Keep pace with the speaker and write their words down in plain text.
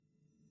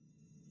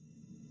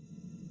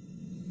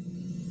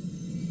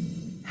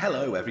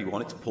Hello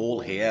everyone, it's Paul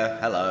here.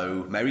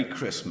 Hello, Merry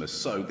Christmas.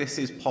 So this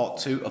is part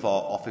 2 of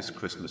our office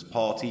Christmas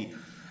party.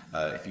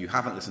 If you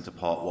haven't listened to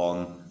part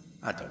 1,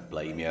 I don't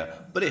blame you.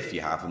 But if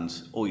you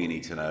haven't, all you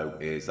need to know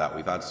is that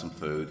we've had some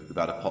food, we've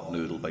had a pot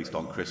noodle based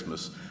on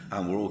Christmas,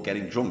 and we're all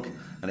getting drunk.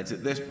 And it's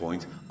at this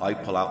point I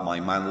pull out my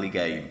manly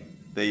game.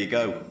 There you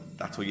go.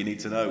 That's all you need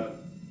to know.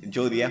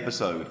 Enjoy the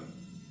episode.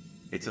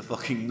 It's a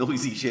fucking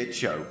noisy shit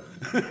show.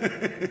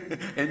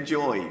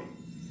 Enjoy.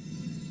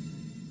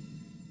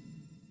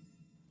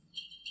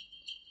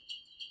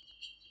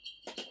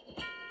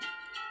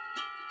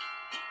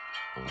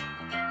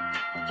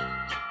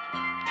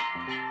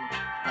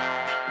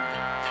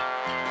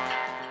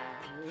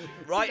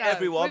 Right,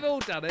 everyone. We've all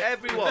done it.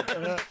 Everyone.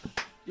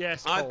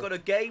 Yes, I've Paul. got a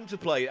game to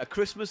play, a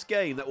Christmas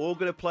game that we're all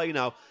going to play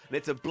now, and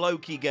it's a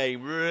blokey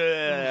game.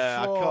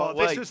 I can't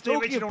wait. This was the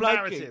Talking original of blokey.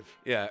 narrative.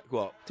 Yeah,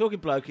 what? Talking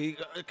blokey,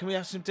 can we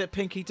have some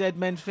pinky dead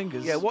men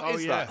fingers? Yeah, what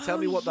is yeah. that? Tell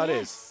me what that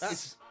is.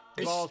 That's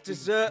Raspberry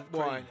dessert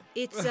cream. wine.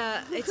 It's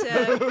a,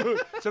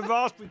 It's a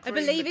raspberry I cream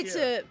believe it's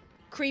liqueur.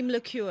 a cream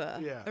liqueur,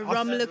 Yeah. a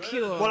rum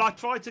liqueur. Well, I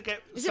tried to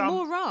get Is it some.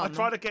 more rum? I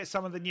tried to get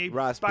some of the new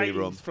Raspberry Baileys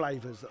rum.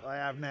 flavours that they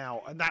have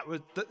now, and that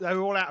was they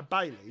were all out of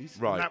Baileys.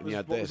 Right, and that and was you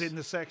had what was this. in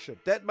the section.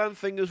 Dead Man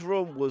Fingers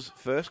Rum was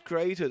first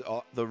created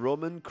at the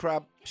Rum and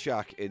Crab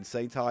Shack in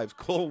St Ives,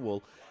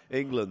 Cornwall,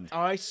 England.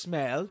 I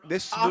smell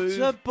This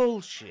smooth, utter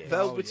bullshit.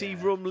 velvety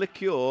rum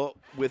liqueur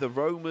with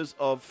aromas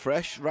of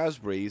fresh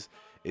raspberries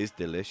is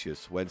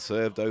delicious when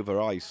served over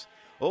ice.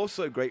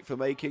 Also great for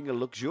making a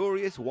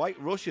luxurious white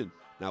Russian.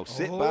 Now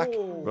sit back,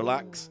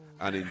 relax,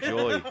 and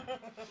enjoy.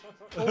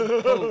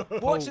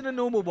 What's in a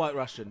normal White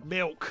Russian?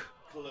 Milk.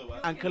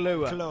 And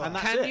Kahlua. Kahlua. And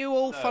that's Can it. you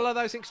all follow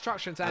those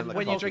instructions? And like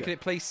when a you're coffee. drinking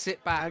it, please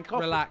sit back, And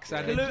coffee. relax,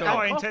 and Kahlua- enjoy. Oh,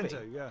 I coffee. intend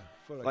to. Yeah.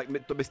 Fully. Like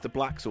Mr.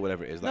 Black's or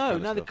whatever it is. That No,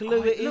 kind no, of the stuff.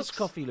 Kahlua it is looks-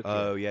 coffee liqueur.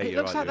 Oh, yeah, It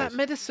you're looks right, like that it is.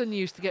 medicine you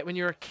used to get when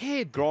you were a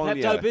kid.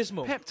 Grania.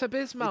 Pepto-Bismol.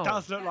 Pepto-Bismol. It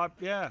does look like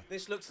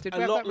This looks Did a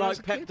we have lot that when I was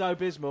like a kid?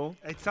 Pepto-Bismol.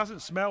 It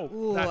doesn't smell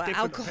Ooh, that different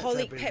to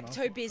alcoholic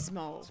Pepto-Bismol.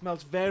 Pepto-Bismol.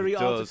 Smells very It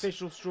does.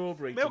 artificial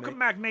strawberry Milk to and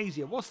me.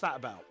 magnesium. What's that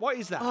about? What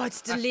is that? Oh,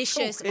 it's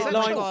delicious. chalk. Oh It my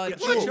lines- god,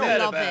 it's you'll chalk.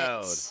 love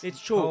About. it. It's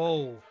chalk.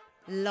 Oh.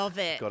 Love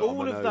it. Got it on All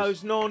my of nose. those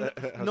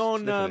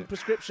Sniffing it.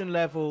 prescription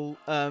level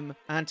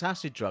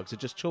antacid drugs are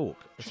just chalk,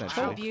 How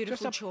essentially.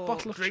 beautiful Just a chalk.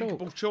 bottle of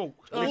Drinkable chalk.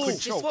 chalk. Oh, Liquid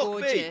it's just chalk. Fuck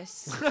me.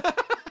 gorgeous.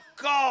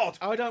 God!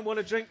 I don't want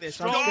to drink this.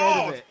 I'm Strong.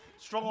 scared of it.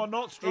 Strong or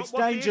not strong? It's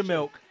What's the danger issue?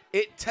 milk.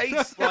 It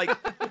tastes like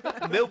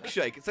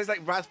milkshake. It tastes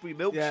like raspberry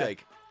milkshake.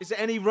 Is there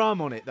any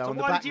rum on it though? So on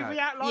the why back did you note?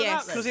 react like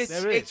Yes. that Because then?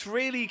 it's There is. it's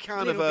really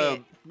kind of Little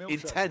bit. Milkshake.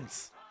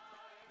 intense.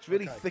 It's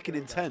really Okay, thick and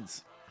there we go.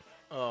 intense.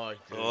 Oh, I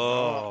do,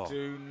 Oh. Not,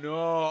 do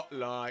not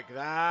like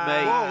that.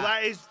 Mate.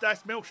 Whoa,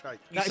 that's milkshake.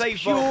 You That say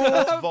is vom, pure-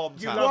 that's vom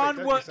You tab. love it, one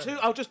don't word, you, two. Sam?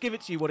 I'll just give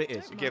it to you what it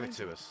is. Give it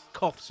to us.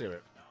 Cough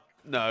syrup.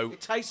 No. It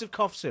tastes of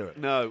cough syrup.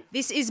 No.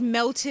 This is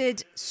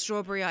melted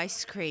strawberry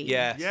ice cream.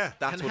 Yes. Yeah.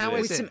 That's And what how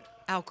it With is is. some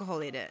alcohol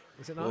in it.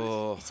 Is it nice?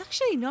 Oh. It's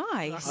actually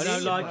nice. I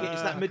don't like it.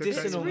 It's that good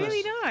medicinal. taste. It's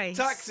really nice.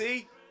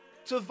 Taxi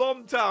to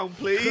Vom Town,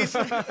 please.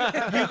 You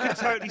can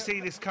totally see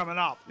this coming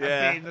up Yeah.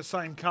 and being the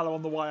same colour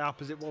on the way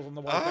up as it was on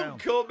the way I'm down.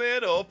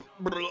 coming up.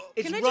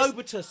 It's Can I just-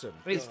 Robitussin.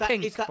 It's that,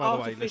 pink, it's that by the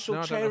way, artificial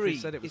listener. I don't know if cherry. he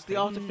said it was It's the pink.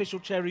 artificial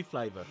cherry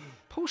flavour.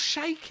 Paul's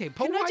shaking.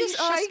 Paul, Can why I are you just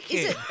ask, shaking?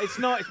 is it It's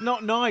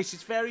not nice.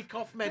 It's very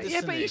cough medicine.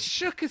 Yeah, but he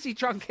shook as he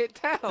drunk it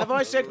down. Have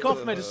I said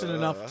cough medicine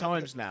enough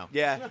times now?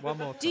 Yeah. One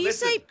more time. Do you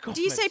say cough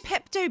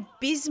Pepto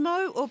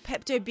Bismol or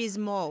Pepto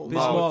Bismol?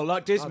 Dismal, like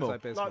I'd dismal. say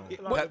Bismol.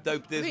 Pepto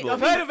Bismol. I've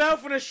heard of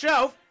Elf on a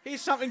Shelf. Here's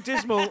something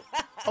dismal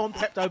on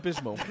Pepto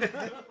Bismol.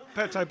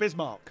 Pepto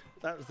Bismarck.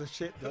 That was the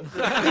shit.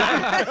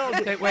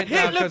 That... It went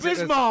down Hitler 'cause it was-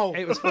 Bismol.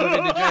 It was full of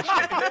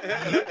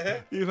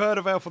indigestion. You've heard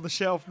of Elf on the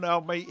Shelf, now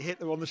meet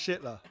Hitler on the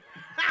shitler.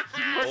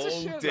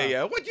 Oh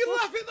dear. Why'd you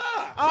laugh at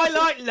that? I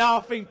like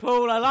laughing,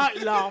 Paul. I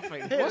like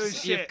laughing. Hitler's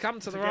What's, shit you've come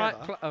to the together.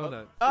 right... Oh,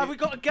 no. We've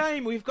got a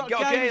game. We've got a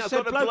Got a game. game. It's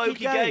I've got a blokey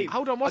blokey game.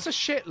 Hold on, what's a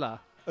shitler?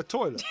 A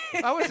toilet.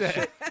 Oh, is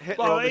it? Hitler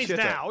Well, on the it is shitter.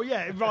 now.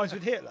 Yeah, it rhymes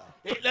with Hitler.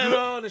 Hitler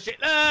on the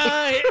Hitler,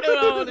 Hitler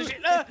on the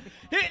Hitler,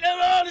 Hitler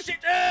on the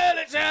Hitler.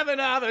 Let's have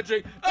another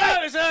drink. Oh,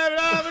 let's have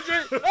another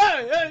drink.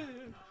 Hey, hey.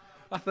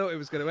 I thought it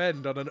was going to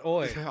end on an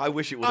oi. I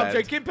wish it would I'm end.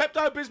 drinking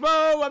Pepto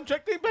Bismol. I'm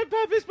drinking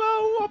Pepto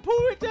Bismol. I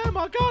pour it down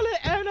my gullet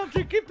and I'm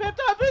drinking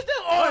Pepto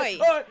Bismol. Oi.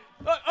 Oi,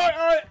 oi,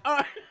 oi,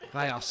 oi.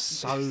 They are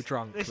so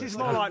drunk. This is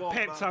listener. more like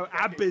Pepto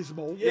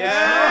Abysmal.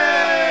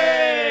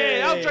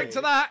 Hey, I'll drink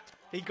to that.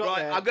 He got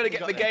Right, there. I'm going to He get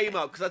got the there. game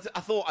up because I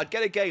thought I'd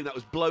get a game that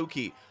was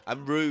blokey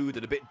and rude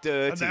and a bit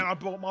dirty. And then I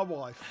brought my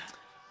wife.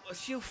 I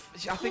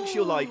think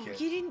she'll like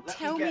it. You didn't Let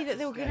tell get me that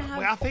they this were going to game. have.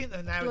 Well, I think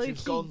the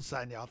narrative's blokey. gone,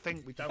 Sanya. I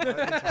think we don't need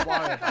to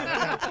worry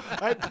about it.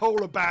 I think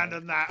Paul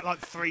abandoned that like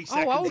 3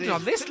 seconds Oh, hold in.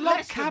 on. This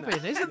log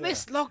cabin, isn't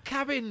this log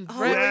cabin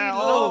very yeah,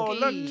 loggy? oh,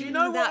 look, Do you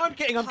know what That I'm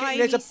getting? I'm getting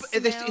there's a. piney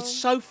This, smell. it's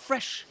so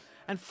fresh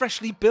and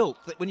freshly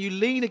built that when you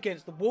lean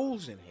against the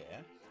walls in here,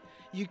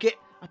 you get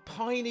a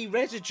piney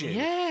residue.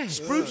 Yes.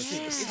 Spruce.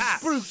 Yes. It's Sap.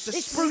 spruce. The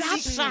It's sprucey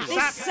sap, sap.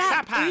 it's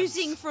sap hands.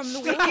 oozing from the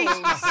walls.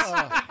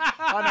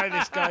 I know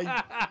this game.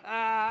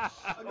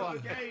 I got a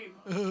game.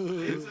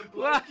 It's a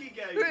blokey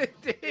game.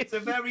 It's a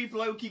very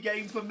blokey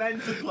game for men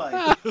to play.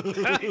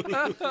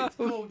 It's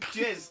called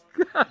Jizz.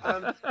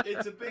 And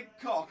it's a big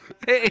cock.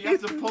 You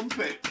have to pump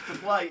it to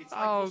play. It's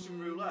like Russian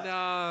roulette.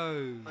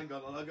 no. Hang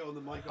on, I'll go on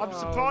the mic. I'm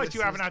surprised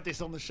you haven't had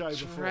this on the show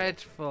before.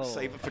 Dreadful.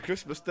 Save it for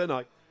Christmas, don't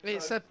I?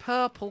 It's a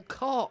purple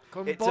cock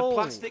and It's balls. a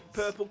plastic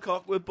purple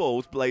cock with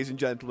balls, ladies and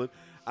gentlemen.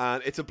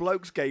 And it's a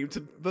bloke's game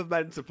for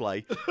men to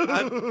play.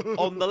 And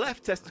on the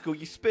left testicle,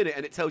 you spin it,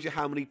 and it tells you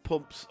how many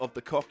pumps of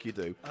the cock you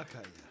do. Okay.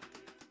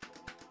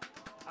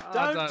 I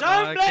Don't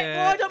like let. it.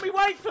 Why don't we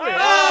wait for it?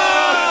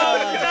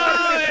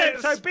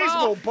 So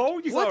Bismol,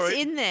 Paul, you What's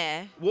sorry. in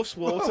there? What What's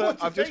do water? you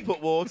I've just think?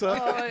 put water.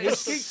 You keep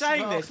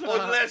saying this.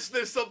 Unless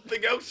there's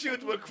something else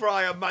you'd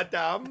require,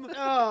 madame.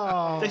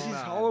 Oh, This is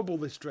horrible,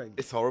 this drink.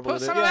 It's horrible,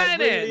 Put isn't some it? of that in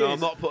really it. No, I'm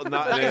not putting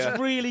that in that here. is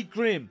really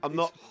grim. I'm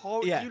not.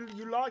 Yeah.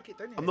 You like it,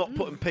 don't you? I'm not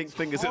putting pink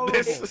fingers at horrible.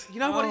 this. You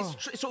know what?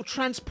 It's sort of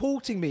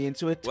transporting me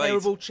into a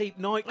terrible cheap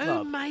nightclub.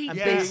 Who made and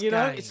this being, you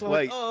know, game? it's like,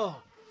 Wait. oh,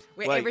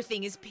 Where Wait.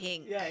 everything is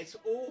pink. yeah, it's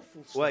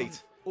awful stuff.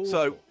 Wait. Awful.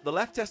 So the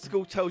left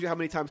testicle tells you how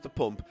many times to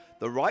pump.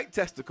 The right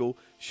testicle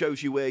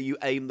shows you where you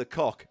aim the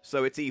cock.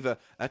 So it's either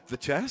at the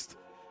chest,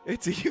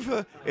 it's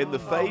either in the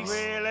face,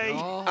 Really?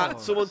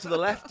 at someone to the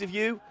left of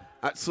you,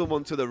 at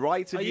someone to the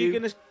right of Are you, you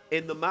gonna-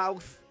 in the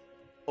mouth,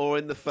 or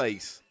in the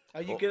face.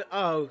 Are you gonna?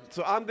 Oh,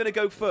 So I'm going to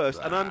go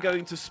first, and I'm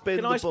going to spin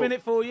can the I ball. spin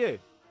it for you?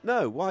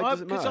 No, why does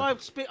it Because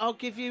matter? I'll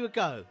give you a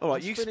go. All right,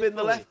 I'll you it spin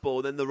the for left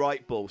ball, then the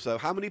right ball. So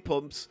how many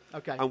pumps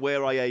Okay. and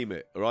where I aim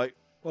it, all right?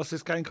 What's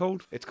this game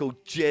called? It's called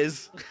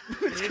Jizz.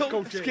 It's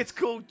called Jizz. It's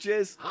called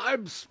Jizz.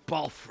 I'm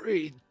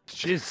Spoffrey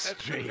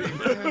Jizzstream.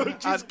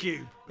 Jizz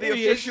Cube. The Here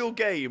he is. official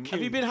game.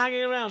 Have you been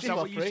hanging around? Is that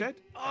what you Spoffrey? said?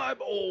 I'm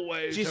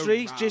always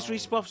Jizzry around.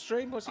 Spoff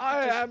Stream. What's it?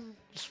 I am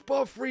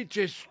Spoffrey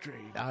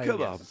Jizzstream.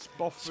 Come on.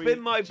 Spoffrey Spin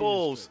my Jizz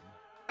balls.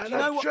 And you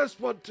know I what- just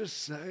want to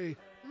say,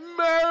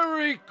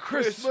 Merry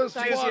Christmas,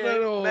 Thank one you.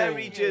 and all.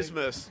 Merry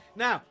Jizmas.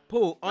 Now,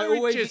 Paul, Merry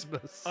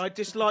Jizmas. I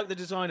dislike the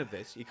design of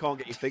this. You can't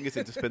get your fingers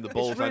in to spin the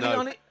balls, It's really I know.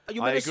 on it.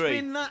 You I want to agree.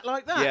 spin that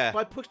like that Yeah.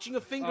 by putting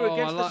your finger Oh,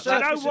 against I the like Do you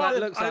that. know surface. what? That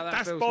looks like that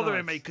That's feels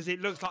bothering nice. me because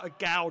it looks like a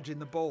gouge in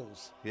the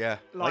balls. Yeah.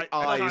 Like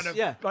eyes. kind of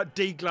Yeah. like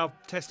degloved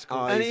testicles.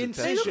 Eyes. An They look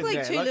incision like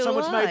there, two like little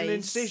someone's made an eyes.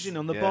 incision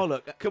on the Yeah.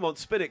 bollock. Come on,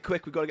 spin it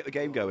quick. We've got to get the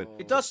game going.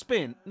 It does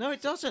spin. No,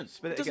 it doesn't.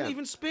 Spin it doesn't again.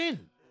 even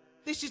spin.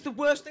 This is the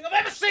worst thing I've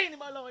ever seen in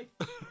my life.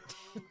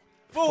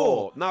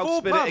 Four. Now Four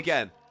spin pumps. it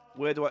again.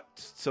 Where do I?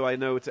 So I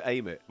know where to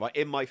aim it. Right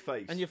in my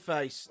face. And your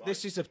face.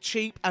 This is a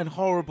cheap and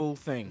horrible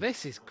thing.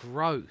 This is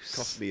gross.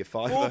 cost me a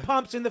Four fiver.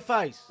 pumps in the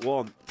face.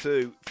 1,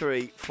 2,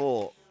 3,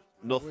 4.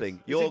 Nothing.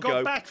 Has Your it got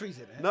go. batteries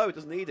in it? No, it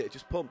doesn't need it. It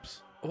just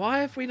pumps. Why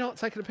have we not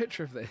taken a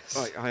picture of this?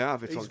 Right, I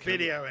have. It's There's on camera.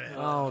 video in it.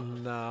 Oh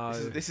no.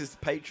 This is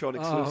Patreon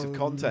exclusive Oh,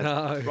 content.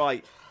 no.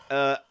 Right.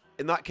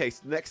 In that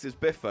case, next is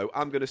Biffo.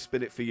 I'm going to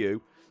spin it for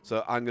you.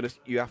 So I'm going to.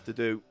 You have to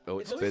do. Oh,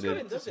 it's It doesn't spinning.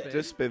 spin, does it?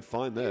 Just spin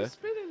fine there. It's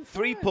spinning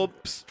 3 fine.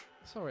 pumps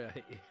Sorry, I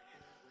hit you.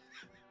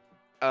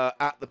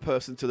 at the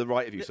person to the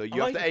right of you. So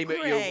you have to aim at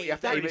your. You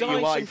have to That aim at your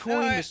Dyson wife.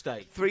 coin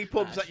mistake. 3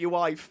 pumps at your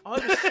wife. I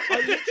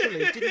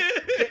literally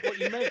didn't get what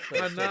you meant. I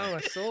First. know.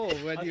 I saw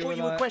when I you thought were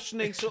you were like,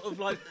 questioning sort of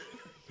like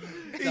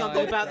No.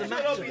 something about the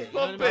match of He's it. You know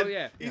what I pumping. mean? Oh,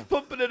 yeah. He's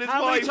pumping at his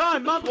How many wife.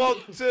 times? 1,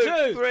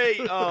 2, 3.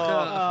 Oh.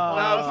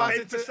 Now pass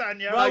Spin it for to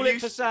Sanya. Roll No, it you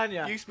for s-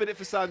 Sanya. You spin it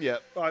for Sanya.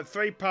 Right,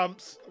 3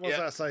 pumps. What's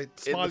Yeah. that say? In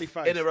Smiley the-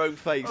 face. in her own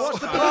face. What's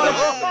the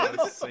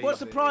prize? What's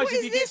the prize What if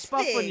is you get this stuff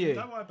on thing? you?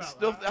 Don't worry about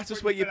Stuff, that. that's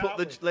just What where you fill put it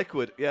the out with.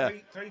 liquid. Yeah.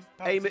 Three pumps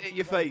Aim it into at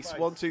your the wrong face.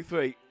 1, 2,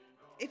 3.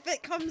 If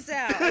it comes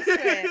out, I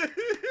swear.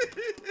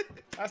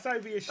 That's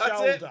over your That's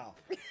shoulder.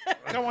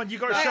 Come on, you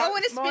got to I shut.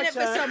 want to spin my it for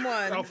turn.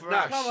 someone. Go for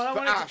Nash. Ash. Come on, I For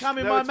want it to Ash. come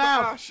in No, my it's for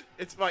mouth. Ash.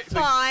 It's right. So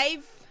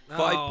 5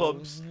 5 Oh,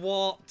 pumps.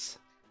 What?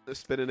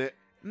 Spinning it.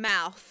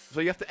 mouth.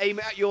 So you have to aim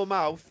it at your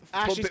mouth.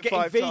 Ash pump is it getting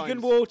 5 vegan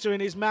times. water in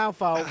his mouth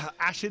hole.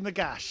 Ash in the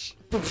gash.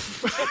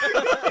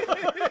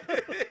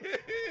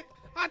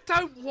 I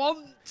don't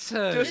want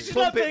to. Just This is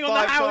pump like it being on the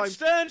 5 Howard times.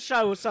 Stern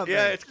show or something.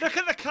 Yeah, it's Look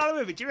at the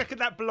colour of it. Do you reckon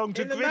that belonged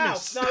to in the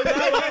Grimace? mouth.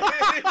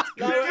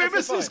 No,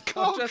 Grimace's I'm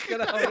cock. just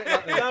going to hold it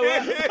like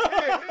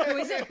that. Who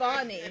is it,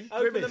 Barney?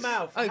 Open the Grimace.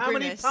 mouth. Oh, How many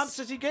Grimace. pumps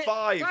does he get?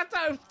 5, I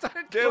don't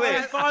Do care.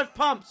 it. 5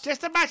 pumps.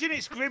 Just imagine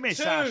it's Grimace,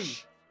 2,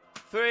 Ash.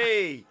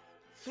 3,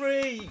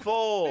 3,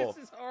 4, This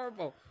is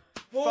horrible.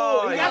 4.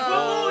 5. He has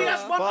one more. He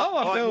has one more. Oh,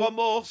 I Right, feel one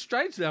more.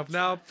 Strangely enough,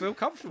 now I feel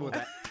comfortable with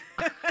that.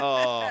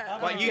 Oh,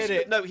 right, you get spin,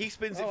 it. no, he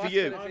spins it Oh, for I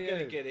you. spin it. I'm going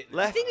to get it. I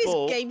Left think this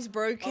ball. game's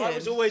broken. I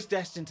was always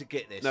destined to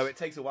get this. No, it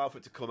takes a while for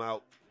it to come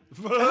out.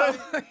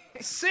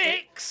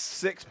 6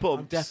 6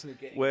 pumps. definitely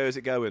getting Where is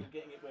it going?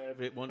 Getting it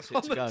wherever it wants it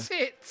on to the go.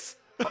 tits.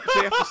 So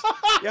you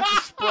have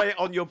to spray it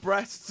on your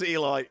breasts,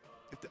 Eli. You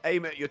have to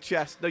aim it at your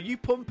chest. No, you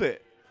pump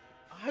it.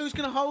 Who's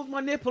going to hold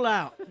my nipple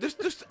out?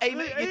 Just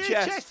aim it at your Your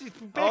chest. chest is a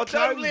bit Oh, don't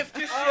closed. lift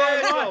your Oh,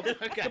 shirt right.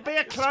 up. Okay. To be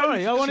a closed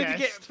Sorry, I wanted to chest.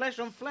 get flesh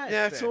on flesh.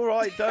 Yeah, it's all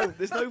right. Don't.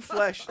 There's no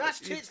flesh. That's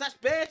tits. That's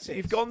bare tits.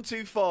 You've gone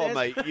too far, There's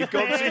mate. You've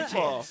gone too bare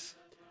far. tits.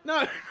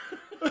 No.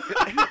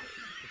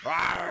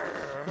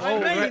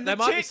 There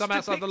might be some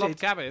outside the log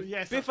cabin.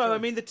 Yes, Biffo, I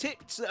mean, the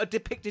tits that are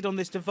depicted on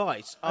this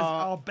device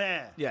are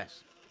bare.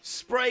 Yes.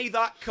 Spray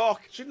that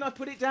cock. Shouldn't I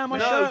put it down my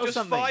No, shirt or just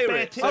something? fire Bare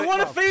it. tits. I want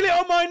to feel it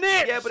on my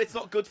nips. Yeah, but it's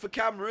not good for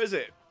camera, is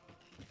it?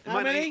 How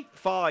Might many? need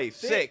 5,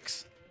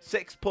 6.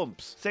 6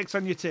 pumps. 6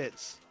 on your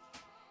tits.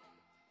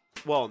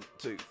 1,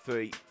 2,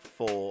 3,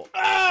 4.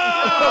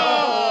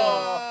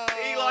 Oh!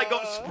 Eli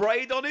got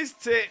sprayed on his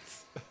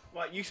tits.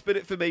 Right, you spin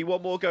it for me.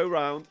 One more go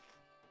round.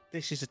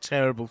 This is a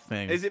terrible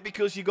thing. Is it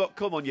because you got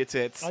cum on your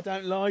tits? I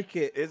don't like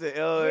it. Is it?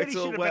 Oh, Really it's should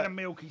all have wet. been a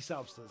milky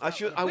substance. I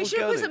should We should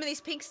go put then. some of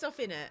this pink stuff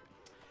in it.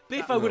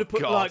 Biffo would have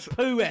put God. like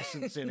poo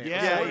essence in it.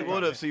 Yeah. Yeah, he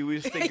would have, so you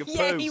would stink of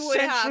Yeah, poo. he would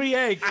have. Century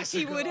eggs.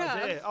 He would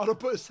have. Yeah, I'd have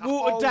put some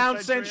Watered whole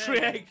down century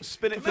egg.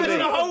 Spin it for Imagine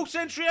me. a whole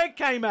century egg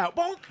came out.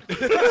 Bonk.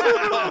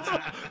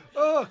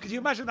 Oh, could you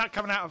imagine that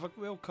coming out of a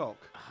real cock?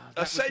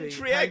 A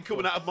century egg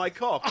coming out of my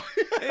cock.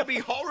 It'd be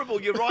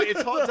horrible. You're right.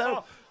 It's hot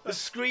down. The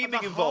screaming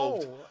And the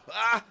involved. hole.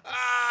 Ah,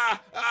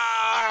 ah,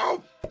 ah.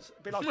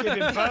 It'd be like giving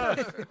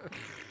birth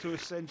to a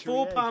century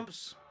 4 egg.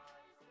 pumps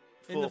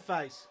in the Four.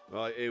 face.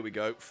 Right, here we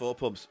go. 4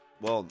 pumps.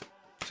 1,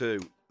 2,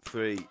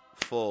 3,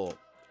 4.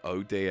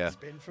 Oh dear.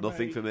 Spin for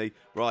Nothing me. for me.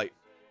 Right,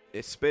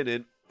 it's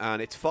spinning,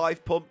 and it's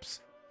 5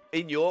 pumps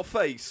in your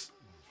face.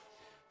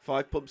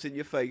 5 pumps in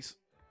your face.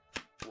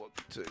 1,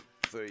 2,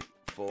 3,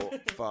 4,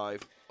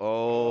 5.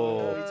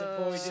 Oh,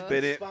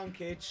 spin it.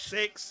 Spunkage.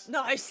 6.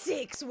 No,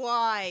 6.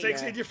 Why?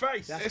 6 in your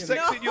face. It's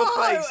gonna- 6 in your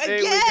face. Here we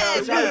again. go.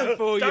 It's over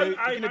for you. Don't You're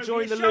aim going to over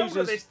join the your shoulder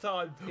losers. this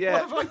time.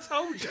 Yeah. What have I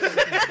told you?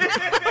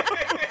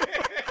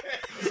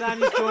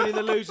 Sandy's joining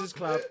the losers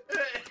club.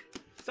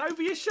 It's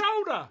over your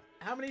shoulder.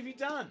 How many have you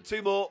done?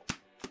 2 more.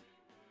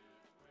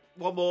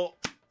 1 more.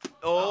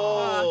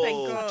 Oh, thank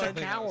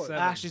Oh, God.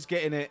 Ash is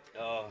getting it.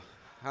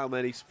 how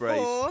many sprays?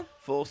 4.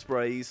 4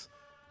 sprays.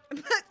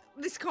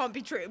 This can't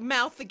be true.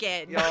 Mouth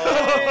again.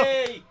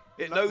 Hey!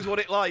 It knows what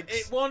it likes.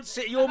 It wants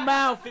it. Your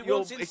mouth. It Your-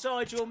 wants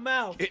inside your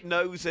mouth. It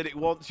knows that it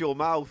wants your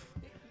mouth.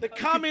 The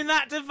cum in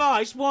that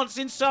device wants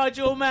inside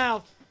your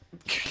mouth.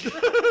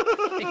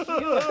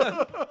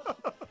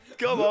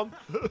 Come on.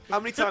 How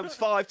many times?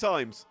 5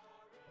 times.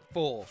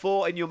 4.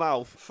 4 in your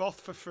mouth.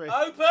 Froth for free.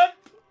 Open.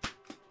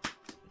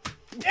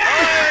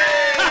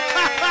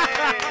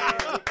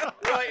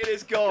 Right in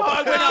his gob.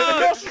 I went up the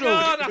nostril.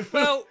 God, I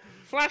felt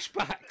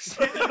flashbacks.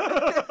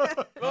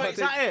 Right, is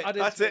that it?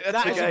 That's it. That's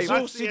That the has game. exhausted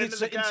That's its the end of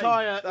the game.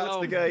 entire. That's oh the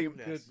my game.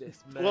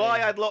 Goodness, Well, I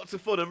had lots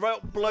of fun. A real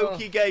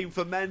blokey game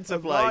for men to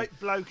play. Right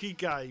blokey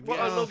game. What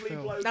yeah. a lovely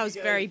blokey That was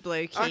game. very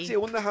blokey. Actually, I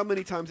wonder how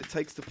many times it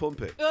takes to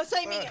pump it. You're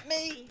aiming at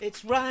me.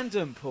 It's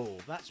random, Paul.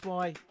 That's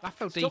why. I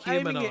felt Stop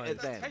aiming it dehumanised. at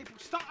them. Hey,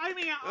 stop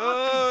aiming at us.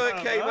 Oh,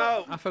 it came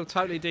out. I felt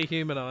totally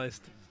dehumanised.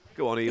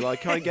 Go on, Eli.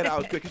 Try and get it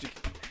out as quick as you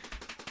can.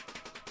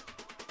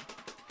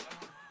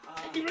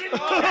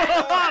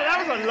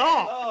 That was a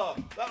lot. Oh,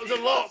 that was a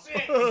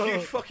lot. You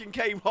fucking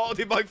came hard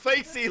in my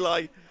face,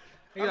 Eli.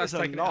 You guys was a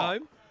taking it lot.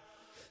 home?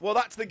 Well,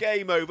 that's the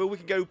game over. We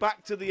can go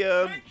back to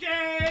the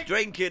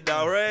drinking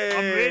now. Hooray.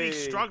 I'm really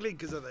struggling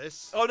because of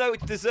this. Oh no,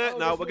 it's dessert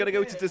now. We're going to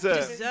go to dessert.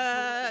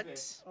 Dessert.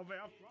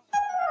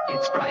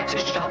 It's bright to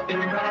shop in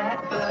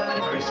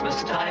Bradford,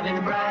 Christmas time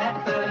in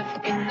Bradford,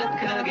 in the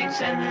Kirkgate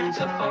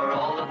Centre for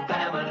all the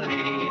family.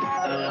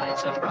 The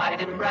lights are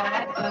bright in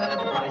Bradford,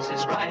 the price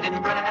is right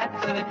in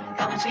Bradford.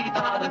 Come see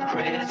Father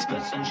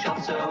Christmas and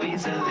shop so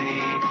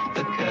easily.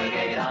 The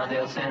Kirkgate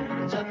Arndale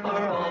Centre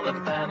for all the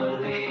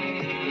family.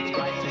 It's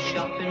bright to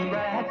shop in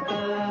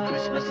Bradford,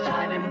 Christmas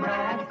time in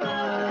Bradford,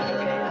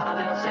 Kirkgate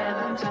Arndale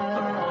Centre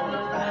for all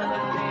the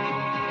family.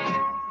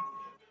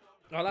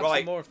 I'll have Right,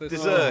 some more of this.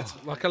 dessert.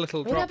 Like a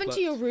little What droplet. happened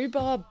to your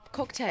rhubarb Oh,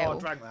 cocktail? I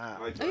drank that.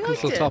 Oh, you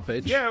liked Little it?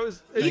 toppage. Yeah, it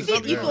was. You was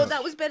think you lovely. thought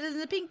that was better than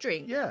the pink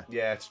drink? Yeah.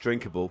 Yeah, it's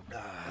drinkable.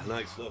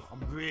 Nice stuff.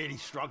 I'm really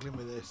struggling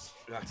with this.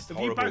 That's Have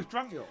horrible. you both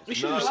drunk yours? You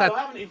should No. have I had,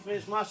 haven't even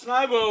finished my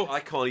snowball. I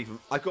can't even.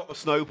 I got a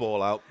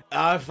snowball out.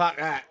 Oh, fuck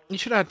that. you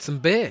should have had some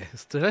beer.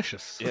 It's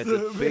delicious. Yeah,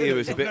 the beer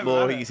is a bit Never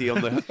more had it. easy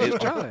on the.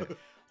 Try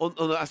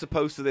it. As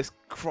opposed to this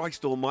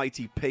Christ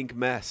Almighty pink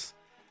mess.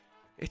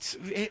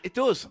 It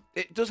does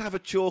have a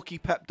chalky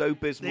Pepto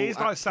Bismol. It is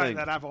like saying thing.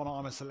 that have on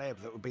I'm a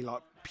Celeb that would be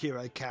like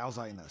pure cow's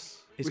anus.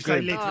 It's Which good.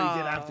 they literally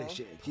did have this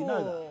shit. Do you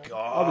know that?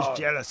 I was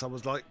jealous. I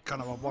was like, I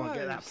want to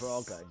get that for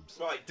our games.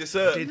 Right, I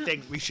dessert. did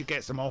think we should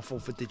get some offal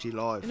for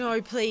DigiLive.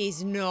 No,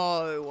 please,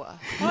 no.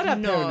 I'd have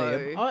No.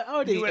 perineum.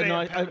 I'd You eat would a, eat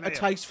nice, a perineum?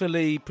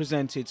 tastefully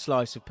presented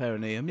slice of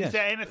perineum, Is yes.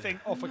 there anything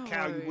off a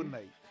cow you wouldn't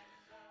eat?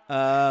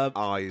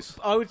 Eyes.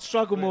 I would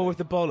struggle more with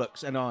the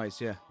bollocks and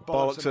eyes, yeah.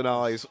 Bollocks and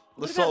eyes. The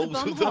What about souls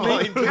the of the bum?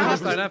 mind. Cows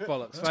don't have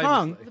bollocks.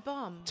 Tongue. famously. The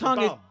bum.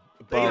 Tongue is... Bum.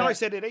 Bum. Eli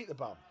said he'd eat the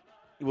bum.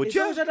 Would As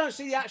you? long as I don't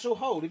see the actual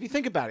hole, if you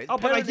think about it. Oh,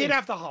 but they perineum- did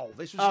have the hole.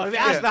 This was Oh, the if it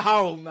has thing. the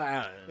hole,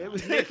 no. It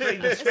was literally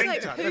the It's like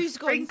sphincter. the poo's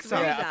gone sphincter. through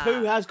Yeah, that. a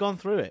poo has gone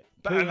through it.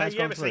 But Poo have has you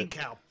gone ever through seen it.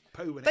 cow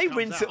poo when They it comes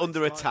rinse out? it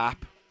under a It's like-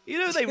 tap. You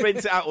know they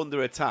rinse it out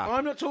under a tap.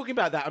 I'm not talking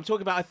about that. I'm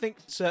talking about, I think,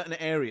 certain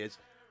areas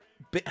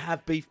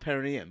have beef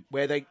perineum,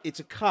 where it's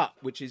a cut,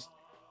 which is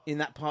in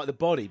that part of the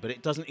body, but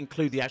it doesn't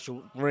include the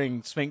actual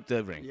ring,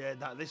 sphincter ring. Yeah,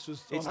 no, this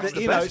was. It's that's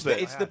the, you know, best it's the,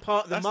 bit. it's the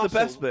part of the That's muscle the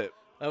best bit.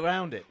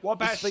 around it. What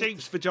about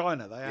sheep's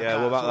vagina? They had Yeah,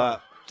 what that about as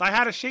well. They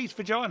had a sheep's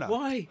vagina.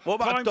 Why? What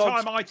about a Prime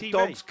dog's, time ITV.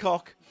 dog's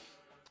cock?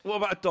 What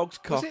about a dog's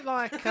cock? Was it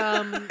like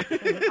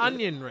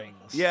onion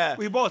rings? Yeah.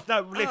 It was.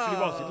 No, literally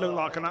was. It looked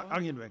like an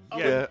onion ring.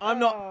 Yeah. Yeah. I'm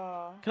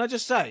not. Can I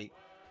just say?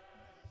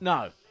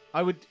 No.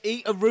 I would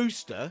eat a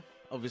rooster,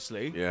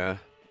 obviously. Yeah.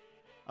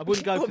 I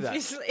wouldn't go for that.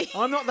 Obviously.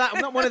 I'm not that.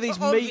 I'm not one of these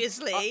meat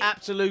Obviously.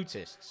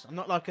 absolutists. I'm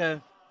not like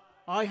a.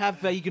 I have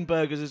vegan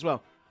burgers as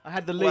well. I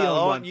had the Leon Well,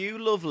 aren't one. you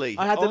lovely?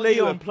 I had the Aren't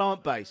you Leon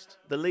plant-based.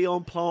 The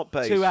Leon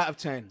plant-based. 2 out of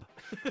 10.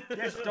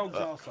 Yes, dogs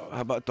are so.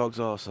 How about dog's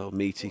arsehole?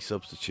 Meaty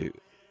substitute.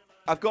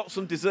 I've got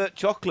some dessert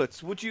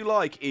chocolates. Would you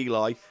like,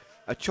 Eli,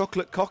 a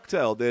chocolate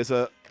cocktail? There's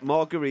a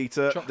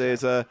margarita,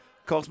 there's a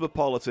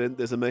cosmopolitan,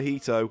 there's a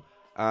mojito,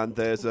 and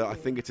there's a, I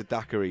think it's a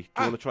daiquiri. Do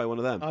you want to try one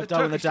of them? I've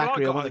done on the Turkish delight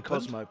daiquiri. I got want the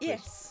opened. Cosmo, please.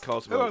 Yes.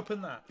 Cosmo. Who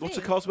opened that? What's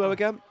a Cosmo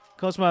again?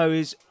 Cosmo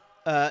is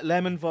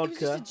lemon It was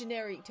just a vodka,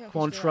 generic Turkish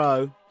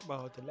Cointreau,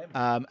 Well,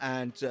 dilemma.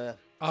 and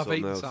I've Something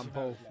eaten else. some,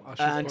 Paul. I should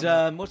point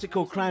and what's it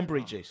called?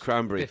 Cranberry juice.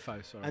 Cranberry.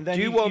 Biffo, sorry. And then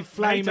Do you you want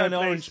flame mojito, an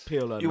orange please?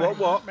 peel on You it. want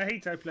what?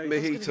 Mojito, please.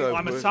 Mojito.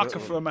 I'm a sucker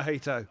for a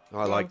mojito.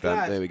 I like that.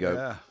 glad. There we go.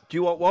 Yeah. Do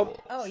you want one?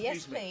 Oh,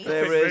 yes, please.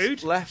 There Bit is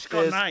rude. left. It's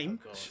got a is- name.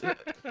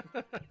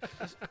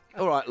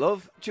 All right,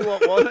 love. Do you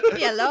want one?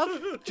 Yeah, love.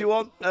 Do you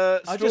want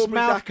just strawberry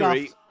mouth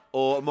daiquiri guffed.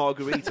 or a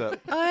margarita?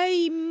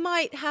 I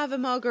might have a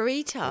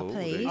margarita, Oh,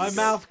 please. I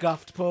mouth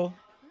guffed, Paul.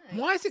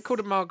 Why is it called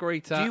a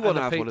margarita? Do you want and to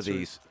a have one of pizza?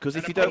 these? Because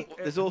if you don't,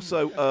 there's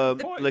also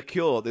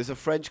liqueur. There's a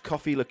French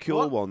coffee liqueur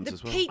What? ones The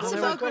as well. pizza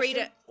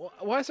margarita.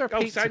 Why is there a Oh,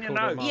 pizza Sanya called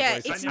a knows. margarita? Yeah,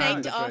 Margarita. it's Sanya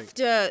named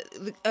knows.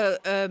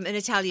 after an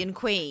Italian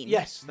queen.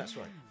 Yes, that's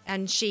right.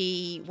 And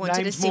she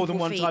wanted Named a more than simple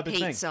one feed type of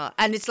thing. pizza.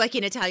 And it's like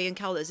in Italian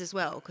colours as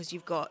well, because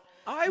you've got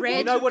red.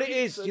 You know what it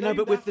is? You know,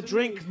 but with the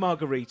drink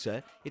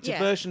margarita, it's Yeah. a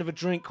version of a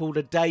drink called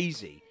a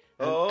daisy.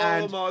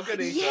 And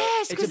margarita.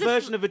 Yes, it's a because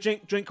version of a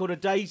drink called a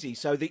daisy.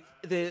 So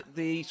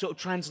the sort of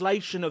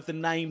translation of the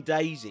name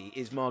daisy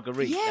is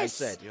margarita. yes,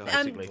 They said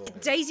basically.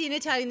 Daisy in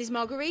Italian is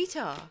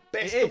margarita.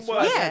 Best It and is.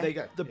 worst. Yeah. There you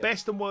go. The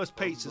best and worst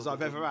pizzas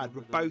I've ever had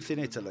were both in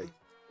Italy.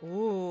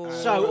 Ooh.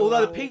 So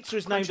although the pizza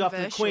is named after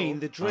the Controversial. queen,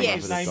 the drink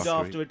Yes. is named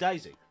Daiquiri. after a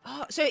daisy.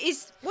 Oh, so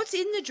is what's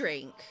in the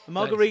drink? The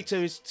margarita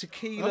is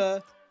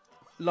tequila,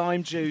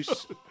 lime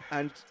juice,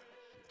 and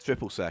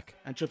Triple sec.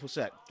 triple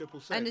sec.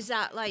 And is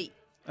that like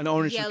An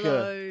orange yellow?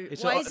 liqueur.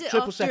 It's Why a- is it triple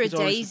after sec a is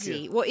orange daisy?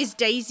 liqueur. What is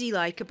daisy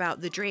like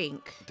about the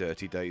drink?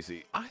 Dirty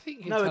Daisy. I think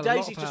you can No, a tell daisy lot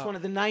is just about- one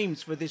of the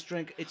names for this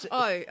drink. It's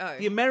Oh.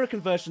 the American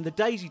version. The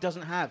daisy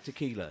doesn't have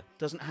tequila.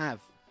 Doesn't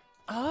have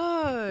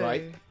Oh.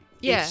 right.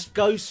 Yeah. It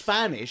goes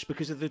Spanish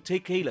because of the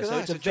tequila, Look at so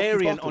that, it's a it's a chocolate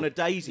variant bottle. on a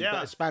daisy, Yeah.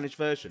 but a Spanish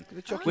version.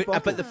 chocolate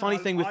But bottle. the funny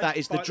thing with I that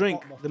is the bite the drink.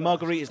 bottom off The the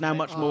margarita is now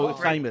much more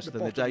famous than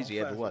the bottom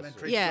daisy off ever first was. and then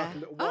drink Yeah. like a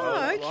little Oh,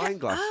 wine. okay. wine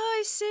glass. Oh,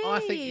 I see. I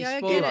think you I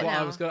spoiled get what it I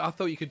now. was going. I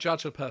thought you could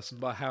judge a person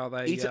by how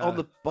they Eat it on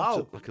the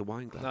bottom like a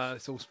wine glass. No,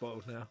 it's all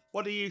spoiled now.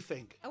 What do you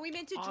think? Are we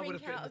meant to I would drink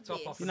have bitten out of the top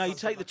this? off You know, you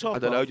take the top I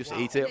don't know, off. just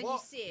eat And it. then you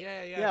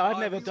sip. Yeah, I've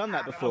never done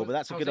that before, but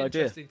that's a good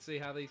idea. Interesting to see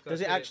how these guys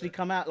Does it do actually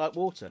come out like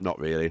water? Not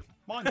really.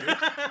 Mine did.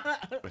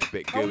 It's a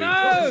bit gooey.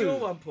 What's your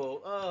one,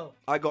 Paul? Oh.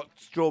 I got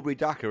strawberry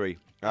daiquiri.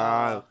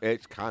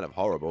 It's kind of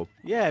horrible.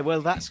 Yeah,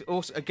 well, that's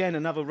also again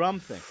another rum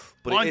thing.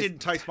 But Mine it is- didn't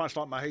taste much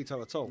like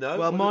mojito at all. No?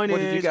 Well, What mine did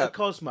you is a get?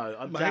 Cosmo.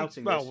 I'm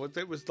doubting this. Well,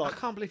 it was like I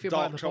can't believe you're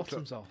dark biting the chocolate.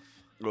 bottoms off.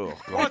 Oh,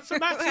 God. What's the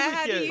matter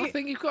How do with you- you? I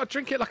think you've got to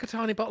drink it like a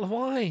tiny bottle of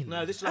wine.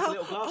 No, this is like a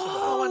little glass of it.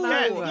 Oh, I know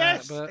Yeah, that,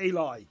 yes, but-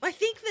 Eli. I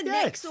think the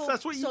Yes, neck's all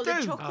that's what you solid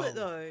do. chocolate Oh.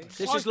 though.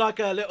 This is like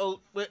a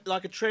little,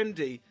 like a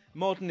trendy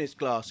modernist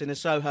glass in a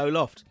Soho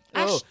loft.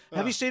 Oh,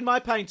 have you seen my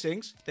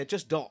paintings? They're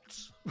just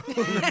dots.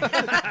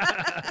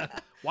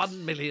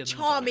 1 million.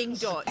 Charming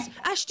dots.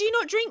 Ash, do you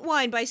not drink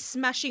wine by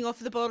smashing off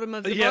the bottom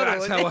of the Yeah,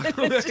 bottle that's how and I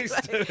then always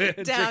just, do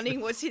it.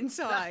 downing what's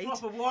inside?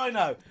 Proper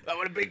wino. I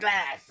want a big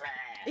glass.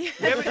 You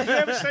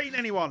ever seen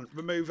anyone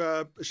remove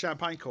a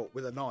champagne cork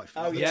with a knife?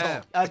 Oh At the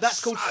yeah. top?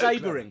 That's called So clever.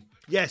 sabering.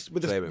 Yes,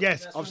 with a Sabering.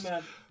 yes. That's I've from,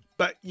 s-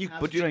 but you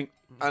But drink.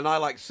 And I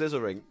like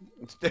scissoring.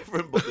 It's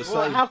different, but the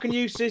Well, same. how can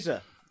you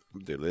scissor?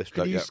 Do this,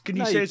 can you yeah. can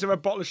you No, scissor a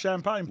bottle of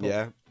champagne? Paul?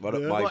 Yeah, right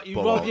up Yeah. my What, you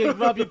ball.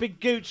 rub your big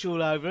gooch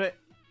all over it.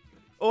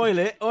 Oil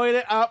it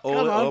up. Oil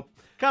Come it on. up,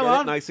 Come get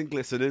on. it nice and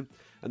glistening,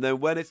 and then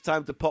when it's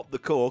time to pop the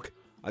cork,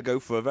 I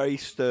go for a very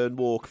stern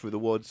walk through the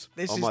woods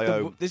on my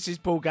own. This is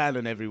Paul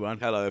Gallen, everyone.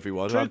 Hello,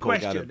 everyone. True I'm Paul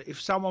question: Gannon. if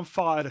someone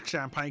fired a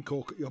champagne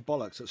cork at your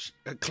bollocks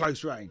at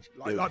close range,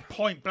 like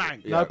point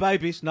blank, No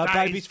babies. No that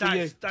babies is- for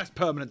you. that's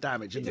permanent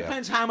damage, isn't it?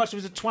 Depends how much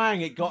of a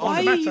twang it got Why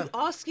on are them. you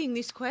asking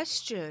this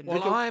question? Well,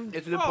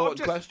 It's an important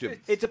just-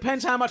 question. It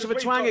depends how much of a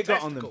We've twang got it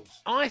got on them.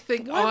 testicles. I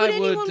think Why I would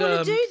anyone would.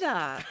 want to do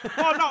that?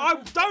 Oh no, I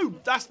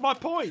don't. That's my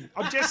point.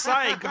 I'm just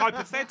saying,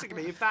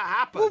 hypothetically, if that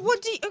happened. Well,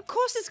 what do you, of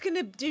course it's going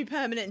to do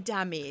permanent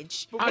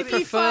damage. I If you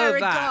prefer fire a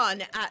that.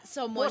 gun at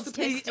someone's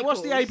testicles,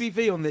 What's the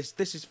ABV on this?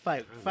 This is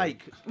fake. Fake.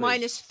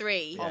 please.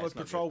 -3. I'm a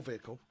patrol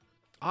vehicle.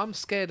 I'm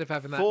scared of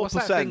having that. What's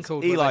that thing 4%.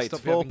 called? where Eli, they it's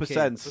stop you having 4%.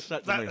 kids?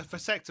 That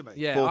vasectomy.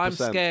 Yeah, 4%. I'm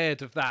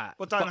scared of that.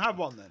 Well, don't have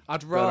one then.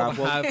 I'd rather have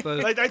one. have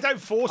the. They don't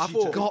force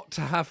you to. I've got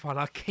to have one.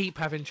 I keep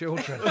having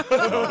children.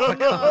 I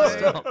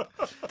can't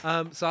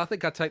stop. So I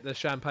think I'd take the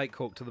champagne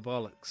cork to the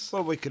bollocks.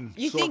 Well, we can.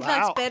 You sort think that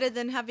that's out. better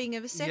than having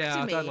a vasectomy?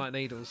 Yeah, I don't like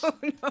needles.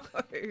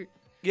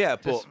 Yeah,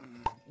 but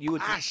you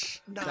would.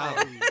 Ash, no.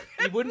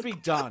 You wouldn't be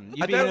done.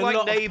 You'd I be don't in a like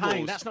lot of navels.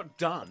 pain. That's not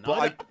done.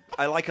 But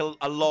I like a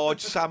large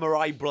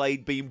samurai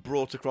blade being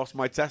brought across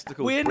my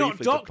testicles We're not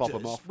briefly to pop doctors.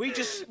 them off. We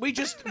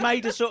just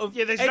made a sort of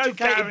Yeah, there's no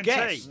educated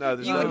guarantee. guess. No,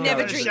 there's You no would never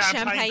guarantee. drink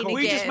champagne cork.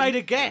 We just again. made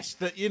a guess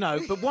that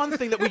but one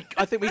thing that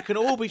I think we can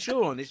all be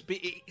sure on is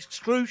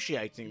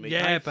excruciatingly.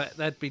 Yeah, painful. but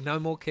there'd be no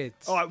more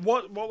kids. All right,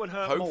 what would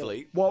hurt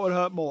Hopefully. more? What would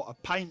hurt more?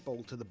 A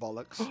paintball to the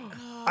bollocks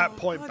at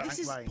point blank this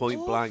is range,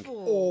 Point blank.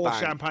 awful. or Bang.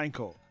 champagne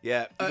cork?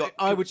 Yeah, you got,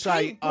 I would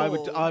say I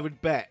Paintball.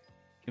 would bet.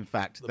 In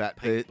fact, that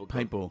the paintball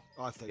gun. paintball.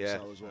 I think Yeah.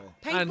 so as well.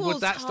 And would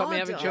Paintball's that stop me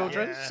having harder.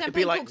 children? Yeah. it'd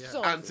be Champagne like cork's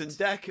soft. Anton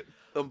Deck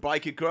on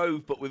Biker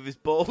Grove, but with his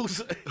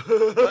balls.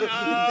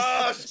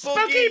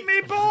 Spuggy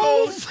me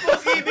balls!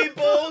 Spuggy me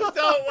balls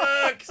don't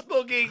work.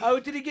 Spuggy. Oh,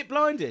 did he get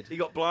blinded? He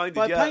got blinded.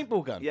 By a yeah.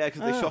 paintball gun? Yeah,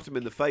 because they shot him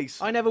in the face.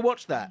 I never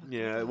watched that.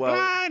 Yeah, well.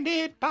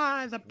 Blinded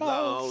by the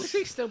balls. Is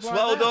he still blind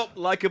Swelled now? up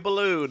like a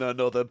balloon,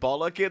 another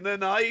bollock in the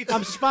night.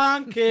 I'm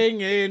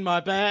spunking in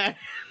my bed,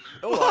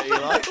 All right,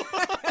 Eli.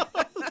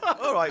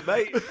 All right,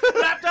 mate.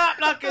 wrapped up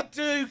like a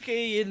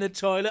dookie in the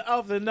toilet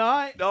of the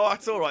night. No,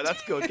 that's all right.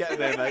 That's good. Get in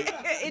there, mate.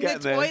 In Get the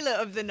in there. toilet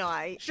of the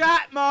night.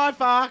 Shut my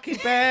fucking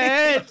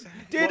bed.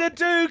 Did a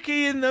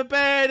dookie in the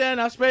bed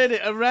and I spread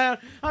it around.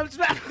 I'm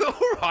All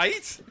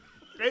right.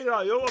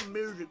 Eli, you're a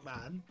music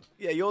man.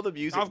 Yeah, you're the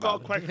music I've got a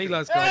man. question.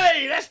 Eli's gone.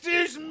 Hey, let's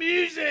do some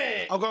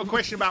music. I've got a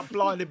question about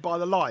blinded by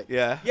the light.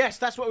 Yeah. Yes,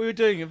 that's what we were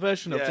doing a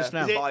version of Yeah. just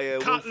now. Is it By a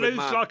cut Wilfred loose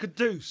Mann. like a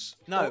deuce?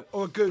 No,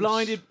 Or a goose?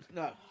 blinded.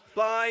 No,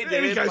 Blinded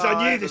There he goes, I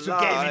by knew this the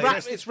would get him.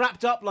 light. it's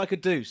wrapped up like a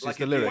deuce. Like is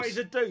the a lyrics. What is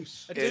a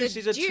deuce? A deuce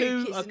is a duke,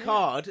 two, a isn't it?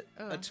 card,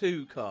 a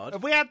two card.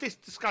 Have we had this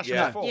discussion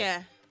Yeah. before?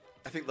 Yeah.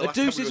 I think the A last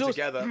time deuce we is were also-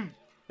 together.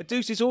 A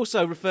deuce is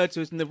also referred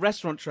to as in the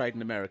restaurant trade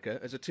in America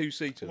as a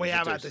two-seater. We It's a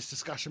have had deuce. this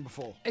discussion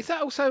before. Is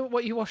that also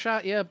what you wash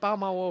out your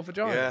bum or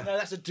vagina? Yeah. No,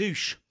 that's a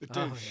douche. A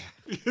douche.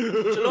 Which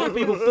a lot of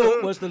people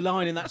thought was the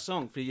line in that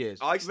song for years.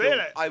 I still,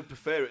 Really? I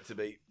prefer it to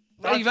be.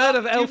 Oh, you've heard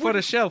of Elf on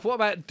a Shelf. What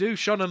about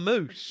douche on a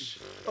moose?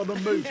 On a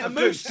moose. A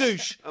moose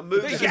douche. A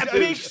moose They is get a a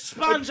big douche.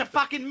 sponge a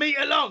fucking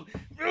metre long.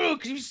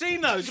 Because you've seen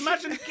those.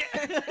 Imagine.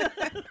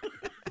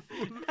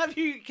 Have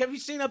you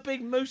seen how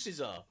big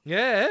mooses are?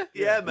 Yeah.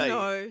 Yeah, mate.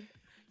 No.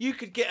 You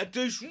could get a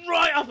douche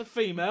right up a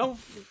female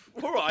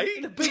All right.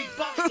 in a big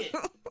bucket.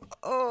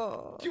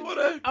 Oh. Do you want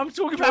to? I'm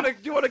talking Do you about. want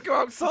to? Do you want to go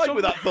outside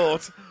with that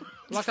thought?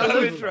 Like So a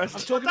loon. interesting.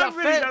 I'm talking I about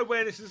don't really fair- know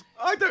where this is.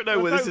 I don't know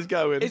where this is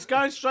going. It's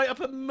going straight up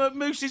a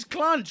moose's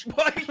clunge.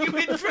 Why are you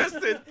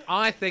interested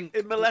I think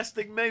in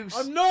molesting moose?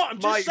 I'm not. I'm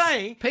just Mike,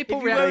 saying. people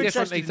if you were react interested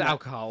differently in to that-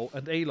 alcohol,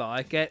 and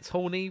Eli gets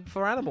horny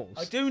for animals.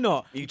 I do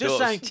not. He I'm just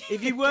does. saying.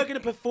 If you were going to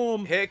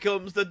perform, Here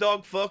comes the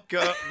dog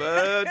fucker,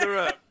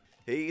 murderer.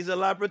 He's a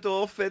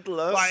Labrador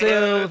fiddler. Right,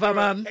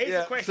 Silverman. Here's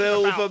Yeah, a question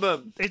about.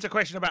 Silverman. Here's a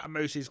question about a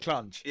moose's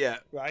clunge. Yeah.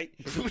 Right?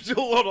 It's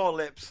all on our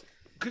lips.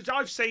 Because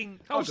I've seen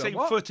Hold on,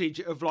 what? footage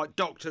of like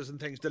doctors and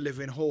things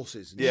delivering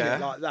horses and Yeah.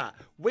 shit like that.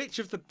 Which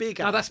of the big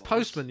No, that's animals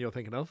Postman you're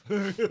thinking of.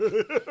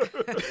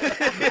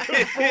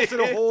 forcing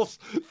a horse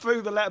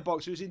through the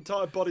letterbox whose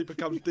entire body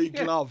becomes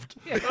degloved.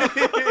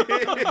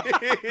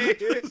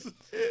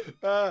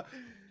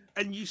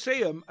 And you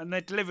see them and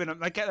they're delivering them,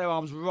 they get their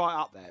arms right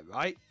up there,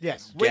 right?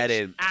 yes. Which Get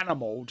in.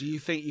 animal do you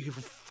think you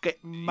could get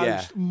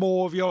Yeah.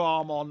 more of your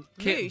arm on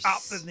Moose.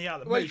 up than the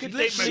other? Well, you Moose. could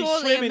think literally moose.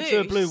 Surely swim a into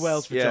a blue moose.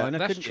 whale's Yeah. vagina,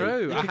 That's couldn't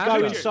true. you? I You could have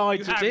go done. inside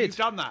You to have, did. you've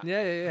done that.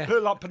 Yeah, yeah,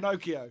 Look like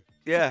Pinocchio.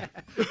 Yeah.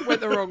 yeah.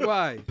 Went the wrong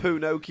way.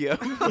 Pinocchio.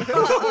 Pinocchio.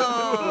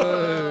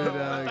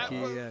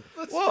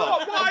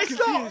 What? Why is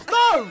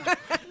that?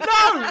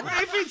 No!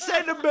 If it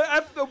said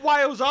a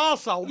whale's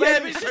arsehole, Yeah,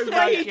 then but it's it's the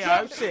way he Pinocchio.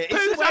 drops it. It's Poo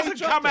the way he doesn't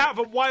dropped come it. out of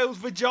a whale's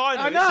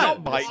vagina. I It's know.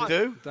 not Might mine.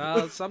 do.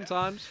 Does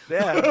sometimes.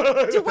 Yeah. Do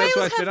Depends whales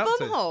what it's have been up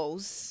to. bum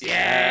holes?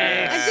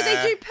 Yeah. And do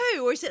they do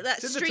poo, or is it that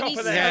It's in the stringy top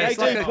of their Yeah, head. it's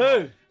They like do a-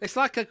 poo. It's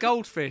like a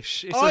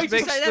goldfish. It's I a big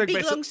So that string, big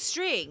but it's long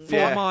string. 4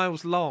 Yeah.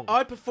 miles long.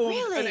 I performed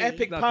an Really?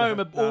 epic No, poem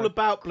no, all no.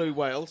 about blue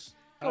whales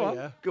Oh,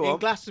 yeah. Go in on.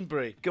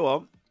 Glastonbury. Go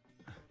on.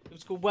 It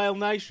was called Whale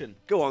Nation.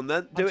 Go on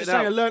then. Do I'm it just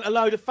saying, I now. learnt a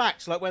load of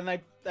facts, like when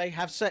they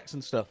have sex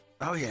and stuff.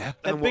 Oh, yeah.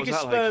 The And what was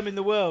biggest that like? sperm in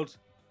the world.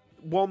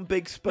 One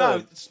big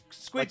No, sperm.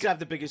 squids have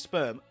the biggest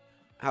sperm.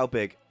 How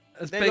big?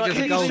 as They're big like, as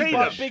Can a you see goldfish. them?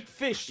 like big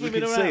fish You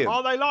swimming can see around. 'em.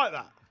 Are they like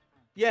that?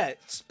 Yeah,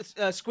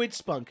 squid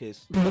spunk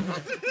is.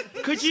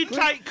 Could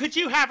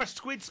you have a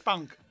squid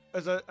spunk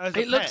as a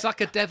It looks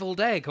like a deviled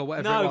egg or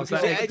whatever it No, was.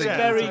 because that egg it's a thing.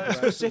 very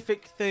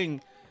specific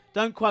thing.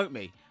 Don't quote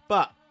me,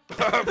 but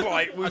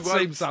Right, we That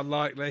seems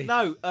unlikely.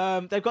 no,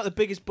 they've got the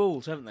biggest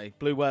balls, haven't they?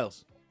 Blue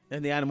whales.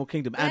 in the animal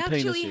kingdom, They and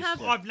actually penises.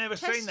 have I've never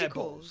seen their testicles.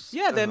 balls.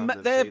 Yeah, they're I've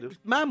never they're seen 'em.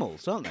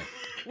 mammals, aren't they?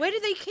 Where do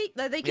they keep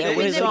them? They keep Yeah, them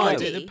where in they their hide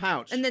body it, in a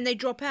pouch. and then they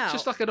drop out.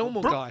 Just like a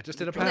normal guy,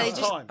 just in a They pouch.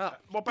 just- Time.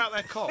 What about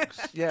their cocks?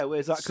 Yeah,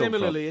 where's that come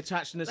Similarly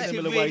attached in a Is it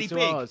similar really way to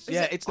big? ours. Is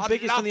Yeah, it? it's the I'd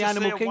biggest love in the to see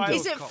animal a kingdom. whale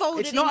Is it cock.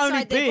 folded It's not only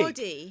inside their big.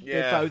 body?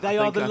 Yeah, They I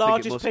are think the it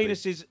largest must be.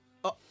 penises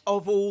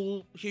of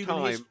all human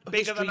Time. history.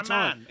 Bigger than a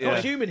man. Yeah. Not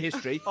human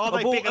history. Are they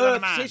of all bigger than a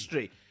Earth's man?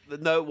 history.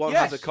 No one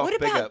Yes. has a cock What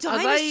bigger. about Are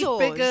they dinosaurs?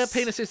 bigger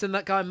penises than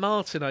that guy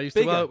Martin I used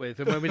Bigger. to work with?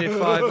 And when we did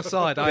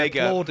five-a-side, I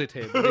Bigger. applauded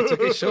him. And he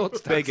took his short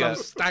stance. Bigger. I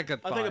was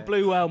staggered I by think a it.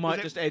 blue whale might Was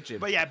it- just edge him.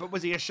 But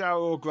was he a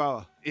shower or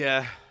grower?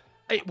 Yeah.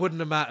 It wouldn't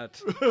have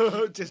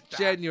mattered. Just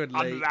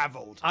Genuinely.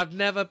 unravelled. I've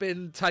never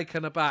been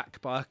taken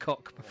aback by a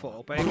cock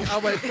before. But I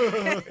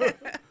went,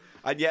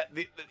 And yet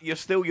you're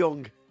still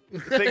young.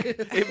 Think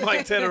it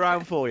might turn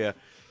around for you.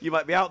 You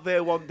might be out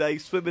there one day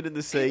swimming in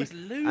the sea, was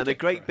and a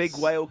great big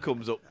whale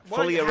comes up,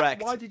 fully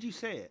erect. Why did you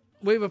see it?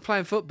 we were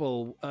playing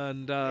football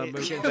and we were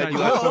getting Then changed you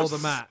before lost. the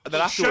match. And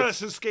then afterwards,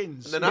 Shirts and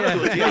skins. and then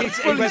afterwards, Yeah, yeah.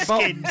 he went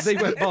bombs. He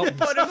went bombs.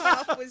 Bottom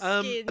half was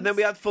skins. And then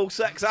we had full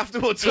sex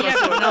afterwards. He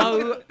had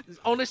no,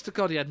 honest to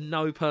God, he had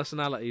no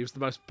personality. He was the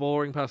most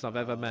boring person I've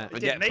ever met. And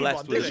Didn't yet need blessed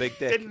one, with a did he? big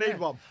dick. Didn't need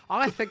one.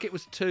 I think it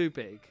was too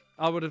big.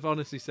 I would have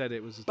honestly said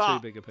it was too But-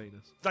 big a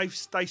penis.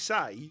 They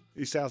say,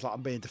 it sounds like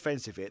I'm being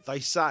defensive here,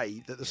 they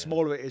say that the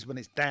smaller it is when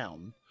it's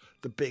down,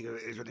 the bigger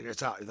it is when it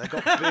gets up. If they've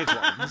got big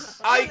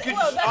ones. I could,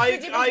 well, that's the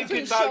difference I between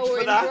could vouch shower for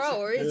and that.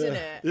 grower, isn't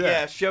it?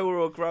 Yeah, shower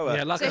or grower.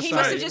 Yeah, like So I he say,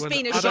 must have just when-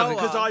 been a I don't think-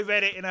 shower. Because I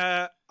read it in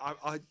a...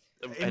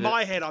 In in a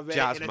my head, I read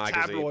jazz it in a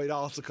magazine. tabloid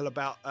article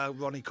about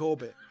Ronnie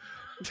Corbett.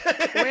 We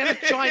had a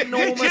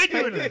ginormous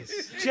Genuinely.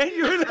 penis.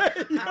 Genuinely.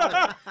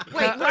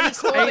 Wait, Ronnie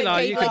Corbett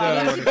Eli, you gave could like do an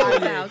it. interview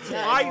about it.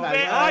 I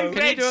Can you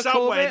read do a somewhere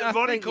Corbett? that I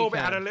Ronnie think you Corbett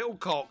had a can. little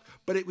cock,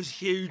 but it was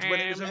huge when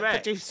it was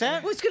erect. Well, it's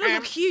going to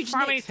look huge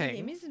funny next thing- to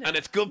him, isn't it? And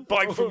it's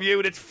goodbye from you,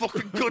 and it's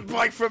fucking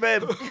goodbye from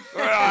him.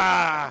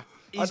 Ah,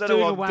 I He's don't know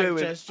doing a what I'm wank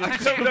doing. gesture. I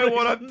don't know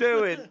what I'm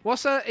doing.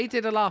 What's that? He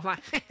did a laugh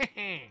like,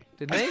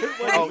 didn't he?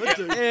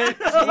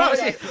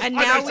 And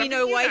now we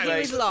know why he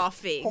was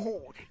laughing.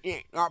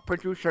 Our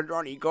producer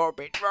Ronnie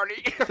Corbett,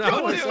 Ronnie.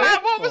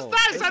 What was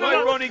that? It's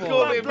like Ronnie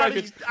Corbett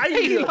impression.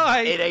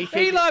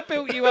 Eli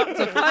built you up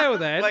to fail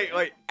then.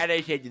 Wait. And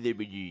I said to them,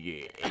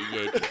 Ronnie,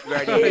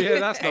 Yeah,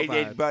 that's not and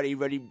then bad.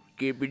 Ronnie,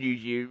 good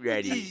producer,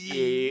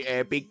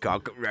 Ronnie, big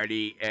cock,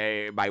 Ronnie,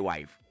 my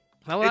wife.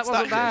 Oh, that It's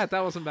wasn't that bad. good.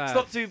 That wasn't It's bad.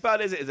 not too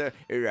bad, is it? Is it?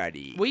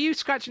 Ronnie. Were you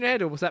scratching your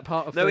head or was that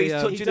part of No, the... he's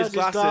touching He his does his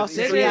glasses. glasses,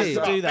 Did so he has he? to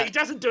do But he that.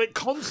 doesn't do it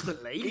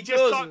constantly. He just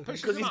does, like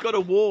pushes because he's them got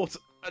up. a wart.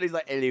 And he's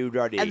like, hello,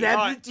 Ronnie. And Right.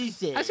 that's what she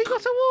said. Has he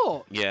got a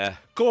wart? Yeah.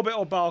 Corbett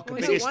or Barker,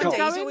 Well, biggest no wonder,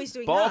 cock. he's always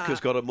doing Barker's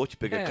that. got a much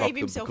bigger Yeah. cock Gave than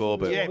himself a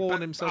Corbett. Yeah, Worn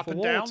but himself up a and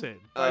wart down. in.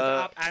 Both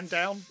up and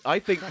down. I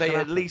think they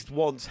at least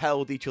once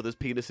held each other's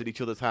penis in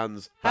each other's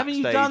hands. Haven't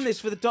you backstage. done this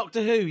for the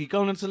Doctor Who? You've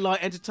gone on to like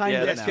Yeah,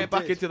 entertainment let's now. get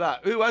back into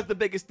that. Who has the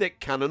biggest dick,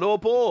 cannon or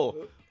ball?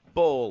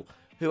 Ball.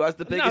 Who has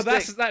the No, biggest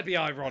dick? that'd be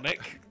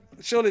ironic.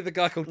 Surely the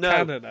guy called No.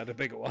 Cannon had a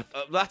bigger one.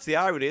 That's the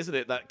irony, isn't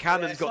it? That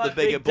Cannon's it's got like the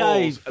bigger Big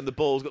balls Dave. and the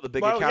ball's got the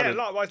bigger Well, yeah, cannon.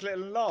 likewise,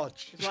 little and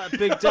large. It's like a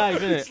Big Dave,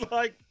 isn't it? It's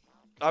like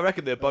I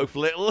reckon they're both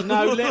little.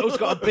 No, Little's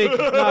got a big.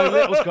 No,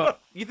 Little's got.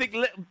 You think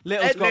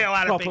Little's Ed got Little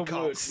had a proper big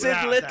cock. wood. Sid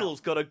Without a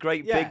Little's got a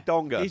great Yeah, big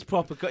donga. He's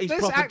proper. He's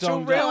There's proper actual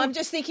donged real- No, up. I'm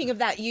just thinking of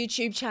that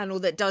YouTube channel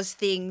that does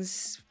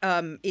things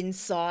in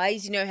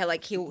size. You know how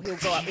like he'll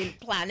go up in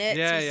planets.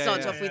 Yeah, he yeah,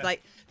 starts yeah, off with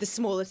like the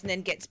smallest and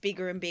then gets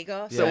bigger and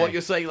bigger. So Yeah. what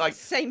you're saying, like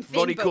Same thing,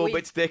 Ronnie but with-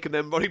 Corbett's dick and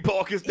then Ronnie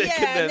Barker's dick Yeah,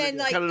 and and then then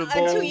like Cannon and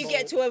until balls. you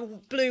get to a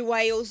blue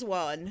whales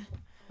one.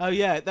 Oh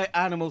yeah, they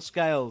animal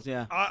scales.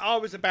 Yeah. I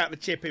was about to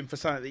chip in for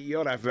something that you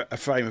ought to have a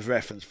frame of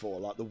reference for,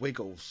 like the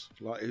Wiggles,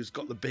 like who's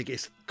got the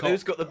biggest cock.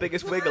 Who's got the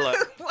biggest wiggler?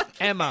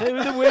 Emma. Who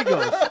are the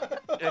Wiggles?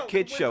 A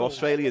kids show,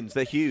 Australians.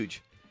 They're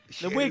huge.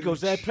 The Wiggles.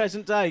 They're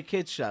present day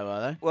kids show,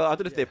 are they? Well, I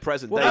don't know if they're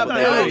present What day, about but the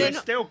they're others? huge. they're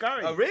not- still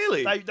going. Oh,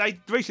 really? They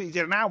recently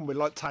did an album with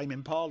like Tame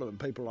Impala and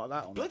people like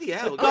that on it. Bloody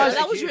hell. Oh, yeah, that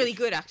they're was huge. really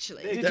good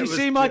actually. Did That you was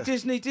see my good.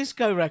 Disney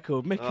disco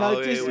record? Mick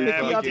Oh, Disney. here we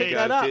Yeah, go. we I did picked go.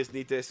 that up.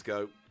 Disney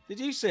Disco. Did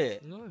you see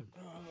it? No.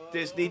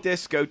 Disney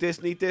Disco.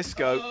 Disney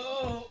Disco. Do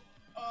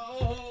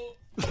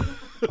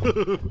you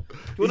want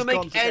He's to gone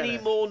make to get any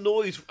it. more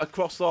noise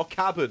across our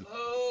cabin?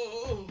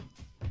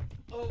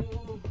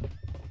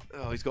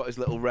 Oh, he's got his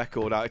little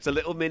record out. It's a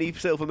little mini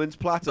Silverman's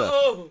platter.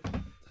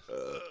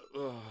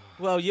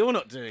 Well, you're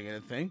not doing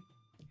anything.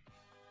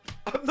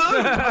 No,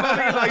 I'm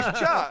having a nice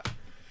chat.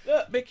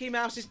 Look, Mickey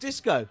Mouse's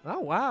disco. Oh,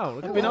 wow.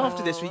 Look I've at been that.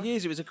 after this for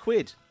years. It was a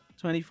quid.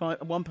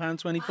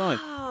 £1.25.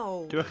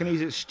 Wow. Do you reckon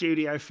he's at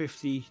Studio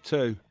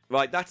 52?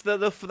 Right, that's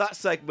the for that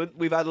segment.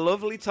 We've had a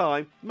lovely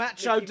time.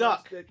 Macho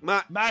Duck.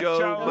 Macho Macho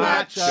duck.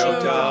 Macho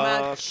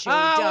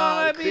I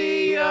wanna duck.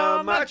 be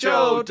a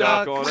macho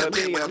duck. Gonna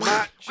be a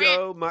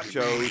macho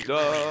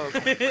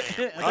duck.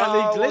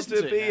 I want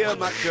to be a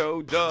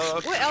macho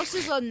duck. What else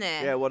is on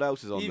there? Yeah, what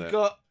else is on You've there?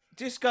 got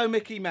Disco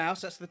Mickey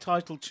Mouse. That's the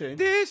title tune.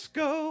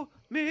 Disco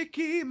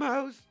Mickey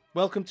Mouse.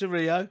 Welcome to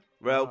Rio.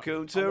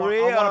 Welcome to I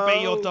Rio. want to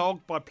be your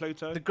dog by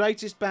Pluto. The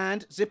greatest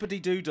band,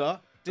 Zippity Doo Dah.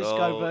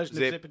 disco version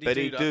of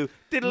Zippity Doo.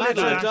 Diddly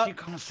No, Doo. you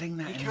can't sing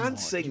that You anymore. can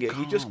sing You it.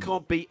 You just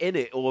can't be in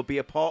it or be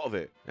a part of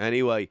it.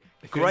 Anyway,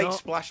 you're great not-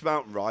 Splash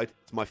Mountain ride.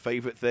 It's my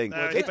favourite thing.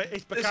 No,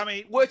 it's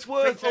becoming It's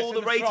worth Princess all the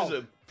and the Frog.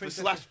 racism for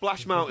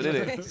Splash Mountain,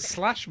 isn't it?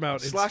 Slash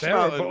Mountain. Splash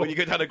Mountain when you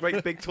go down a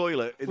great big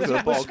toilet into a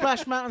Was bog.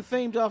 Splash Mountain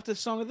themed after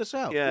Song of the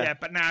South? Yeah. Yeah,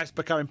 but now it's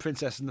becoming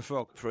Princess and the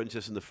Frog.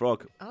 Princess and the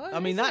Frog. Oh, I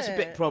mean, is that's a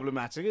bit it?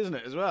 problematic, isn't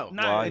it, as well?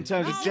 No. Why? In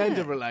terms of Oh,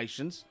 gender yeah.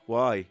 relations.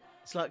 Why?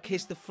 It's like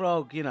Kiss the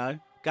Frog, you know.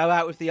 Go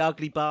out with the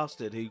ugly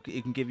bastard who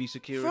can give you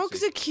security.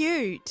 Frogs are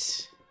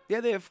cute.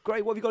 Yeah, they're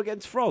great. What have you got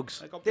against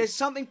frogs? There's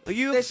something... Are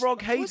you a there's-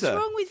 frog hater? What's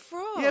wrong with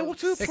frogs? Yeah,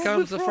 what's a Here frog comes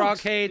with the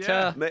frogs? frog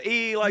hater.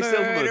 Eli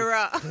Silverman.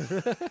 Murderer.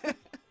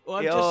 Well,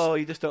 I'm Yeah, just- oh,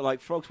 you just don't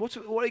like frogs. What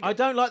are you... I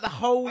don't like the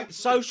whole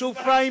social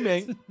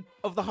framing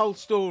of the whole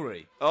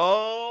story.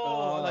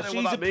 Oh, I don't know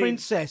She's what a that means.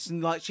 princess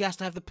and like she has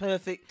to have the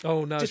perfect.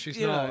 Oh no, just, she's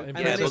you not. know, In and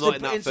Yeah, then but Princess, not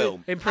in that has to-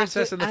 film. in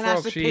Princess and the and has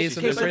Frog, to she push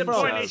isn't Kiss a the The Frog.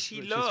 point princess. is, she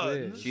which is weird.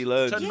 learns She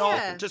learns. to Yeah.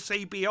 not to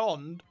see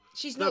beyond.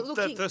 She's not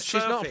looking. The She's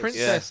not a surface.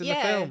 princess in the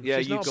Yeah. film. Yeah,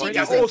 she's you not a got- She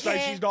princess. doesn't Also,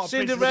 care. she's not a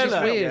Cinderella.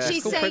 princess. Weird. Yeah. It's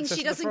She's called saying Princess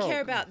she and the doesn't Frog.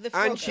 care about the And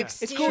frog she- it's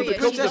called the exterior.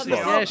 Princess She and the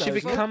doesn't- Frog. Yeah, she though.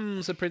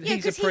 becomes a prince. Yeah,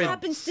 He's a because he prince.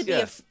 happens to be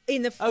Yeah.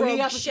 in the Oh, frog he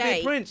happens to be a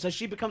shape. prince, so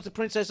she becomes a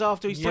princess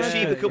after he's Yeah. But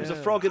she becomes a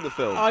yeah. frog in the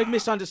film. I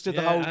misunderstood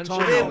the Yeah, whole and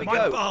time. she- Here we My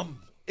go. bum.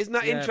 Isn't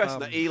that Yeah, interesting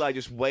bum. that Eli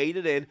just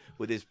waded in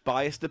with his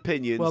biased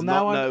opinions? Well,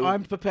 now not know...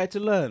 I'm prepared to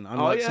learn,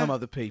 unlike yeah? some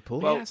other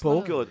people, Well,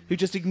 Paul, good. who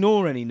just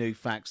ignore any new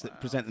facts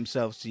that present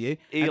themselves to you.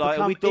 and Eli,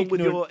 are we become done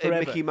with your ignorant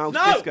forever. Mickey Mouse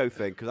No! disco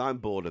thing? Because I'm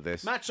bored of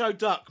this. Macho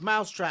Duck,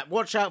 Mousetrap,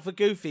 watch out for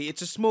Goofy.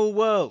 It's a small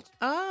world.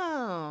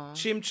 Oh.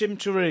 Chim Chim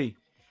Cheree.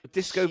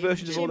 Disco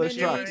versions of all those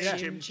Jiminy,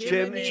 tracks. Chim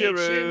Chim Chiminy,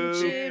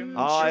 chiroo, Chim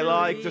I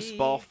like to Chiree.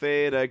 spoff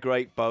in a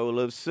great bowl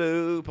of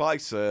soup. I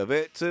serve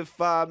it to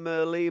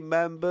family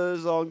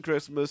members on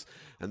Christmas,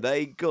 and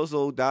they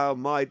guzzle down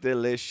my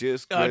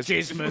delicious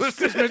Christmas.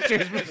 Christmas,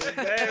 Christmas.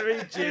 Very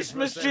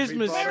Christmas, Jismus,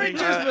 Christmas. Merry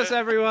everybody. Christmas,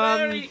 everyone.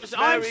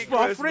 I'm Merry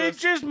Spoffrey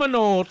Christmas.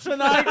 Gismanaut,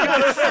 and I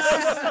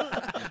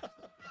go...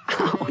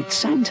 Oh, it's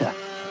Santa.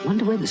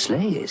 Wonder where the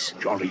sleigh is.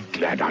 Jolly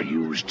glad I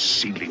used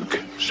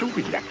Sea-Link. So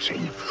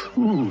relaxing.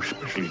 Ooh,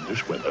 especially in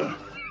this weather.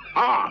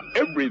 Ah,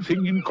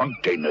 everything in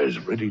containers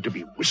ready to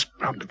be whisked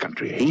round the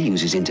country. He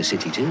uses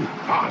Intercity too.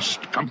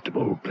 Fast,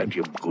 comfortable, plenty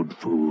of good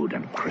food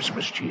and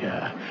Christmas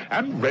cheer.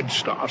 And Red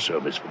Star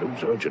service for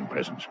those urgent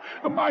presents.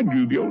 And mind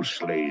you, the old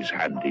sleigh's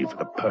handy for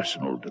the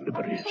personal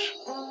deliveries.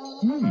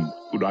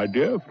 Good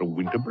idea for a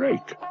winter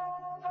break.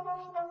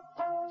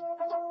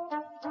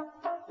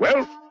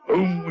 Well,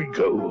 home we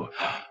go.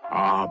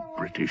 Our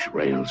British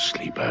rail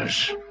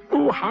sleepers.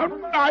 Oh, how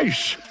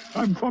nice!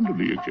 I'm fond of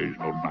the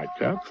occasional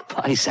nightcap.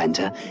 Bye,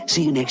 Santa.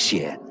 See you next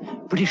year.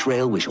 British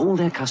Rail wish all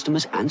their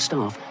customers and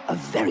staff a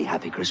very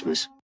happy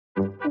Christmas.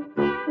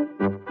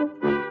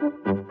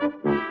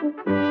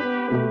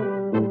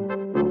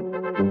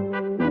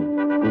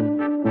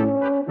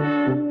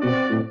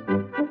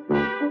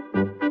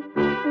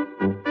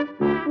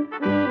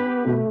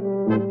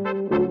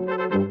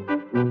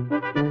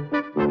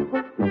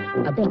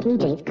 I bet he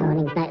ain't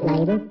calling back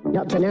later.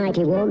 Not tonight,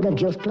 he won't. They've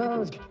just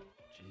closed.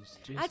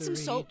 Add some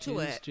salt to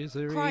it.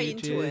 Jizzery, Cry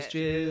into jizz, it.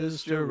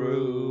 Jizz,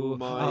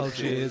 Jaroo. I'll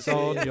jizz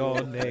on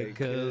your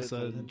knickers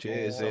and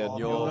Jizz in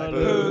your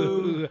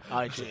Boo.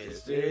 I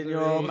jizzed in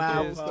your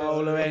mouth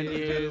hole when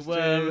you were...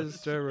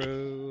 Jizz,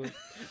 Jaroo.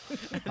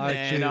 I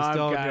then jizzed I'm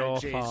on gonna your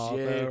jizz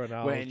father you and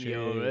I'll when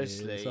you're jizz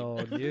asleep.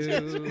 on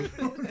you.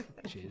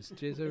 Jizz,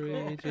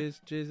 jizzery, jizz,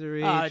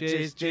 jizzery, I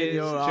jizz, jizzed in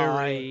your jizz, eye.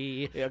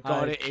 jaree. You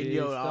got I it in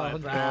your jizzed on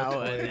eyebrow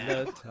your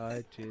and toilet.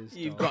 I jizzed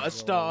You've on got a your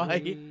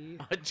sty. knee.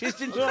 I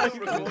jizzed in your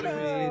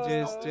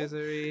Jizz,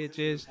 jizzery,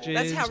 jizz, jizz,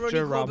 That's how Ronnie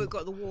jarump. Corbett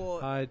got the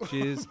wart. I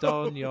jizzed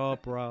on your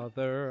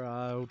brother,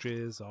 I'll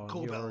jizz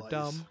on your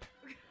dump.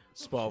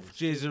 Spoff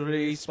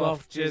jizzery,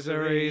 spoff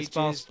Jizzery,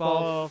 spoff,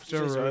 spoff,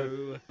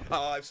 jaroo.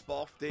 I've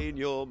spoffed in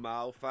your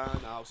mouth and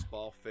I'll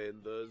spoff in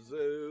the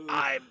zoo.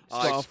 I'm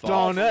I spoffed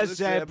on a the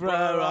zebra,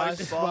 I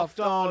spoffed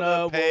on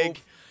a pig,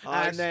 wolf,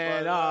 and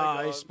then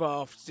I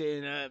spoffed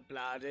in a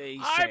bloody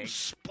I'm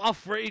sink.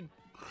 Spoffrey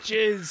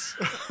Jizz.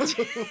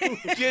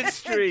 Jizz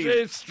stream.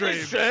 Jizz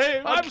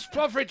stream. I'm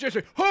Spoffrey Jizz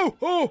stream. Ho,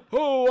 ho,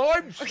 ho,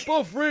 I'm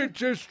Spoffrey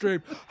Jizz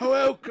stream.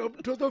 Welcome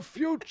to the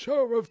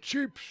future of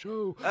Cheap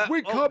Show.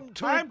 We come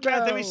to I'm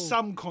glad there now. is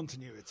some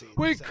continuity. In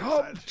We this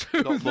come episode.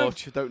 to Not the,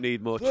 much. Don't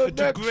need much. the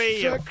next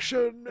degree of-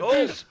 section Oh,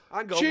 is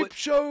hang on, Cheap wait.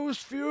 Show's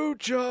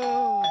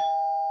future.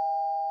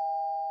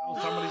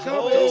 Somebody's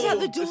Who's at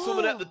the There's door?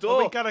 someone at the Are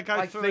door. we gonna go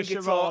I through think a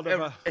it's charade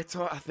our,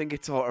 of I think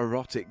it's our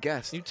erotic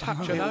guest. You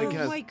tapped your Here we nose. go.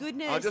 Oh my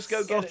goodness. I'll just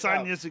go get it out.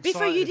 Tanya's Before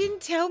excited. you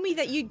didn't tell me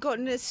that you'd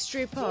gotten a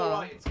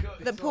stripper.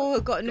 That Paul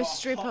had gotten a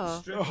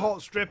stripper. A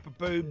hot strip of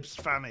boobs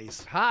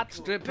fannies. Hot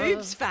stripper.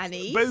 Boobs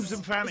Fanny. Boobs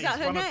and fannies. Is that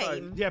her one of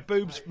name? those. Yeah,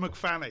 Boobs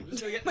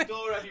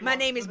McFanny. My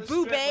name is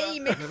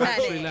Boobay They've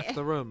actually McFanny. left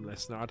the room,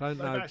 listener. I don't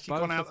They've know. actually Both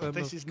gone of out. them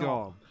This have is not.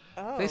 gone.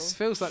 Oh. This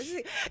feels like.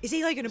 Is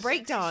he like going to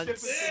break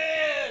dance?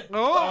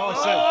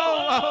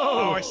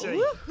 Oh, I see.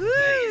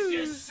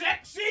 Woohoo!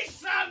 Sexy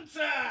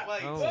Santa!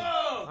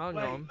 Oh, hang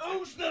on.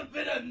 Who's the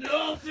bit a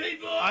naughty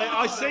boy?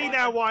 I see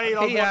now why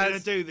Eli He wanted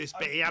has. to do this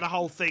bit. He had a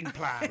whole thing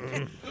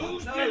planned.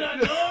 Who's been a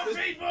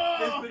naughty boy?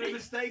 There's been a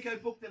mistake. I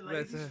booked a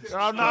lady stripper.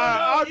 Oh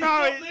no!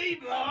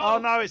 Oh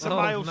no! It's a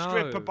Oh, male no.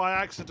 stripper by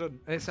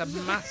accident. It's a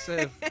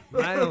massive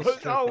male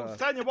stripper. Oh,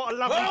 Tanya, what a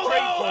lovely Whoa,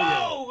 treat whoa, for you.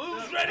 whoa!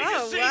 Who's ready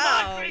to see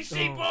my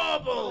greasy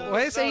bauble?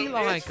 Where's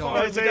Eli gone?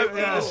 Where's he?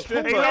 Eli's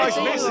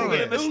missing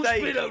it. Who's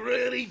been a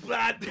really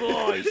bad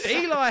boy?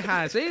 Eli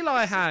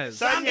has.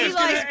 Tanya,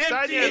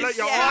 look,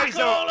 your eyes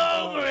all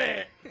are over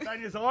it.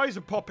 Tanya's eyes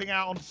are popping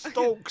out on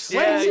stalks.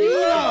 Where's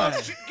Eli?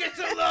 Get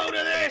a load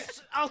of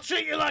this! I'll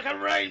treat you like a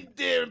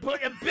reindeer and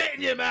put a bit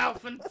in your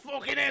mouth and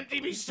fucking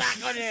empty me sack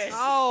on you.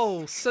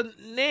 Oh, St.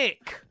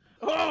 Nick.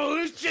 Oh,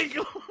 who's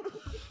Jingle?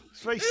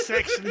 It's very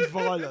sexually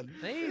violent.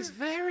 He's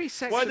very Why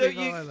sexually don't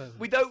you? violent.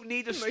 We don't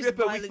need a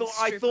stripper. I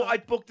thought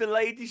I'd booked a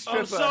lady stripper.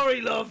 I'm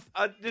sorry, love.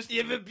 Just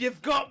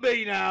You've got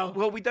me now.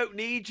 well, we don't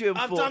need you.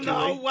 I've Unfortunately, done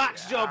the whole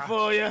wax job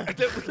for you. I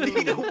don't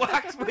need a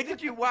wax. Where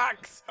did you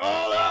wax?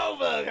 All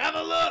over. Have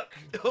a look.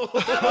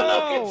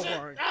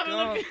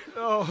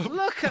 Oh,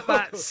 Look at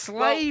that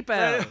sleigh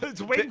bell.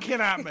 it's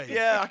winking at me.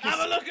 Yeah, I can.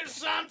 Have a look at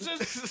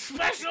Santa's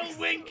special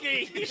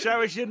winky.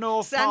 Show us your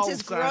North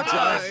Santa's Pole, grotto.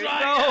 Santa. That's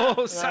right.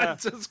 Oh,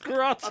 Santa's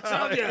grotto.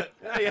 I'll tell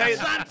you,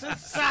 Santa's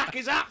sack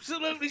is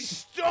absolutely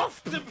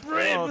stuffed to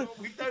brim.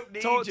 We don't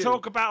need you.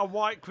 Talk about a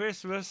white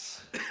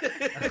Christmas. You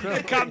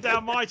can come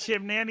down my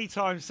chimney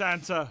anytime,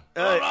 Santa.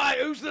 All right,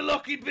 who's the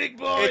lucky big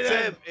boy It's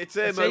then? him. It's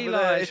him It's over Eli.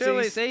 there. Surely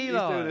he's- it's he's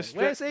Eli. doing a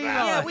strip. Where's Eli?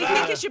 Yeah, we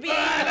think it should be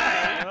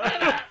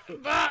Eli.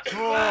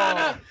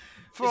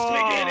 It's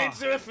beginning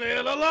to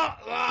feel a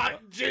lot like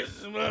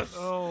Christmas.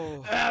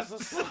 Oh. As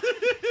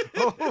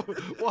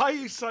Why are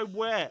you so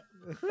wet?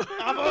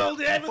 I've held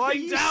Why are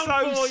everything you down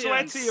so for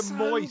sweaty you. and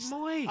moist?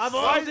 I've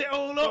held it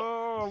all up.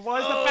 Oh, why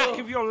is the back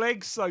of your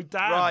legs so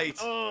damp? Right.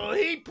 Oh,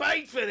 he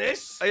paid for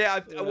this.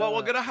 Well,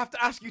 we're gonna have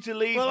to ask you to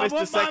leave, Well, I Mr.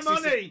 want my Sexy.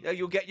 money. Yeah,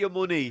 you'll get your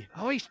money.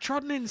 Oh, he's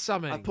trodden in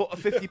something. I put a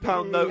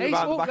 £50 note He's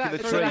around the walked back of that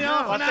the through tree. the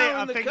half an hour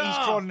I in the think he's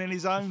car. trodden in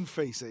his own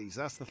feces.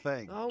 That's the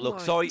thing. Oh Look,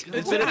 my sorry, God.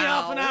 there's Took been me a,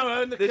 half an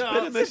hour in the there's car.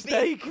 been a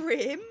mistake.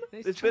 Grim.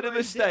 There's been a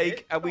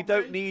mistake, and we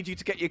don't need you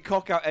to get your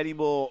cock out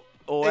anymore.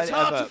 Or It's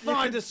hard ever. to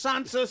find a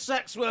Santa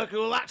sex worker who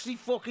will actually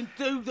fucking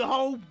do the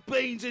whole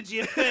beans into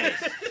your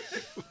face.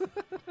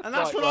 And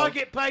that's Right, what well. I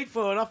get paid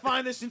for, and I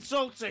find this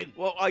insulting.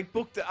 Well, I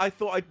thought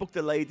I'd booked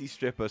a lady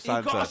stripper, Santa.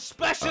 You've got a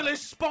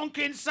specialist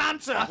spunking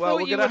Santa. I Well, thought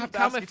we're you gonna wouldn't have to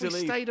come ask you if to we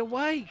leave. stayed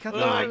awake. I thought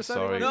Right, it was only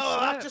sorry. when No, you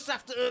I slept. just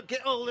have to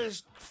get all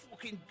this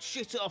fucking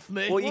shit off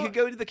me. Well, you can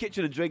go into the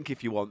kitchen and drink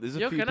if you want. There's a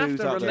You're few gonna have booze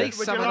to out release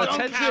there. some you of the like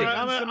tension. carrot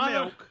and some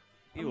milk?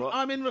 You what?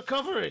 I'm in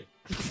recovery.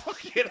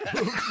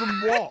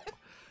 From what?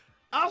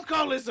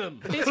 Alcoholism.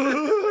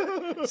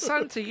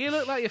 Santa, you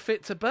look like you're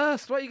fit to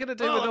burst. What are you going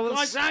to do with all I'm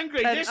this? quite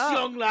angry. pent This up?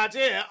 young lad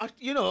here, I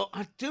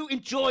do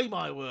enjoy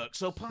my work.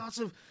 So part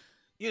of,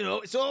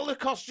 it's all the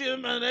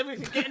costume and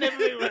everything, getting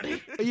everything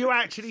ready. Are you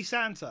actually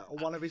Santa or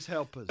one of his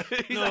helpers?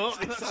 No,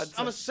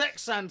 I'm a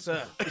sex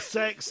Santa.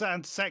 Sex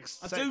and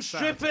I do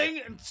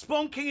stripping and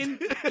spunking in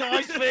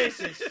guys'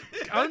 faces.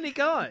 Only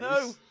guys?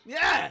 No.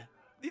 Yeah.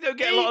 You don't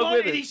get He a lot of wanted,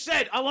 women. he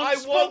said, I want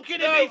spunking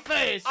in my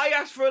face. I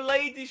asked for a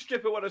lady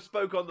stripper when I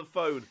spoke on the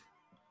phone.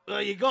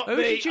 Well, you got Who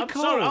me. did you I'm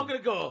call? sorry, I'm going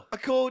to go. I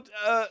called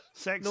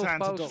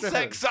Sexsanta.com.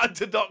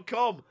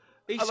 sexsanta.com.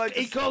 He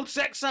called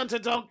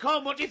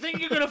sexsanta.com. What do you think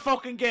you're going to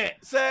fucking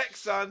get?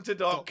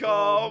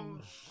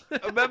 Sexsanta.com.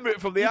 I remember it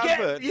from the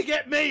advert. You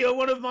get me or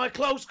one of my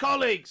close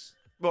colleagues.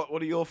 What?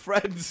 One of your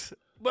friends?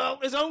 Well,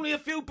 there's only a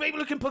few people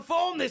who can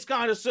perform this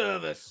kind of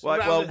service. Right,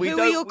 around well, the- we Who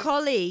don't. are your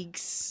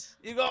colleagues?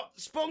 You got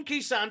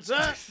Spunky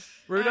Santa.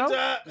 Rudolph?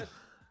 And,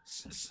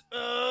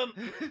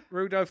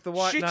 Rudolph the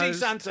White Shitty Nose.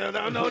 Santa.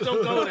 No,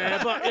 don't go there.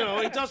 But,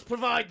 he does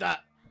provide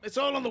that. It's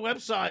all on the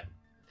website.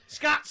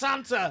 Scat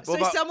Santa. So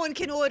someone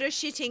can order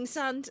shitting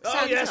Santa.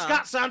 Oh, yeah,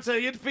 Scat Santa.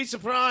 You'd be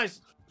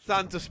surprised.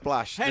 Santa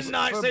Splash. Hen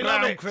nights, for they love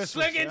brown it. Christmas,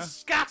 Slinging yeah?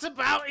 scat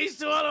about.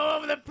 He's all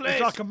over the place.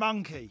 He's like a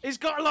monkey. He's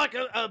got like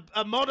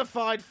a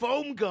modified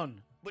foam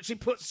gun, which he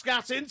puts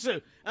scat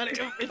into, and it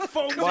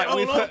foams Right, it all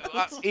we've up.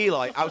 heard,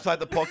 Eli, outside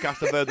the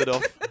podcast, I've heard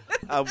enough.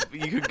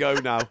 You can go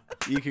now.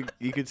 You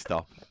can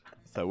stop.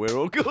 So we're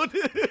all good.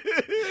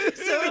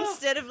 So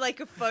instead of like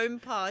a foam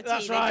party,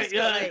 That's they right, just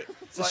yeah. got, like,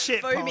 It's a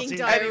shit foaming party.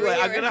 diarrhea Anyway,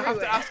 I'm going to have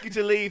everywhere. to ask you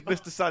to leave,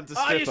 Mr. Santa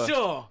Are you Stripper.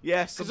 sure?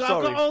 Yes, I'm Because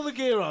sorry. I've got all the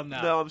gear on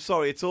now. No, I'm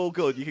sorry. It's all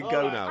good. You can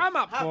go right. now. I'm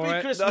up for Happy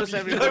it. Christmas, No,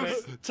 you everybody.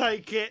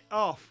 Take it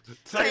off.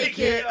 Take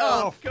it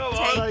off. Come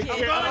on. Take Take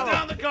it I'm going off.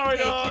 down the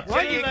corridor.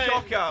 Why See you you later.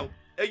 cock out?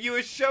 Are you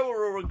a shower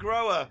or a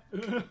grower?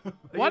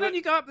 Why don't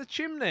you go up the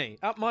chimney?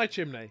 Up my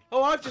chimney.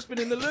 Oh, I've just been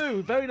in the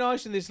loo. Very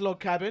nice in this log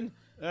cabin.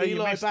 You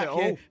Eli missed back it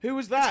all. here. Who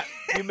was that?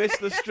 You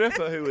missed the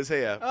stripper who was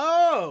here.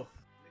 Oh,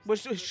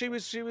 she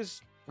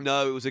was.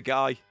 No, it was a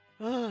guy.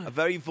 A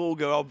very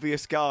vulgar,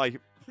 obvious guy.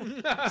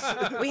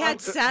 We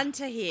had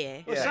Santa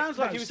here. Well, it sounds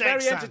like he was Sex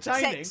very Santa.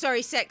 entertaining.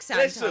 Sex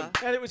Santa. Listen.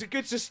 And it was a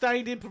good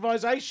sustained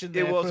improvisation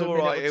there. It was for a all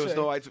minute right. or It was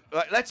two. all right.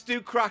 Right, let's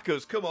do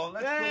crackers. Come on,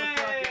 let's pull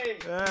a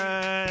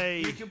cracker.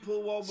 Hey. You can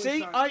pull one with See,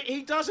 Santa.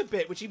 he does a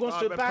bit which he wants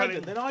Right, to but abandon,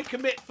 put it- then I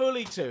commit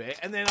fully to it,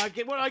 and then I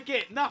get what I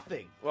get,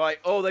 nothing. Right.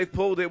 Oh, they've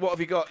pulled it. What have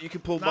you got? You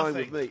can pull mine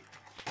with Nothing. me.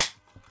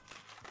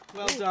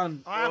 Well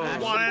done. I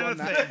haven't won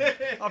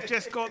anything. I've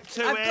just got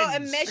 2 I've got a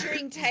ends.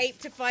 measuring tape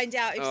to find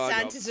out if Oh, I know.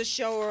 Santa's a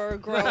shower or a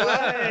grower.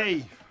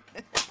 Hey.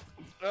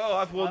 Oh,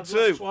 I've won I've 2.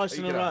 lost twice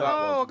in You a can have row. that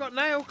Oh, one. I got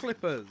nail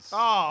clippers.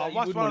 Oh, you that's wouldn't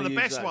one of wanna the use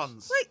best those.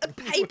 ones. Like a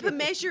paper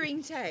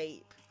measuring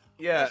tape.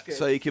 Yeah,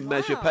 so you can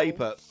measure Wow.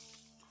 paper.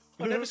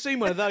 I've never seen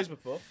one of those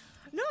before.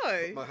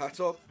 No. My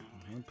hat on.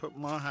 Put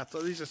my hat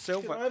on. These are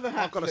silver. Can I have a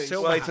hat, I've got a please?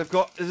 silver Wait, hat. I've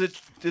got.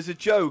 There's a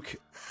joke.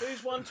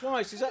 Who's won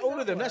twice? Is that all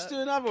of them? Let's do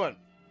another one.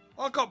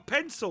 I've got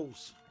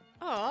pencils.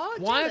 Oh,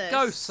 Why are jealous.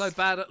 ghosts so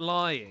bad at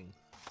lying?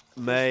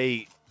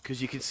 Mate,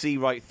 because you can see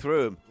right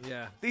through them.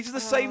 Yeah. These are the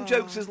same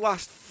jokes as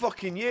last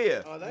fucking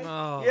year. Are they?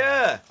 Oh.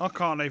 Yeah. I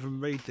can't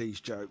even read these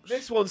jokes.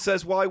 This one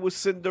says, "Why was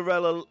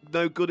Cinderella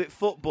no good at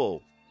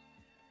football?"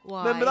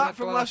 Why? Remember that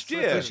from last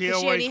year? Because She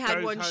always only had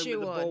goes one home shoe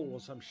with the on. ball or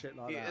some shit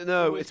like that.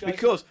 No, Always it's goes-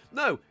 because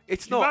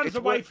it's She not. runs It's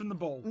away what- from the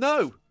ball.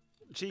 No,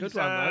 She's, Good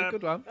one, mate.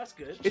 Good one. That's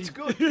good. it's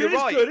good. It You're is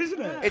right. good,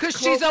 isn't it? Because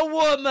she's a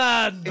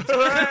woman.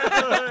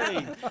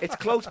 It's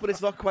close, but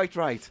it's not quite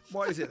right.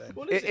 What is it then?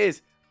 It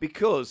is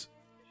because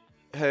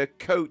her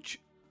coach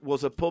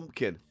was a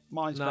pumpkin.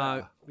 Mine's No.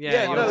 better.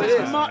 Yeah, yours no, it is is.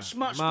 better.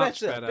 Much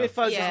better.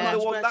 Biffos Yeah. is The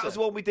much one, better. that was the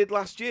one we did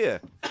last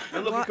year.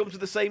 And look, What? it comes to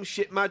the same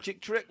shit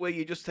magic trick where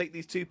you just take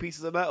these 2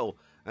 pieces of metal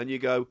and you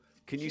go,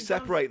 "Can you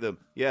separate them?"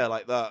 Yeah,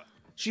 like that.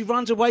 She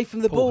runs away from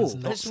the Paul ball. has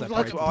not That's separated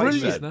like what I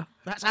brilliant. said.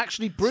 That's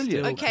actually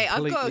brilliant. Still Okay, I've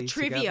got a completely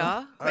trivia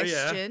together. Oh,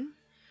 yeah. question.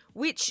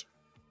 Which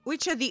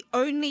are the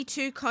only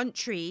 2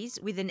 countries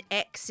with an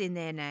X in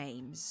their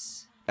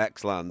names?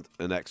 X-Land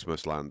and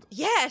Xmas Land.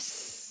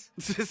 Yes.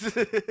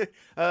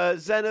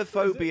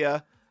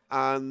 Xenophobia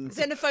and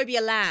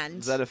Xenophobia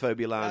Land.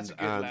 Xenophobia Land That's a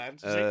good and land.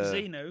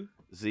 Xenu.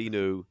 Xenu.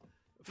 No,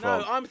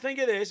 From, I'm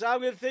thinking this. I'm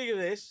going to think of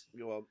this.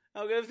 go on,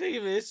 I'm going to think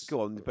of this.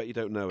 go on. But you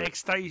don't know it.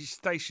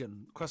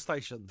 Station.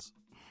 Crustaceans.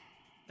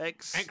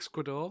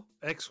 Ecuador.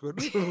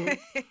 Ecuador.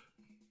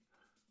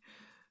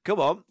 Come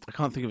on. I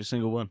can't think of a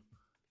single one.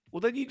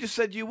 Well, then you just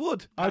said you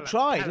would. I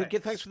tried.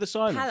 Thanks for the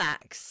silence.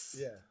 Palax.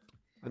 Yeah.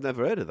 I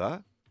never heard of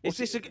that. Is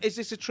this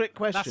a trick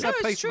question? That's No, a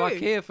it's piece of true.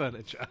 IKEA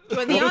furniture. Do you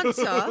want the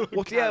answer?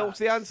 What's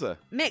the answer?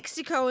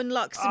 Mexico and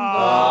Luxembourg. Of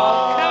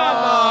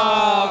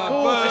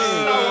course.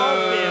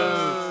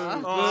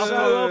 Oh,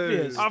 So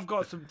obvious. I've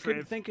got some Couldn't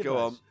trivia. think of Go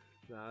those. on.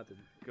 No, I didn't.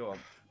 Go on.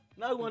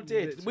 No one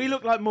did. We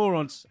look like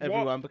morons,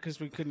 everyone, because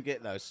we couldn't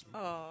get those.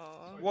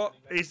 Oh. What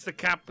is the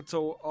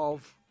capital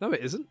of? No,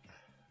 it isn't.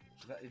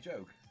 Is that your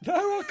joke? No,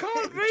 I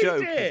can't read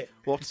Joke. it.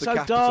 What's It's the so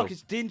capital? dark,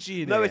 it's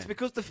dingy in No, here. it's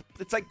because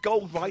it's like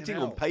gold writing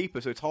on hell. paper,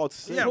 so it's hard to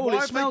see. Yeah, Paul, why it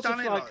have they smells done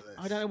of it like, like this?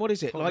 I don't know, what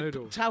is it? Pot Like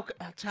noodle.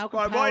 talcum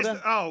Right, powder?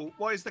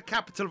 what is the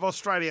capital of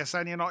Australia?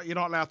 Saying you're not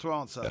allowed to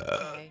answer.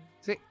 Okay.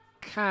 Is it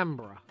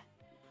Canberra?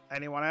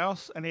 Anyone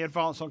else? Any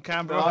advance on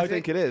Canberra? I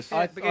think it is.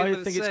 I begin with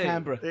a think it's C.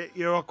 Canberra.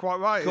 You're quite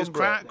right. It's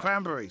Cumbria.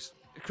 cranberries.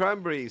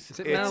 Cranberries. Is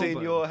it It's in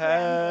Melbourne? your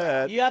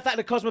head. You have that in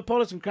the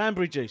Cosmopolitan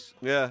cranberry juice.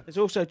 Yeah. There's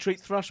also treat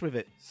thrush with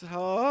it.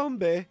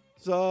 Zombie,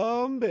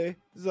 zombie,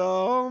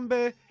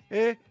 zombie,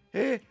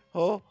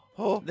 ho,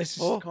 ho. This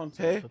is ho,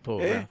 content for Paul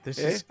now. This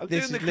is- I'm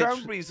this doing the is literally-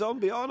 cranberry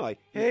zombie, aren't I?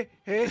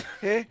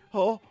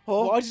 Ho,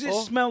 ho. Why does it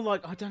ho. smell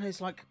like, I don't know,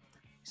 it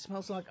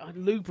smells like a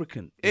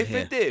lubricant. in If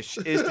here. a dish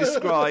is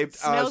described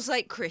Smells as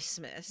like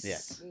Christmas. Yeah.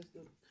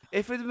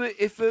 if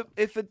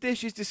a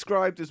dish is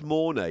described as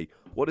Mornay,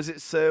 what is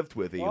it served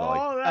with, Eli?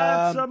 Oh,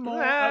 that's Um, some more.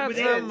 that's with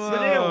some eels, more.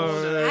 with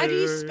eels. How do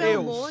you spell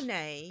Eels.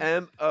 Mornay?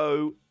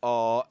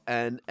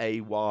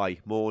 Mornay,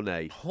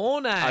 Mornay,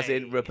 Hornay. as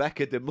in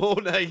Rebecca de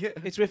Mornay.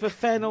 It's with a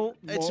fennel.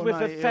 It's with a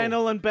Mornay,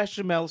 fennel and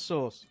bechamel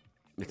sauce.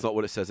 It's not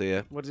what it says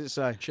here. What does it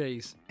say?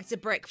 cheese. It's a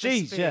breakfast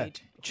Cheese, food. yeah.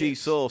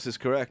 Cheese sauce is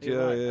correct. Yeah,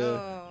 right. yeah.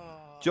 Oh.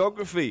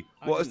 Geography.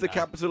 What is the didn't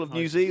know. capital of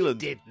New Zealand?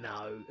 Did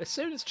know. As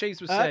soon as cheese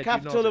was said, you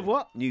Capital nodded. of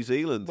what? New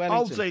Zealand. Old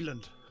Wellington.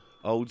 Zealand.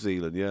 Old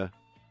Zealand, yeah.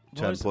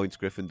 10 is it? points,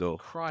 Gryffindor.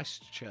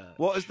 Christchurch.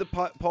 What is the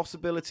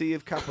possibility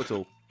of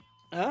capital?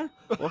 Huh?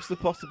 What's the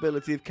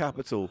possibility of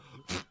capital?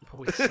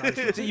 Oh, it's so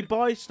Do you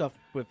buy stuff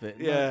with it?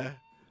 Yeah.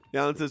 The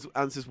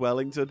answer's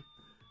Wellington.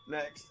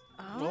 Next.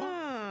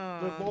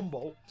 Ah.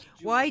 Womble.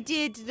 Why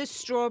did the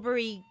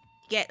strawberry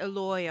get a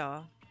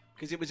lawyer?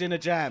 Because it was in a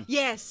jam.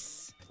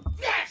 Yes.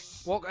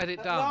 What had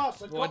it done?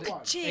 last, I What got had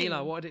one. it, Chin.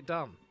 Eli, what had it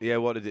done? Yeah,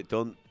 what had it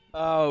done?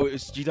 Oh, it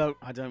was,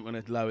 I don't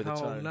want to lower the Oh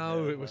tone.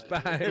 no, Yeah, it was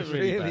right. bad. It was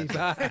Really really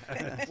bad.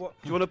 Do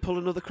you want to pull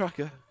another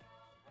cracker?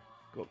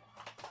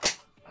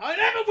 I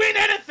never win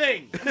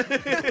anything!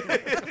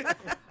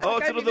 Oh,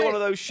 it's another one of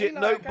those shit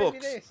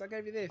notebooks. I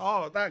gave you this.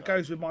 Oh, that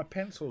goes with my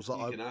pencils that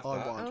I can have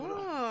want.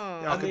 Oh.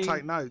 Yeah, I can mean-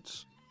 take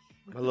notes.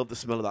 I love the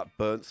smell of that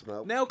burnt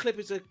smell. Nail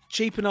clippers are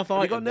cheap enough Have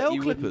you item. got that nail you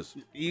wouldn't- clippers?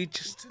 You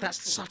just,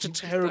 that's such a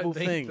just terrible don't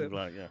need thing. them.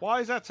 Like, yeah. Why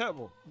is that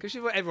terrible? Because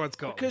everyone's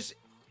got. Because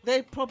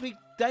they're probably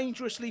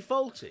dangerously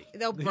faulty.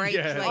 They'll break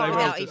Yeah, like, they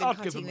without will. even I'd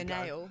give cutting the them a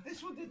go. nail.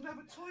 This one didn't have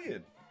a tie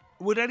in.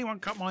 Would anyone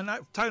cut my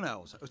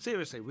toenails?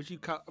 Seriously, would you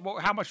cut?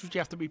 How much would you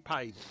have to be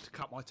paid to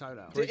cut my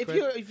toenails?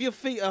 If your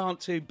feet aren't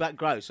too back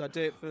gross, I'd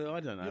do it for, I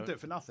don't know. You'd do it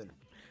for nothing.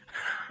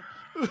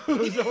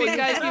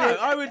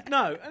 I would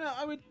no.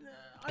 I would.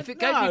 If it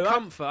gave you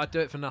comfort, I'd do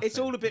it for nothing. It's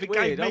all a bit If it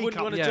gave weird. I me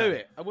wouldn't want to comfort, do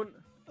it. I wouldn't.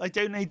 They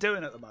do need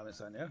doing at the moment,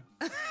 Sonia.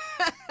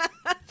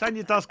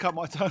 Sonia does cut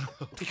my toenails.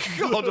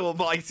 God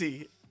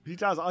almighty. He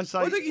does. I say.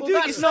 Why don't you Well, do it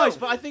that's yourself? nice,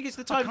 but I think it's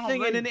the type of can't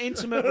thing in read. an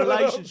intimate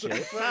relationship.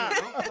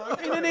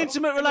 In an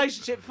intimate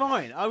relationship,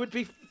 fine. I would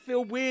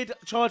feel weird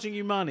charging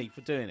you money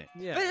for doing it.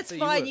 Yeah, But that's so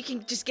fine. would. You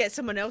can just get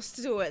someone else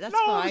to do it. That's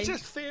No, fine.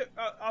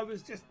 I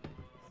was just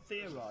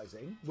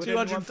theorising. Would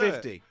anyone do it?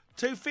 250.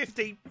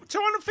 250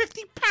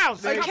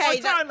 £250 to cut my Okay,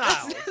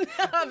 toenails.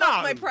 that's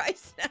my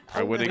price now.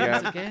 I win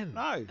Again.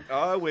 No.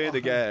 I win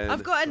again.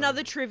 I've got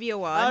another trivia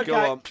one. Go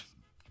on.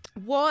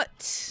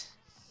 What?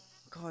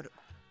 God.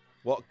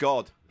 What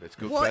god? It's a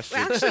good What? question.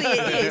 Actually,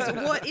 it is.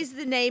 What is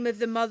the name of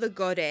the mother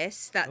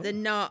goddess that the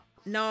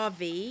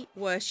Na'vi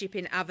worship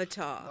in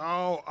Avatar?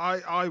 Oh,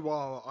 I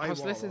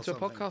was listening to a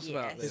podcast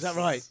about Yes. this. Is that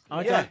right?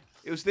 I Yeah, don't.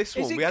 it was this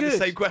Is one. it We had the good?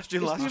 same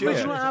question Is last the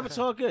original year.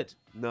 Avatar good?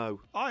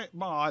 No. I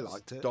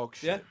liked it. Dog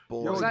shit. Yeah?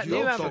 Boring. Was that You're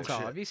new dog Avatar?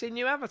 shit. Have you seen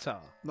new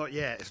Avatar? Not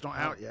yet. It's not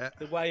out yet.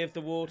 The Way of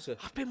the Water.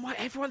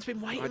 Everyone's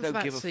been waiting I for don't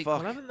that give a sequel,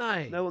 fuck. haven't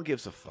they? No one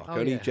gives a fuck. Oh,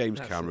 Only yeah, James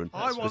that's Cameron. it.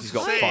 I Because want he's to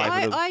got see-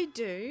 5 of them. I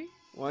do.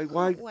 Why?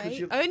 Wait.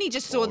 you- I only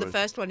just saw the Boring.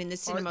 first one in the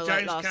cinema like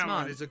James last Cameron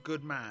month. is a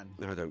good man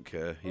I don't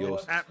care. He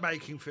also... at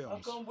making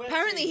films.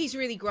 Apparently, he's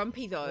really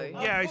grumpy though.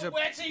 Yeah, he's a.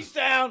 Wetties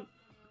down.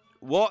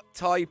 What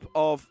type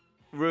of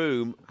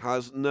room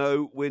has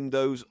no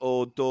windows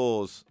or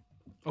doors?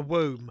 A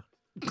womb.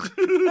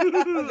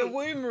 The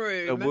womb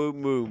room. A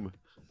womb.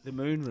 The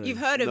moon room. You've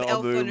heard of Not a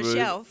Elf on moon a room.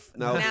 Shelf.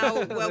 No. Now,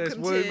 There's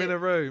welcome womb to in a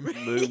room.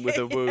 Moon with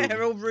a womb. Yeah,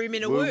 all room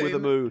in a Womb with a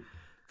womb. moon.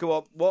 Come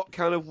on, what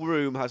kind of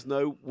room has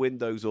no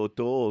windows or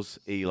doors,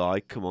 Eli?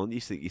 Come on, you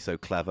think you're so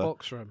clever.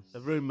 Box room. The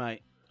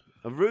roommate.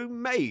 A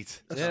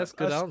roommate? Yeah, that's a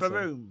good a answer.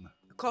 sparoon.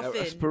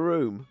 Coffin. A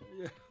sparoon?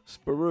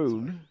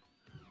 Sparoon?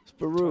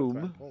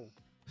 Sparoon?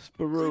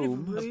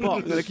 Sparoon? room?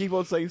 I'm going to keep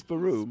on saying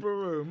sparoon.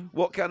 Sparoon.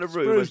 What kind of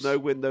room has no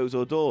windows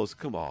or doors?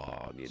 Come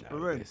on, you know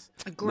Sparoon. this.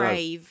 A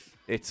grave.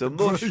 It's a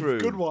mushroom.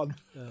 Good one.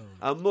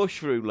 A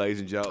mushroom, ladies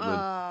and gentlemen.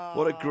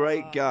 What a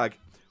great gag.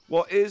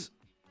 What is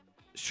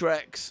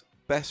Shrek's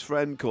best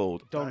friend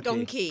called?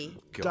 Donkey.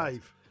 God.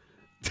 Dave.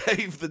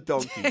 Dave the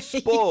donkey.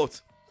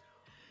 Sport.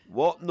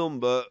 What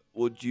number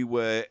would you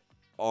wear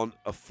on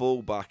a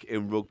fullback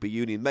in rugby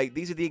union? Mate,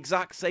 these are the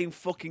exact same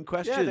fucking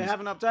questions Yeah, they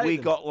haven't updated we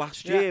them. got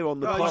last year on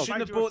the Right, pod. you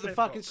shouldn't have bought the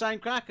fucking same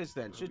crackers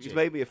then, should He's you?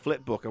 made me a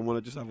flip book. I want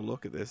to just have a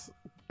look at this.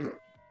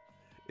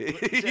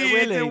 It's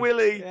Willy? a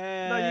Willy.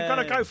 No, you've got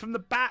to go from the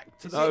back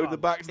to the Oh, front. the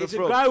back to the It's a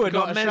front. grower, Got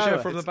not to a measure shower.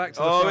 from the back to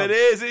the Oh, front. it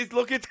is.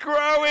 Look, it's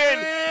growing.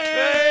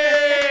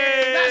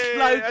 Hey! That's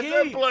blokey.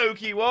 That's a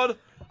blokey one.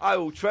 I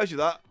will treasure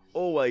that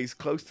always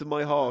close to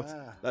my heart.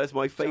 That is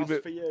my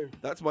favourite. for you.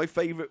 That's my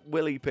favourite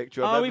Willy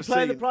picture I've Are ever we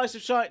playing seen. the price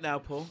of shite now,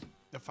 Paul?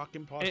 The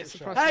fucking price It's of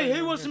the shit. price- Hey,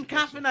 who wants some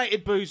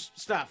caffeinated booze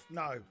stuff?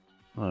 No.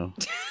 Oh.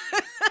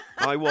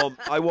 I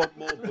want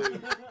more booze.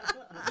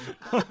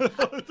 I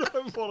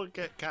don't want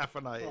to get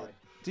caffeinated.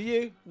 Do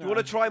you? You want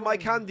to try my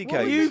candy Will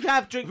cane? you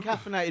have drink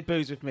caffeinated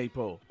booze with me,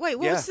 Paul? Wait,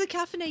 what's the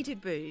caffeinated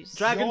booze?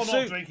 Dragon You're soup.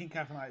 not drinking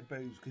caffeinated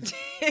booze because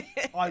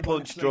I won't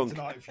Punch sleep drunk.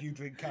 tonight if you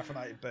drink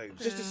caffeinated booze.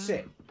 Just a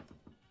sip.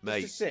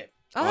 Mate. Just a sip.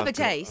 I'll have a I've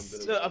got-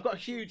 taste. Look, I've got a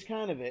huge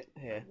can of it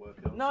here.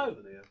 No.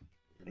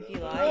 If you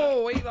like.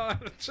 Oh, Eli.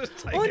 Just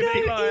taken Oh no,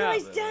 Eli out.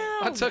 Eli's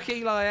down. I took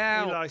Eli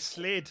out. Eli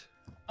slid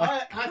I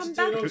had Come to do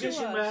back an to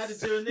audition us. where I had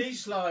to do a knee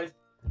slide.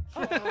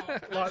 like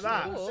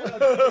that. Cool. I don't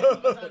know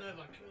if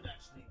I could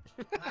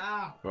actually.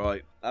 Ow.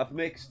 Right, I've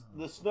mixed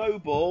the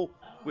snowball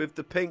with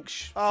the pink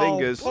Oh,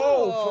 fingers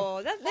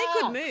Oh, they're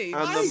good moves.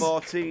 and the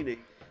martini.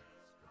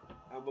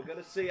 And we're going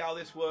to see how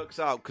this works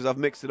out because I've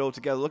mixed it all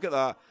together. Look at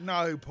that.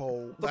 No,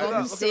 Paul. Look at that,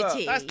 Rum look at that.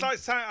 City. That's like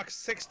something like a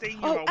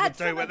 16-year-old would add do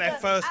some at of their the-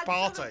 first add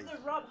party. Some of the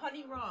rum,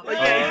 honey rum.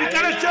 Yeah, if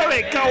you're going to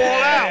do it, go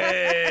all out.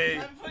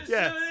 Put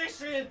Yeah. some of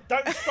this in.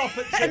 Don't stop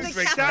at And two the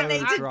drinks.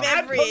 caffeinated And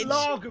beverage. put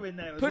lager in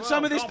there as Put well.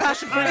 some of this Can't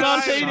passion put- fruit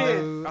martini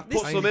in. I've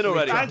put some in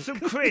already. And some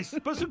crisps.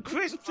 Put some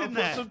crisps in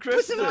there. Some Put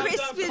crisps some in.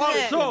 crisps in Hot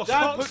there. sauce. Don't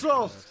Hot put-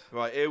 sauce.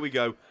 Right, here we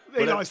go.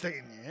 Eli's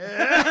thinking,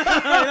 yeah.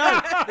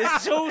 I know.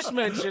 There's sauce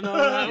mentioned on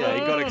that. Yeah, he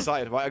got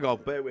excited. Right, hang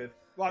on, bear with.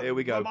 Right, Here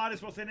we go. Remind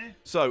us what's in here.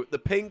 So, the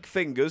pink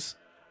fingers,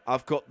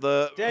 I've got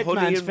the Dead honey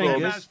man's and fingers.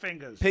 rum. Man's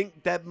fingers.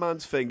 Pink dead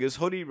man's fingers,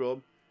 honey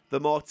rum, the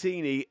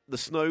martini, the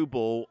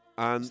snowball,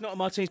 and It's not a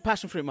martini, it's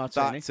passion fruit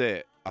martini. that's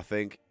it, I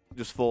think.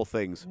 Just 4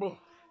 things.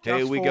 Here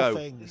Just we 4 go.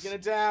 things. Gonna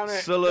down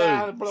it. Salute.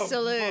 Down, blah,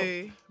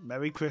 Salute.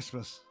 Merry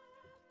Christmas.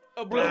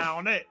 blah, blah.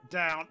 Down it,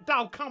 down.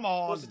 Oh, come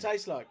on. What's it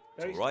taste like?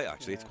 It's all right,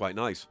 actually. It's quite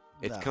nice.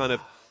 It's kind of,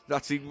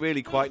 that's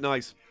really quite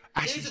nice.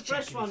 Here's a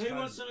fresh one. Who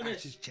wants some of Ash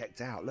this? is checked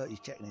out. Look, he's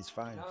checking his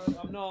phone. No,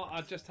 I'm not. I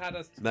just had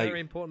a Mate,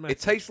 very important it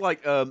message. tastes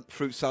like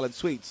fruit salad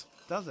sweets.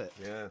 does it?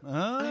 Yeah.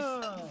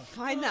 Ah.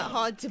 Find that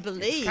hard to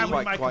believe. Can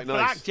we make quite a nice.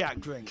 blackjack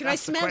drink? Can I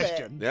That's the smell it?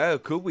 question. Yeah,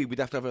 could we? We'd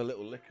have to have a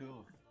little liquor.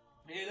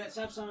 Here, let's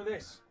have some of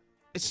this.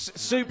 It's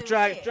soup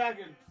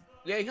dragon.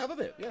 Yeah, you have a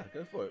bit. Yeah,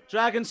 go for it.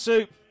 Dragon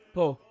soup.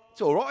 Paul,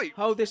 It's all right.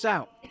 hold this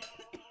out.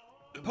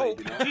 Paul,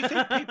 do you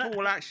think people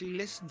will actually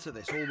listen to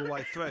this all the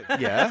way through?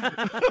 Yeah.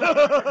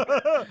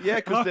 Yeah,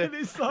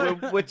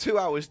 because we're 2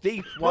 hours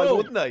deep. Why Paul.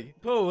 wouldn't they?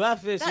 Paul,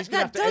 have this. He's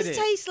gonna That have to does edit.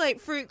 taste like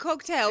fruit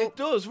cocktail. It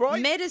does,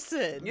 right?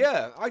 Medicine.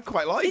 Yeah, I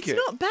quite like It's it.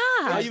 not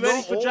bad. Are you ready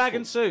not for awful.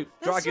 dragon soup?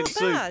 That's Dragon not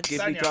soup. bad. Give me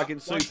Daniel,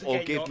 dragon once soup or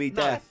again, give you're- me no,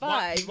 death.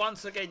 Five.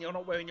 Once again, you're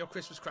not wearing your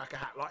Christmas cracker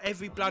hat like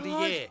every bloody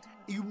year.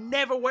 You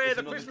never wear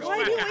the Christmas Why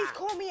do cracker you always hat.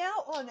 call me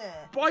out on it?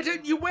 Why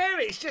don't you wear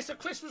it? It's just a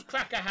Christmas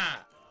cracker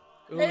hat.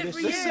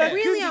 Every this is year.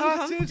 Really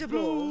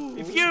uncomfortable.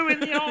 If you were in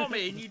the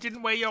army and you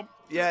didn't wear your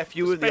Yeah, if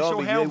you were in the Special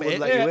army, helmet. they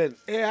wouldn't let you in.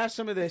 Here, have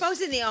some of this. If I was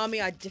in the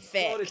army, I'd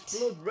defect.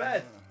 blood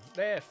red.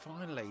 there,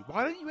 finally.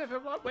 Why don't you ever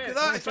like, wear Look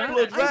at that, it? it's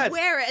blood red. I'd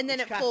wear it and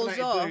then it falls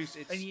caffeinated off. booze.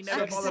 It's And you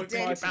never bother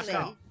putting it back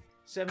Accidentally. up.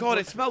 God,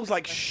 it smells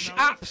like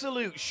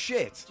absolute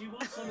shit.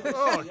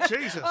 Oh,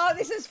 Jesus. Oh,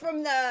 this is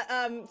from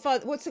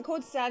the what's it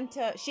called?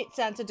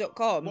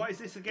 Shitsanta.com. What is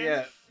this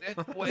again? Yeah,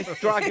 it's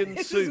dragon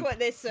This soup. is what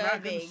they're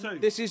Dragon serving.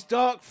 soup. This is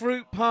dark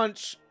fruit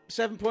punch,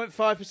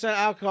 7.5%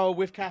 alcohol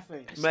with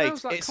caffeine. Mate,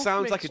 smells like it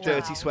sounds like a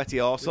dirty, Wow. sweaty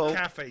arsehole.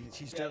 Caffeine,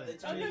 she's doing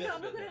it. Oh, no, I'm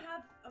not going to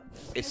have...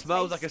 It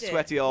smells like a taste it.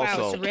 sweaty Wow,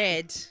 arsehole. it's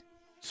red.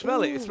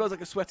 Smell it. It smells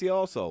like a sweaty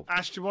arsehole.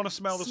 Ash, do you want to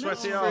smell the Smells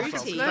sweaty fruity.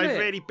 arsehole? Smell They've it.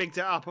 really bigged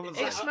it up, haven't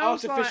they? It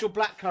smells Artificial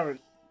like blackcurrant.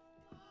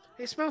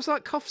 it smells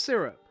like cough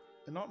syrup.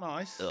 They're not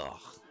nice. Ugh,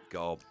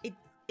 God.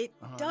 It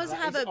does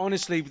have It's a...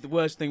 honestly the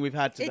worst thing we've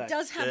had today. It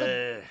does have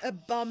a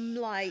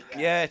bum-like...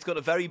 Yeah, it's got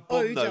a very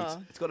bum Odour. note.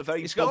 It's got a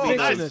very It's got bummy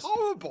that's bitterness. note.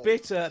 horrible.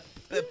 Bitter.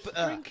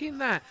 Drinking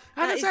that.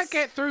 How That does that is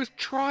get through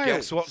trials?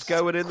 Guess what's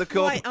going in the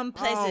cup? Quite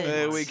unpleasant.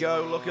 There we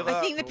go. Look at that.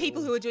 I think the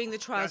people who are doing the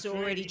trials are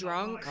already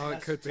drunk. Oh,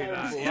 it could be that.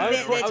 I was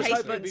Their hoping taste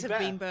it'd buds be have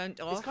been better. burnt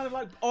It's off. kind of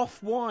like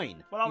off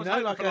wine. Well, I was you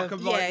know, hoping like for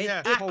like a Yeah, yeah,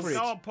 it's- Paul,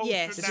 no, Paul,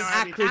 Yes, now it's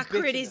add it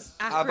acrid is...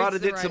 I've acrid's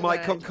added the it to right my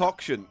word.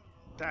 concoction.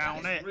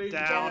 down it, really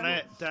down bad.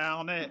 it,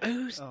 down it.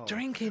 Who's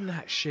drinking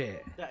that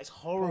shit? That is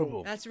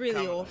horrible. That's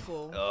really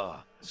awful.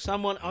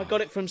 Someone, I got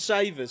it from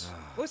Savers.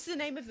 What's the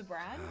name of the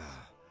brand?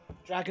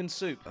 Dragon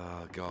soup.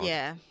 Oh, God.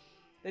 Yeah,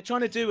 They're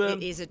trying to do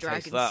it is a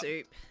dragon that.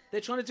 soup.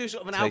 They're trying to do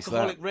sort of an Taste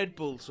alcoholic that. Red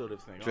Bull sort of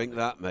thing. aren't Drink they?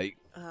 that, mate.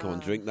 Come on,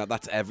 drink that.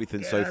 That's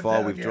everything so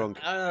far we've drunk.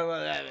 Oh,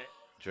 well, have it.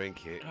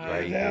 Drink it, Oh,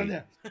 baby. down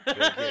Drink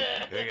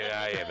it. Drink it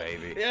out here,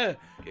 baby. Yeah.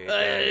 Get it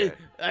down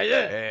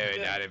here. Here,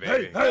 daddy,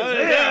 baby. Oh,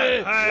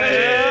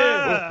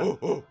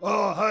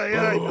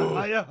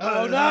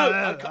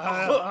 no.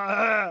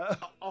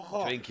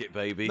 Oh, Drink it,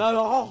 baby.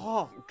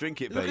 no.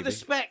 Drink it, Look baby. at the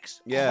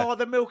specks. Yeah. Oh,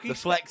 the milky. The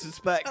flex and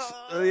specs.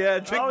 Yeah,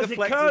 drink the is it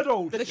flex.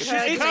 curdled? The It's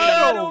curdling.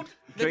 curdled.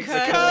 Drink the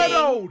curdling.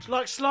 Curdled.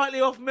 Like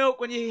slightly off milk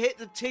when you hit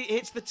the tea.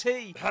 Hits the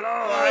tea. Hello,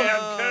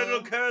 I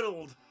am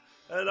Curdled,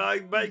 and I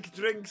make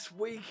drinks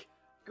weak.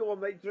 Go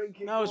on, mate,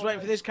 drink it. No, I was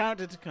waiting for this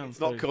character to come. It's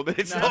not through. coming.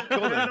 It's not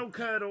coming. Colonel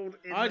Curdled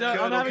in I don't-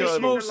 the, I'm having a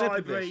small in the sip of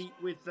library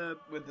with the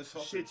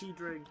sausage. shitty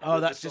drink. Oh,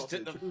 that's the just.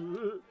 sausage.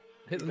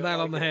 Hit the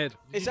nail on the head.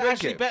 It's drink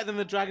actually it? better than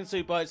the dragon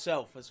soup by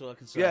itself. That's all I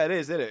can say. Yeah, it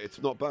is, isn't it?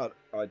 It's not bad.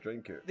 I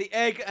drink it. The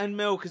egg and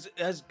milk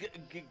has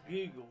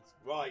googled.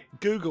 Right.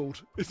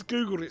 Googled. It's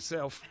Googled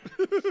itself.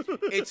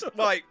 It's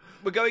right.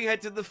 We're going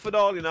ahead to the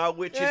finale now,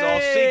 which is our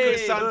Hey!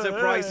 Secret Santa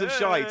price of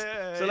shite.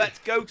 So let's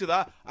go to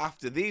that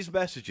after these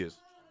messages.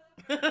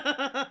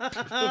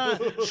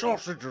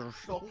 Sausages.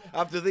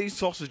 After these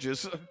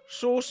sausages.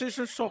 Sausages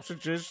and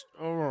sausages.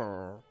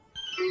 Oh.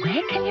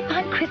 Where can you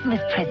find Christmas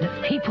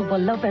presents people will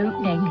love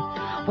opening?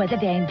 Whether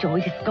they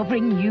enjoy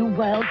discovering new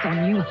worlds or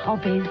new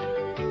hobbies.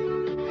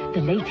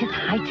 The latest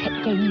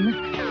high-tech games,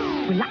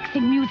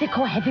 relaxing music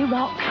or heavy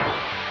rock.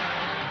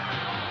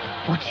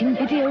 Watching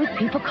videos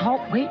people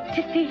can't wait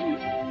to see.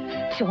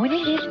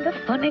 Joining in the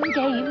fun and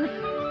games.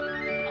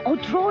 Or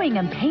drawing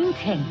and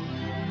painting.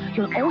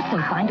 You'll also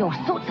find all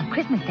sorts of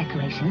Christmas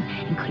decorations,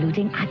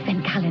 including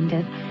advent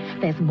calendars.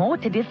 There's more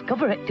to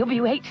discover at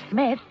W.H.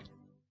 Smith.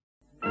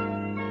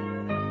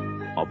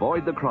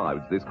 Avoid the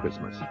crowds this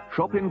Christmas.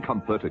 Shop in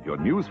comfort at your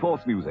News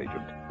Force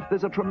newsagent.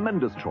 There's a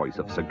tremendous choice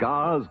of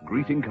cigars,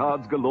 greeting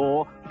cards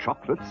galore,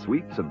 chocolates,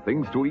 sweets and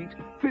things to eat,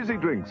 fizzy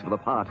drinks for the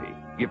party,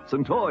 gifts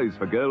and toys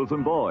for girls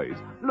and boys,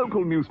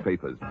 local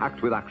newspapers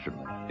packed with action,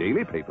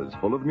 daily papers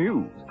full of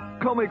news,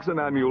 comics and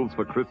annuals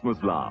for Christmas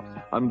laughs,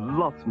 and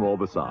lots more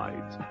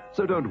besides.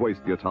 So don't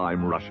waste your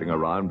time rushing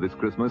around this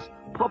Christmas.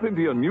 Pop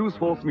into your News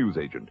Force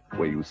newsagent,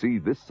 where you see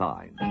this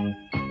sign.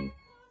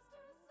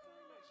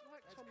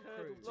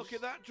 Look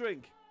at that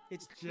drink.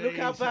 Look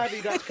how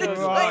badly that's going. Wait,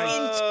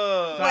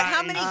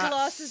 how many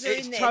glasses are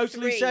It's in there?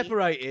 totally Three.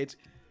 separated.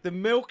 The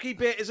milky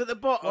bit is at the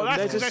bottom. Well,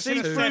 There's a that's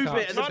seafood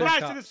bit at the Not nice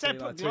bottom. in a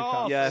separate two glass.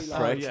 cups. Yeah,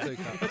 Eli. prick.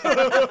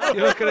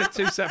 You're looking at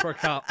 2 separate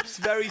cups. It's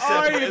very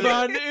separated.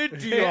 I'm an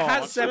idiot. It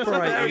has Very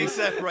separated.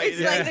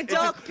 separated. It's like the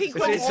dark pink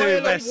one. It's two oil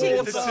and vessels.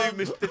 water.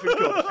 It's two different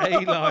cups.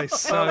 Eli's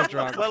so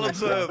drunk. Well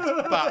observed,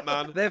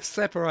 Batman. They've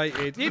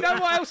separated. You know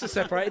what else is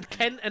separated?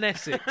 Kent and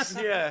Essex.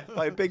 Yeah,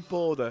 by a big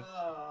border.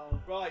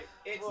 Right,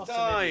 it's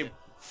time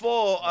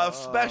for a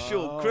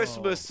special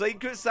Christmas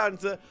Secret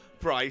Santa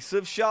Price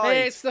of Shite.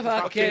 It's the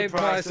fucking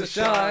price of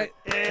shite.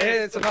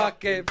 It's the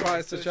fucking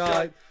price of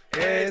shite.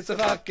 It's the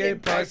fucking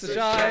price of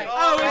shite.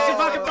 Oh, it's the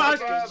fucking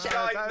price of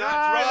Shite, that's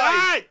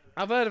right.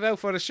 I've heard of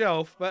Elf on a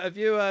Shelf, but have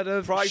you heard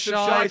of Price of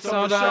shite Shite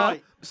on on the a...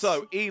 Shite.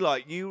 So,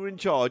 Eli, you were in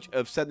charge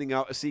of sending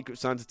out a Secret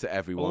Santa to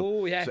everyone.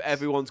 Oh, yes. So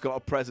everyone's got a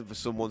present for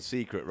someone's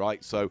secret,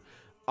 right? So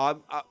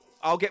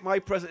I'll get my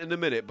present in a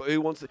minute, but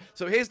who wants to...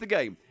 So here's the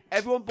game.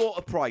 Everyone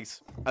bought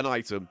an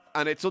item,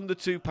 and it's under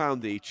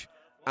 £2 each,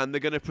 and they're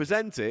going to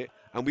present it,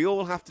 and we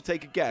all have to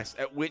take a guess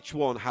at which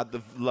one had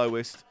the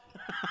lowest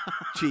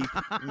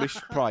cheap-ish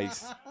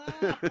price.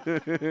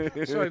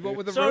 Sorry, what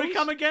were the Sorry, rules?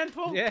 come again,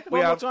 Paul? Yeah. We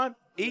One more have- time.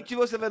 Each of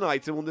us have an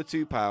item under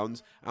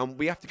 £2, and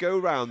we have to go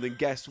around and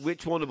guess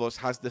which one of us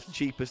has the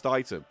cheapest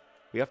item.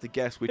 We have to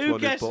guess which Who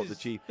one has bought guesses?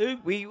 the cheap. Who-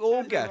 We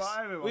all guess.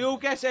 We all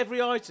guess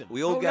every item.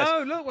 We all Oh, guess.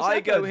 no, look, what's I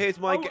go. happened? Here's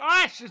my. Oh,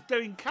 Ash is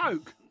doing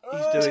coke.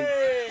 He's doing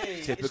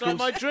It's typical. like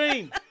my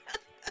dream.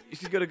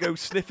 He's gonna go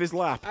sniff his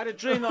lap. I had a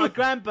dream that my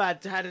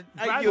granddad had an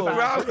Hey, your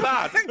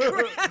granddad.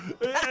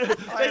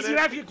 Then you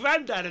have your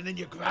granddad and then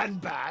your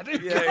granddad.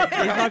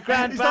 Yeah, my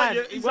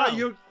granddad. He's like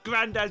your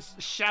granddad's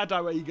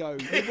shadow ego.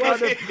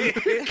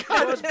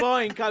 I was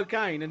buying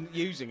cocaine and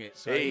using it.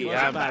 So he was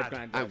a bad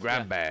granddad. I'm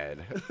Grandbad.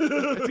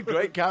 It's a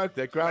great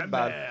character,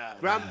 Grandbad.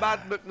 Grandbad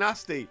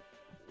McNasty.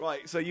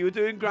 Right, so you were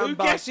doing Who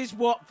Grandbad. guesses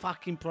what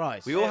fucking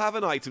price? We all have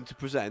an item to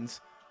present,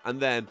 and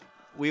then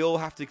we all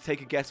have to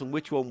take a guess on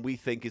which one we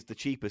think is the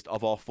cheapest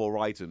of our 4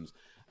 items.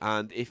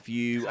 And if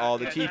you are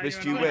the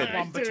cheapest, you win.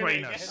 One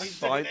between us. That's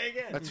fine.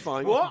 That's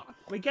fine. What?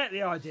 We get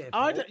the idea. I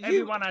Paul. don't- you-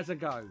 Everyone has a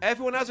go.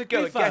 Everyone has a go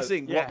at Info.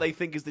 guessing Yeah. what they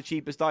think is the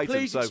cheapest item.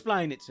 Please so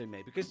explain it to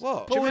me, because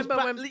What? Paul Do you has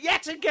remember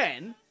yet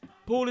again.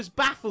 Paul has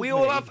baffled We me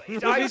all have with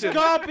his items.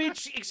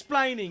 garbage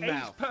explaining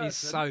mouth. He's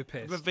so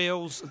pissed.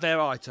 Reveals their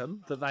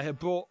item that they have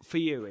bought for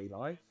you,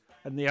 Eli,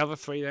 and the other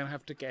 3 then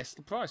have to guess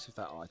the price of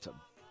that item.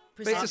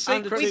 But it's a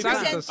Under secret two Santa,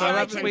 present so the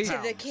haven't item we, to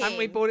the king. haven't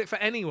we bought it for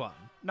anyone?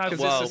 No, Because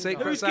well, it's a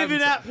secret Who's Santa.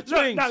 giving out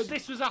between? No,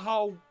 this was a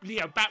whole,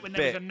 back when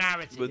there Bit. was a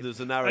narrative. When there's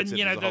a narrative, and,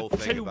 there's a whole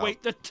thing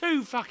about- the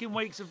 2 fucking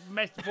weeks of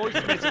voice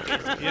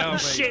messages, and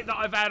shit that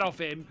I've had off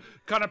him,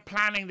 kind of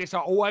planning this.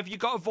 Like, have you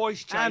got a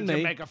voice change, a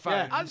me. megaphone,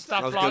 Yeah. and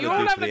stuff I was like gonna You're all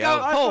do that. for having the to go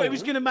elf. at I Paul. thought he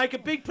was going to make a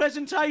big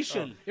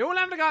presentation. You're all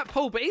having to go at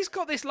Paul, but he's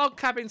got this log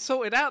cabin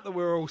sorted out that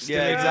we're all still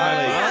Yeah, in.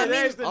 exactly. Yeah, I mean,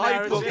 there's the I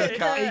narrative. booked a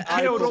cat. He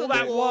I killed all booked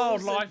that it.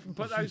 wildlife and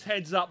put those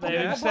heads up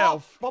there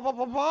himself. Good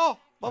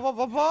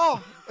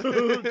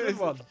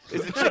one.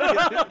 It's a chicken.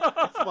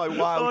 It's my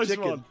wild Nice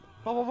chicken.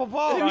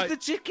 one. Who's the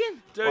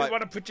chicken? Do you Right.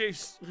 want to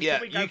produce? Yeah,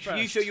 Can we go you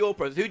first? show your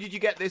present. Who did you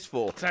get this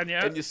for?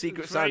 Tanya. And your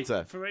Secret for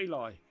Santa. For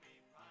Eli.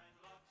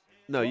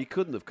 No, you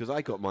couldn't have, because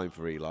I got mine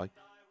for Eli.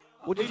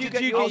 What did Who you did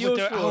get you yours get yours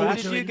for? for? What I'm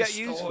did you doing get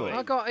the yours story. for?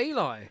 I got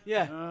Eli.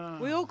 Yeah.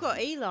 We all got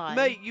Eli.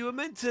 Mate, you were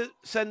meant to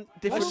send I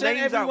different sent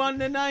names everyone out.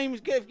 the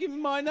names. Give me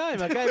my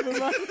name. I gave him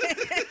my.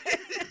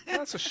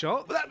 That's a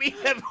shot. But that means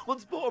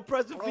everyone's bought a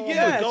present for you.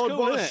 yeah, it's God, cool,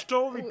 what a isn't it?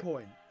 story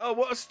point. Oh,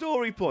 what a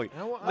story point.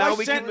 Now what- Now I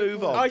we sent- can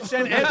move on. I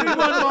sent everyone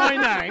my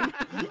name,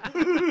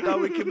 Now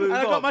we can move and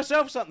I on. got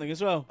myself something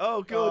as well.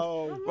 Oh,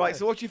 good. Right,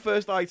 so what's your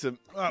first item,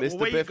 Right, well, Mr.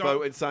 we Biffo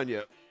got- and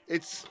Sanya?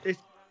 It's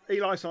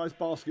Eli-sized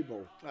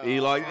basketball.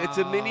 Eli, it's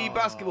a mini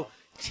basketball.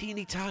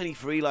 Teeny tiny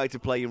for Eli to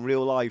play in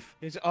real life.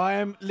 I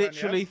am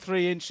literally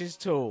 3 inches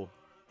tall.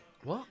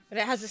 What? But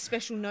it has a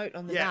special note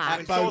on the Yeah, back.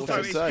 it's both also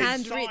of them.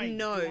 Handwritten signed.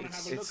 You wanna notes.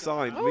 have a It's look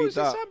signed. Oh, Read is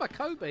it that. signed by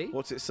Kobe?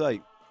 What's it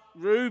say?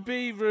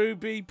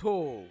 Ruby,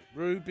 Paul.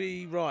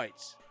 Ruby,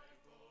 right.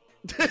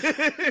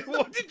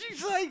 What did you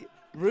say?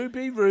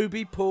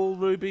 Ruby, Paul,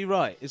 Ruby,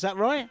 right. Is that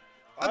right?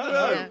 I don't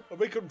know. know.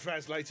 We couldn't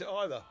translate it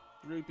either.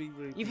 Ruby.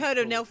 You've heard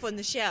of Elf on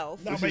the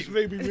Shelf. No, mate,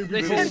 Ruby, This Ruby.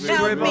 is Now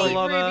Scribble meet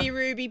on a-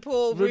 Ruby,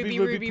 Paul, Ruby,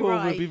 Ruby, Paul,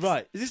 right. Ruby,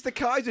 right. Is this the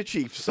Kaiser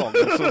Chiefs song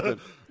or something?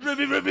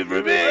 Ruby.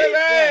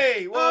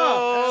 Hey! Whoa!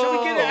 Oh, shall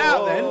we get it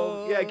out then?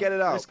 Yeah, get it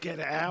out. Let's get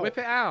it out. Whip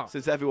it out.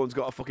 Since everyone's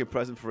got a fucking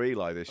present for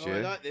Eli this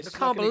year. like this. I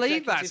can't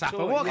believe that's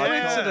happened. What a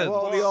coincidence.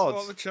 What are the odds?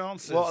 What are the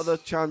chances? What are the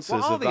chances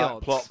What are of the that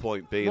odds? plot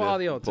point being What are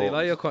the odds, important?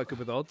 Eli? You're quite good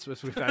with odds,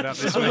 as we found out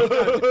this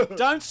week.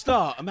 Don't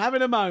start. I'm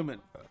having a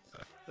moment.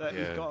 That Yeah.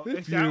 you've got, If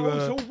it's, you,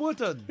 it's all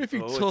wooden. If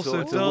you Oh, toss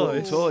it's a all-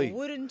 it's all die. wooden. Toy.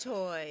 Wooden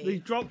toy. He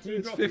dropped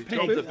it. 50.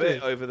 Dropped a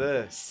bit over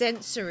there.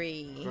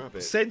 Sensory. Grab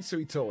it.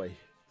 Sensory toy.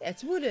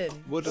 It's wooden.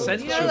 Wooden.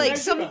 You know, like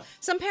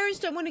some parents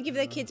don't want to give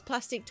their kids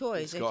plastic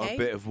toys. It's got Okay. a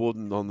bit of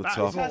wooden on the That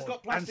top. is Has all.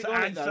 got plastic and,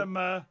 on it, and though. some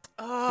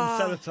Ah.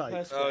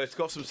 sellotape. Oh, it's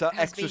got some Has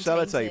extra been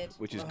sellotape, tainted.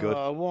 which is good.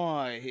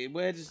 Why?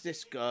 Where does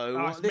this go?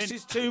 Oh, it's This mint.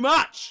 is too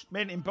much.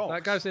 Mint in box.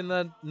 That goes in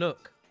the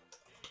nook.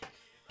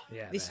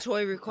 Yeah, This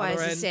toy requires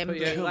Other end, assembly.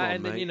 put your- Come that on,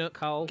 end in mate. your nook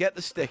hole. Get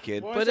the stick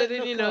in. Why Put is it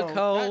that in your nook nook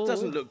hole? hole. That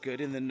doesn't look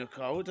good in the nook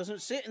hole. It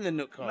doesn't sit in the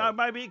nook hole. No,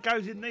 maybe it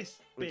goes in this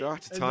bit.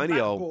 That's a in tiny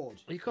the hole. backboard.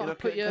 You've got to know,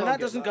 put your. Well, that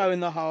doesn't go in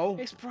the hole.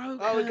 It's broken.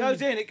 Oh, it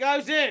goes in. It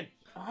goes in.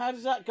 How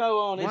does that go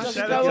on? It Why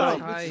doesn't should go it on.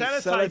 go?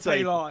 Sellotape,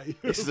 Eli.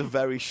 This is a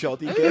very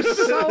shoddy Who gift.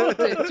 sold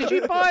it? Did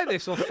you buy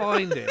this or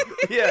find it?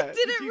 Yeah. Did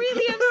it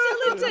really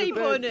have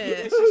sellotape on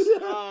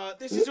it?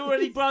 This is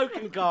already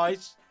broken,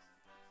 guys.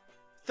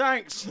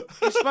 Thanks.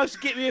 You're supposed to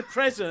get me a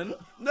present.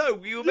 No,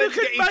 you were meant to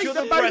get each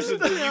other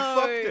presents and you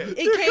fucked it.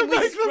 It came with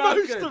Make the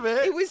most of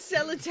it. It was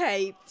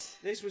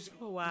sellotaped. This was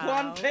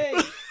Wow.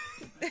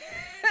 1p.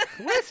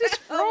 Where's this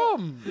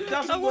from? It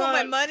doesn't I want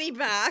my work. money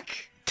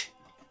back.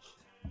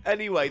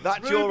 Anyway,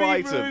 that's Ruby, your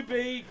item.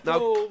 Ruby, Now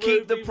cool,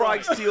 keep the Ruby,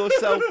 price right. to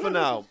yourself for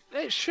now.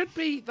 It should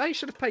be. They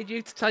should have paid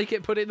you to take it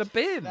and put it in the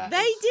bin.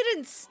 They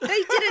didn't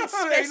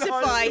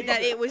specify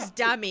that it was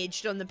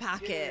damaged on the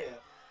packet.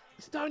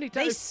 It's the only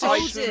They damage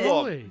sold Item it.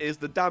 one is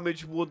the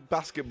damaged wood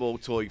basketball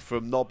toy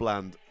from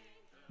Nobland.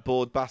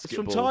 Board It's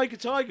from basketball.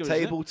 Tiger, isn't it?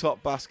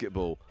 Tabletop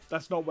basketball.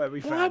 That's not where we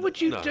found Why would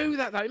you No. do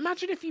that though?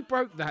 Imagine if you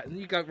broke that and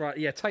you go, right,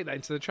 yeah, take that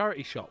into the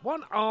charity shop.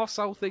 What an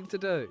arsehole thing to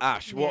do.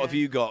 Ash, what Yeah. have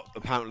you got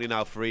apparently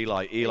now for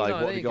Eli? Eli, Eli, what have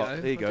there you you got?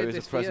 go. There you I go. did Here's a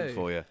this for present you.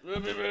 for you.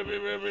 Ruby, Ruby,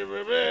 Ruby,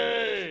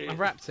 Ruby. I've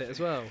wrapped it as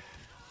well.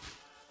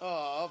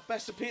 Oh,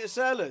 best of Peter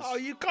Sellers. Oh,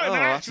 you got an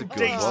that's a actual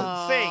good one.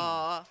 decent thing.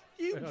 Aw,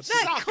 You that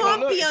sucker.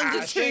 can't be Look, under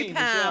it's £2. Asheen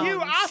as well.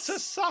 You utter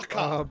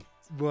sucker.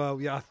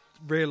 Well, yeah, I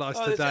realised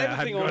Oh, there's today I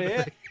everything hadn't on got here.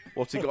 anything.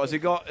 What's he got? Has he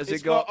got? Has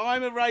It's he got?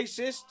 I'm a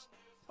racist.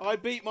 I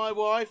beat my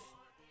wife.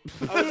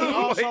 I was an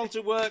arsehole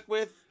to work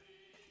with.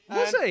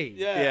 Was And- he?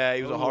 Yeah. Yeah,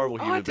 he was a horrible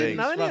Oh, human I didn't being.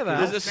 know any of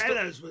There's that. a sto-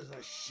 Sellers was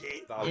a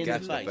shit. That'll In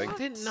get the it, I face. think. I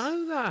didn't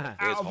know that.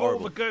 It's Out of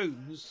horrible. all the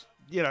goons,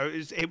 you know,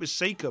 it was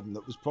Seacombe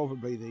that was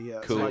probably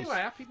the Cool. most- Anyway,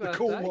 happy the birthday.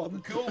 cool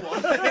one. Cool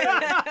one.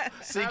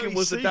 Seacombe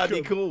was the Seacombe.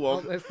 daddy cool Oh,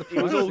 one. there's the He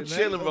was price all in there.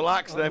 chill and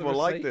relaxed, and On the everyone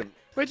liked receipt. him.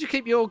 Where'd you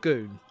keep your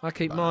goon? I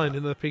keep mine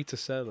in the Peter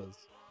Sellers.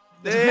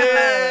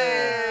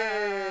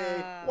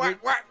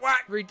 Whack, whack,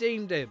 whack.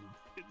 Redeemed him.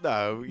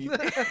 No. You, Where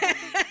do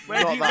Not you,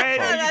 that where,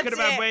 far. you That's could have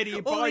had it. where do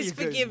you buy Always your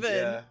goons?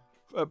 forgiven.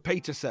 yeah.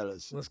 Peter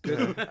Sellers. That's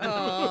good.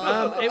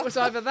 It was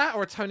either that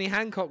or a Tony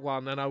Hancock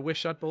one, and I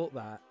wish I'd bought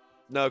that.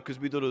 No, because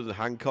we done the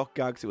Hancock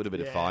gags. It would have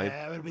been a fine.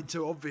 Yeah, it would have been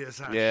too obvious.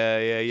 Ash.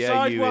 Yeah.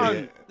 Side you one,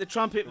 idiot. the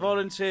trumpet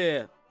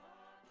volunteer.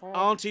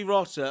 Auntie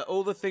Rotter,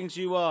 all the things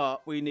you are,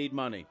 we need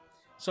money.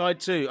 Side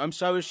two, I'm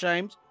so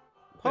ashamed.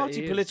 Party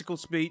he is. political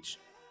speech.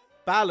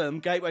 Balaam,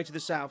 Gateway to the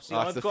South. See,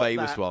 That's I've the got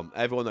famous that. one.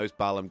 Everyone knows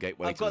Balaam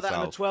Gateway I've to got the that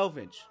on a South.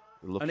 12-inch.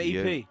 Look an at EP.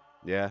 you.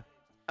 Yeah.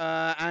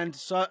 And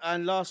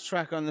last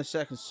track on the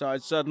second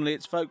side, Suddenly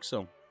It's Folk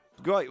Song.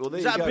 Great. Well, there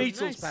Is you that go. a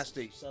Beatles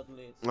pastiche?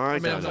 Suddenly it's... I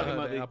I've don't not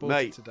know. heard it. I bought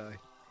Mate. it today.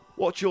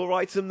 What's your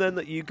item then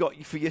that you got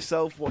for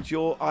yourself? What's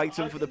your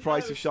item for the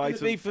price of It's going shite?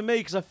 to be for me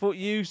because I thought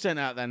you sent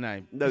out their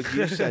name. No,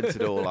 you sent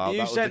it all out. You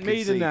That was sent me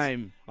the conceit.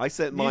 name. I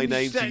sent my You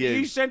name sent- to you.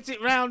 You sent it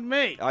round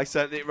me. I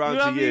sent it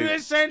round You to you.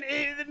 sent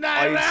it the name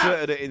I round.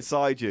 inserted it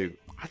inside you.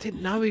 I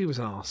didn't know he was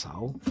an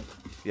arsehole.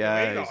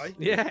 Yeah. Eli? he's-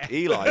 Yeah.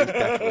 Eli is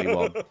definitely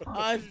one.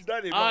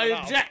 I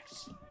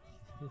object.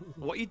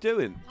 What are you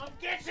doing? I'm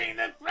getting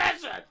the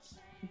presents.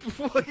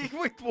 Why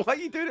are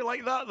you doing it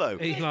like that though?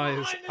 Eli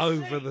is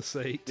over the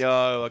seat.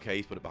 Oh, okay.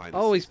 He's put it behind.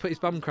 Oh, he's put his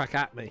bum crack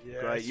at me.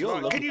 Great. You're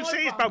Right, lucky. can you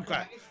see his bum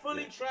crack? It's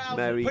fully trousered.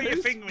 Mary. Put your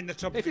finger in the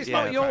top If of it's his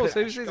not bum yours,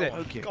 crack. whose is Go it? on,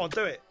 Okay. Go on,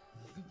 do it.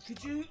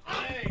 Could you?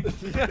 Hey,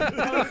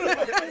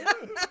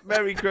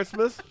 Merry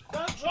Christmas.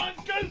 don't try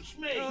and gooch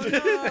me.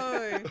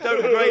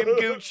 Don't Graham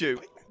Gooch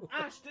you.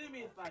 Ash, do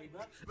me a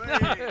favour.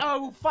 I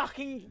will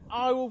fucking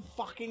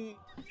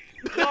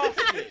blast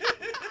you.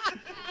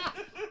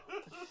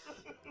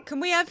 Can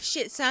we have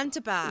shit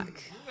Santa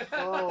back?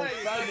 Oh,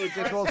 Sandy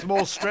just wants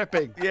more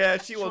stripping. Yeah,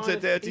 she wants a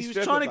dirty He was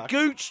stripper trying back. to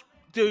gooch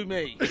do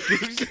me.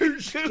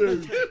 Gooch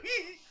do.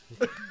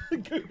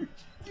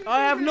 I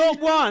have not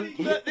won.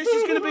 Look, this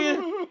is going to be a...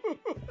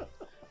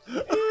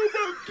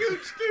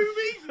 Gooch do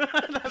me.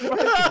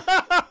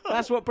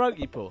 That's what broke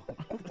you, Paul.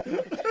 I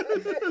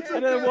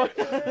don't know what...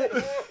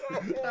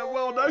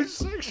 Well, no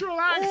sexual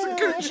acts of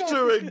gooch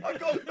doing. I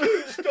got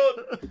Gooch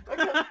done. I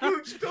got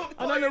Gooch done.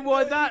 I don't know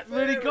why that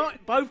really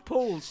got both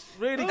Pauls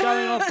really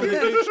going off with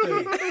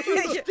the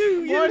gooch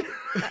do.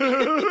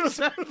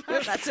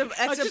 That's a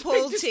just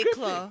Paul picked a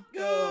tickler.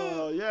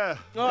 Oh, yeah.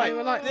 Right, They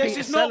were like this Peter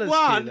is not Sellers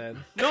one, to you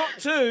then. not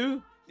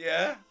two,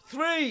 Yeah.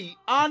 3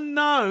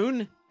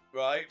 unknown.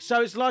 Right.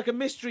 So it's like a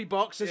mystery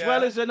box as Yeah.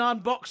 well as an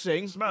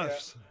unboxing.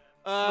 Smurfs.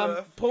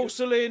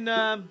 Porcelain,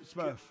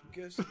 Smurf.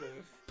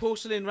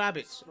 porcelain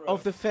rabbits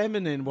of the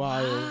feminine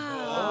wild.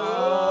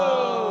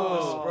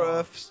 Oh.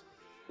 Smurfs.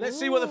 Let's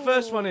see what the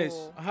first one is.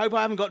 I hope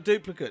I haven't got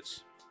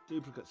duplicates.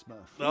 Duplicate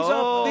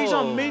Smurf. These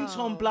are mint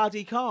on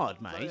bloody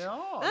card, mate. They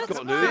are. That's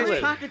got fine. new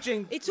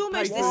Packaging. It's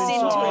almost a paper sin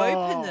to inside.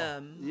 open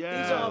them.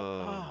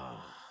 Yeah.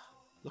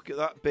 Look at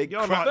that big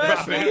You're crap. like First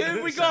that for bit.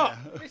 you, we got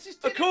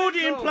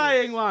accordion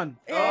playing one.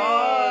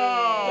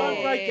 Oh.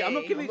 Don't break it. I'm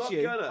not giving it I'm to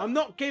you. not gonna. I'm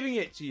not giving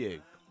it to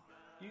you.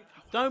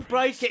 Don't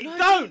break it.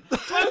 Don't!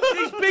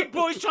 These big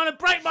boys trying to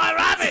break my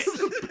rabbit!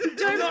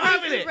 I'm not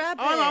having it.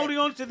 rabbit. I'm holding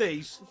on to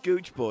these.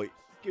 Gooch boy.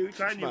 Gooch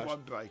Tanya smash.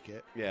 won't break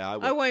it. Yeah,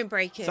 I won't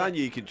break it.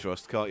 Tanya you can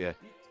trust, can't you?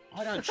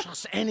 I don't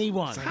trust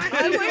anyone.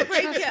 I won't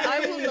break it. I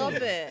will love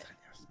it.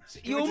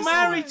 You're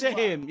married to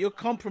him. You're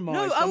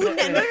compromised. No, I I'm will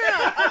not-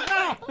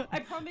 no. I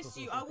promise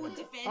you, I will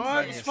defend All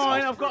right, it. it's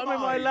fine. I've got him in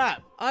my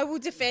lap. I will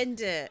defend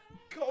it.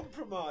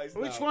 Compromise.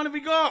 Which one have we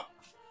got?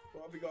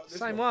 What have we got?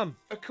 Same one.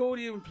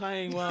 Accordion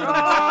playing one.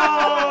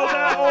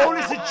 Oh,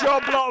 it's a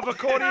job lot of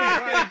accordion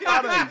playing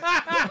bunnies.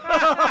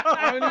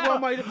 Only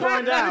one way to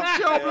find out.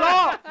 Job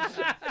lot.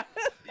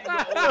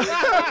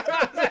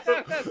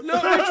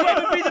 Look, which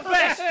one would be the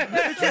best?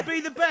 Which would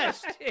be the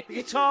best? The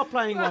guitar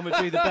playing one would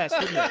be the best,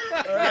 wouldn't it?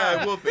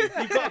 Yeah, it would be.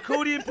 You've got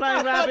accordion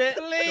playing rabbit.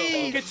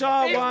 Please.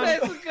 Guitar If one.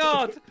 there's a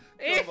God.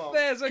 If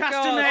there's a God.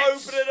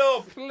 Castanets. Open it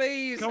up.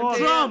 Please. Come on.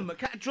 Drum.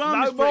 Drum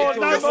No is pretty more,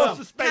 cool. no more Drum.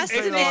 suspense.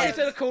 Castanets. It's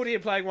an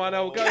accordion playing one.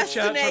 I'll go to church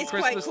Castanet on is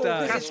quite Christmas cool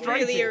Day. because it's really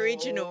Castrated.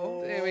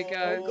 original. There we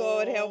go. Oh,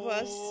 God, help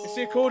us. It's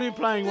the accordion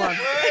playing one.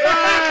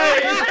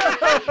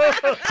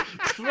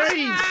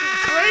 Three,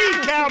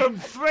 count them,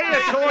 3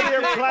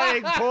 accordion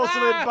playing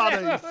porcelain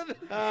bunnies.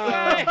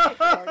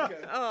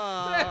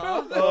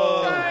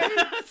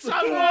 So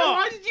what?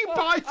 Why did you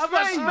buy 3? I've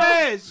got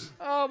spares.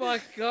 Oh my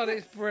God,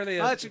 it's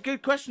brilliant. That's a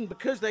good question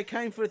because they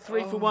came for a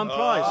 3-for-1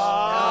 price.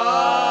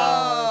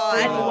 Oh,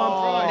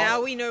 3-for-1 price.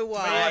 now we know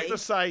why. The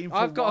same for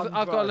I've got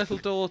one a price. little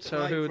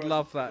daughter who would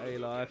love that,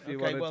 Eli. If you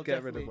Okay, wanted well, to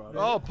get rid of definitely.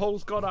 one. Oh,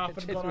 Paul's gone up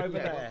and gone over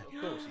there.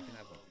 Of course you can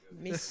have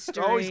one.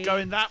 Mystery. Oh, he's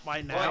going that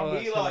way now. Oh,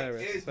 that's Eli,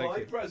 hilarious. here's Thank my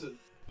you. present,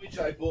 which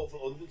I bought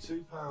for under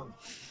 £2.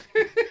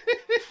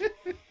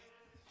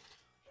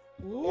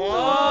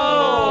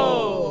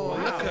 Whoa! Look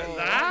at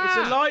that.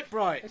 It's a light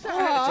bright. It's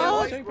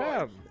Oh.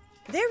 £2.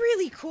 They're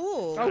really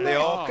cool. Oh, They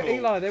are cool.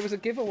 Eli, there was a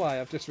giveaway.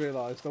 I've just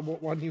realised on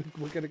what one you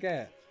were going to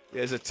get.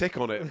 There's a tick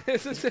on it.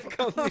 There's a tick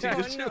on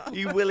the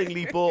You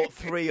willingly bought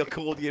 3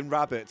 accordion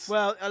rabbits.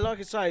 Well, like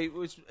I say, it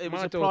was My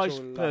a daughter price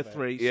will per love it.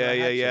 3. So Yeah, I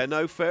yeah, had yeah. to.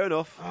 No, fair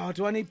enough. Oh,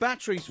 do I need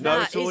batteries for No,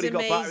 that? it's already is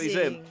got batteries in.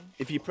 amazing.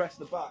 If you press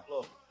the back,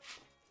 look,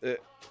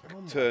 it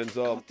turns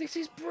on. God, this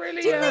is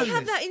brilliant. Didn't they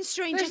have that in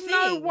Stranger There's Things?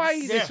 no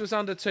way this was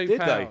under £2.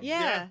 Did they?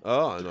 Yeah.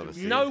 Oh, I never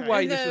seen No it.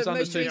 way In this the was under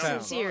most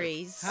recent £2.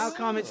 series. How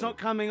come it's not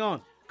coming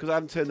on? Because I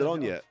haven't turned it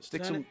on yet.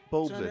 Stick Turn some it-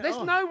 bulbs turn in. it There's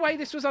on. no way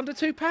this was under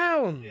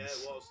 £2. Yeah,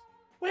 it was.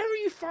 Where are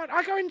you finding?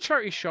 I go in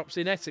charity shops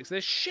in Essex.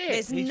 There's shit.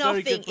 There's He's very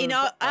nothing good for in a-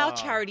 our Ah.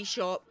 charity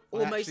shop. I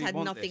Almost actually had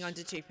want nothing this.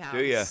 under £2. Do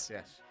you? Yes.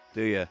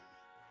 Do you?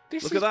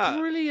 This Look is at that.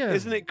 brilliant.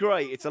 Isn't it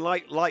great? It's a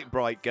light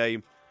bright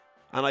game,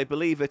 and I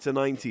believe it's a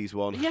 90s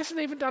one. He hasn't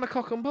even done a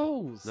cock and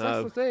balls. No.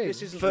 That's the thing.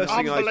 This isn't First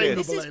thing I did.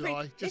 Unbelievable, This is Eli.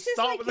 pretty- Just this is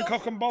start like with the your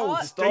cock and balls.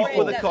 art Start friend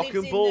with the that cock lives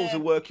and in balls the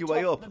and work your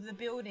way top up. Of the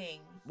building.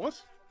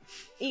 What?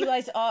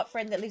 Eli's art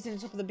friend that lives in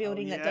the top of the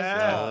building that does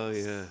yeah. Oh, arts.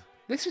 yeah.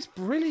 This is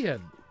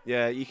brilliant.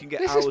 Yeah, you can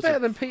get This hours is better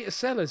of... than Peter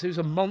Sellers, who's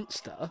a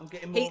monster. I'm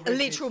getting more A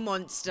literal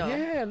monster.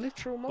 Yeah,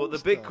 literal monster. But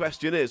the big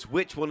question is,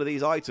 which one of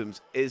these items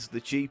is the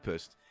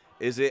cheapest?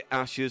 Is it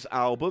Ash's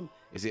album?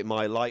 Is it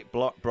My Light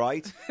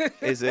Bright?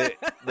 Is it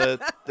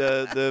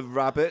the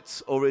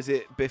rabbits? Or is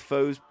it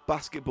Biffo's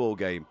basketball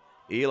game?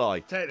 Eli.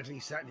 Technically,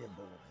 Saturday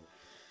ball.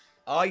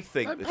 I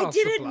think... Don't that- pass I the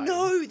didn't blame.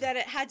 know that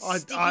it had I-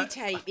 sticky I-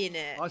 tape in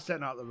it. I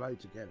sent out the road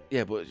to get it.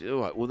 Yeah, but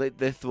all right. Well,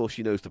 they thought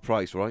she knows the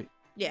price, right?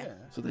 Yeah.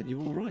 So then you're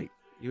all right.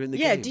 You're in the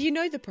Yeah, game. do you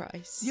know the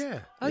price?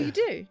 Yeah. Oh, you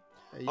do?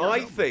 I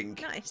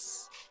think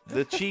Nice.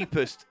 the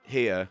cheapest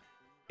here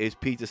is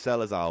Peter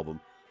Sellers' album.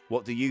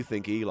 What do you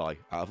think, Eli?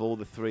 Out of all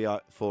the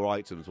 4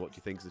 items, what do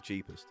you think is the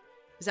cheapest?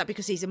 Is that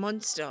because he's a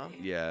monster?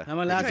 Yeah. Am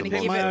I allowed Trying to to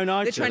pick give my it- own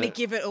item? They're trying to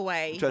give it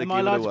away. Trying to Am I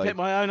give it allowed to away. pick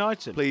my own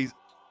item? Please,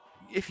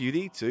 if you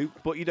need to,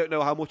 but you don't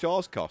know how much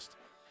ours cost.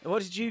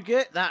 What did you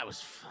get? That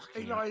was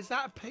fucking... Eli, is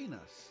that a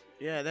penis?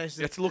 Yeah, there's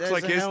It looks there's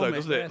like a his, though, helmet.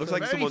 doesn't it? Looks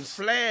like Very someone's...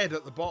 flared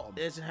at the bottom.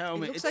 There's a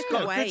helmet. It looks It's like a got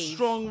good, wave.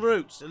 strong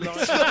roots. Like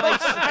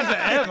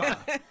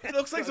It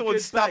looks like someone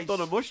stabbed on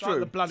a Like mushroom.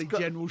 the bloody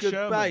General good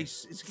Sherman.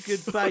 base. It's a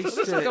good base.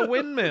 Looks to like it. a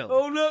windmill.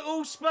 Oh look,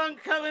 all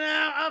spunk coming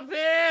out up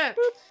here.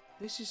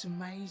 This is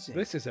amazing.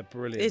 This is a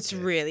brilliant. It's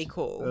gift. really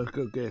cool. A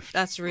good gift.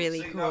 That's really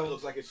See, now it cool.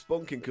 looks like it's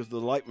spunking because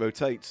the light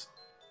rotates.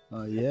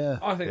 Oh, yeah.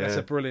 I think that's Yeah.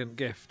 a brilliant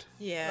gift.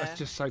 Yeah. That's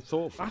just so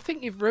thoughtful. I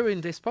think you've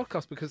ruined this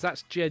podcast because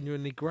that's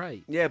genuinely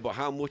great. Yeah, but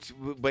how much?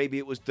 Maybe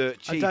it was dirt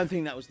I cheap. don't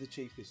think that was the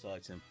cheapest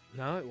item.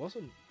 No, it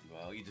wasn't.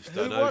 Well, you just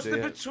Who don't know, was do the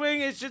you?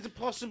 between? It's just a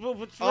possible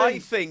between. I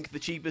think the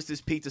cheapest is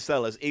Peter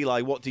Sellers.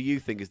 Eli, what do you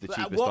think is the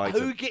cheapest item?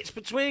 Who gets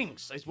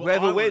betwings? Is what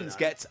Whoever I wanna wins know.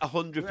 gets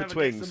 100 Whoever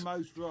betwings. gets the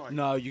most right.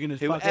 No, you're gonna.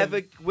 fuck Whoever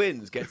every-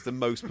 wins gets the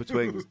most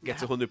betwings.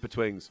 Gets 100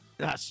 betwings.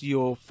 That's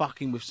you're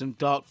fucking with some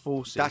dark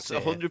forces. That's here.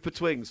 100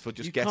 betwings for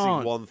just You getting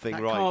can't. one thing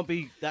That right. Can't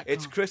be. That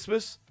It's can't.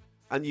 Christmas,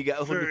 and you get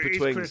 100 It is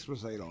betwings.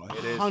 Christmas, Eli.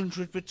 It is.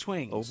 100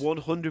 betwings. Of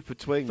 100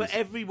 betwings. For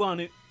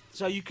everyone.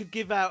 So you could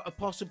give out a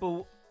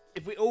possible.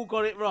 If we all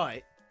got it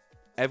right,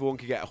 Everyone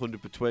could get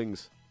 100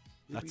 betwings.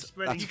 You'd be That's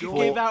spreading you joy.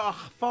 could give out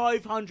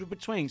 500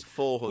 betwings.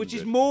 400. Which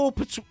is more.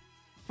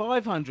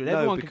 500. No,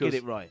 Everyone because, can get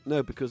it right.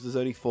 No, because there's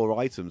only 4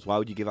 items. Why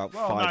would you give out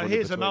Well, 500 no,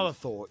 here's between? another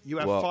thought. You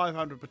have What?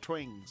 500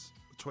 betwings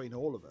between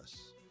all of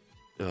us.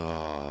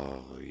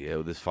 Oh, yeah,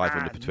 well, there's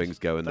 500 And betwings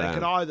going they down.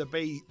 can either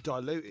be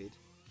diluted.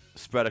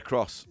 Spread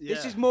across.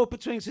 This is more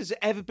betwings has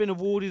ever been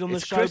awarded on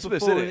It's the show Christmas,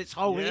 before isn't in it? its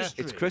whole Yeah.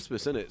 history. It's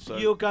Christmas, isn't it? So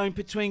You're going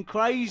between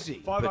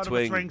crazy. 500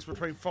 Between- betwings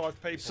between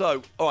 5 people.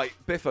 So, all right,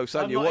 Biffo,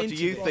 Sanya, not what do into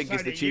you this. think is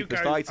Well, the Sanya, cheapest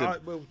you go.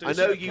 item? We'll do I know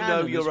some you know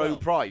canon your as own well.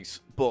 price,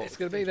 but It's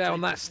going to be there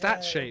on that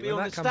stat sheet Be when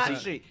on that the comes stat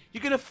out. sheet.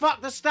 You're going to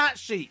fuck the stat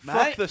sheet, mate.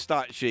 fuck the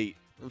stat sheet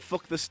and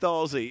fuck the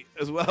Starsy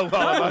as well.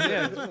 while I'm at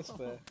it. That's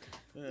fair.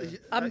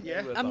 I'm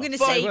going to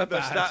Fuck say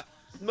the stat.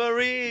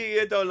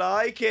 Maria don't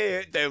like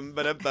it. Dum,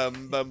 ba,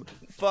 bum, bum.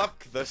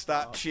 Fuck the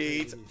stat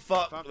sheet.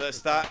 Fuck the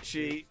stat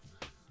sheet.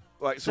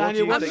 Right, so what do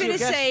you Daniel, I'm think? going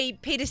to say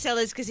Peter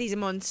Sellers because he's a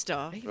monster.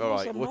 All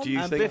right, what do you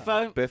And think?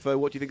 Biffo?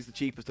 What do you think is the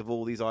cheapest of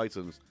all these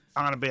items?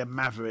 I'm going to be a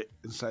maverick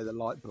and say the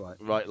light bright.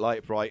 Right,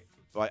 Light Bright.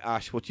 Right,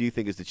 Ash, what do you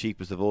think is the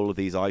cheapest of all of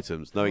these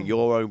items? Knowing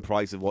your own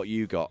price of what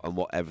you got and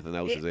what everything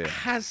else is It here.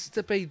 has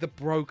to be the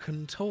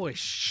broken toy.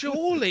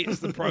 Surely it's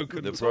the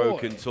broken The toy.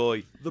 broken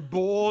toy. The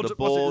board. The was it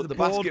board, the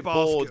basket board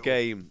basketball?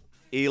 game.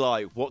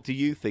 Eli, what do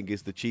you think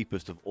is the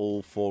cheapest of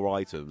all 4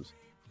 items?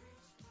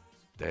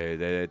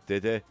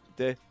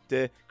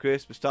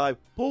 Christmas time.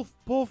 Puff,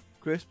 puff.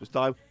 Christmas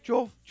time.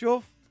 Chuff,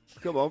 chuff.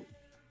 Come on.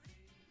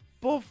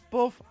 Puff,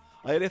 puff.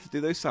 I only have to do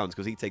those sounds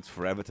because he takes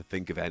forever to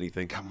think of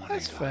anything. Come on,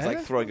 That's Eli. fair. It's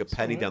like throwing a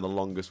penny down the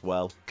longest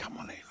well. Come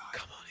on, Eli.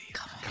 Come on, Eli.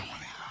 Come on,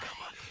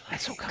 Eli.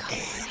 Let's all come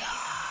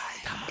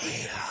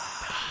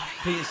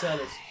Peter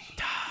Sellers.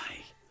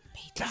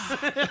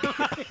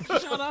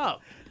 Shut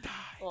up.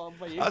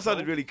 That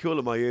sounded really cool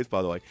in my ears,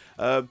 by the way.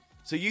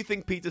 So you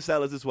think Peter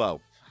Sellers as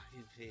well?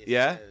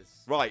 Yeah?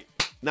 Right.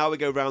 Now we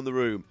go round the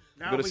room.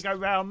 Now we go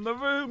round the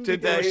room.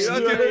 Today,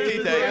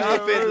 I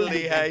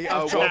fiddly hey, I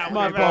off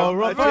my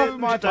bar, I off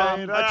my bar.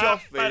 I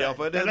toffee off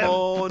in the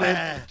morning.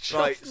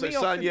 Right, so me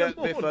off in Sanya, the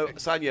morning. Biffo,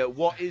 Sanya,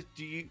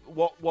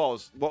 what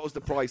was the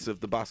price of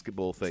the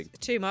basketball thing?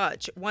 Too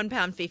much.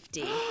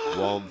 £1.50.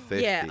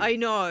 $1.50. Yeah, I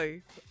know.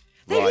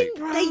 Right.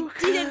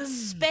 They didn't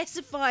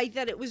specify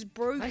that it was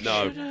broken.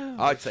 No,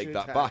 I'd take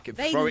that back and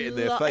They throw it in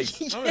their li-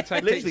 face. I would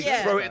take Literally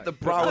Yeah. throw it at the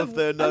brow of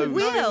their nose. I will.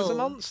 No, it was a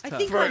monster. I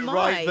think Throw I it might.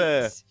 right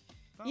there.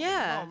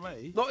 Yeah. Not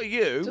me. Not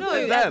you.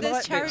 No, them.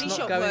 there's charity Not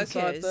shop go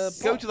inside workers.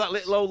 the Go to that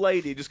little old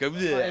lady and just go,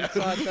 yeah.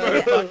 inside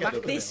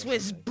the- This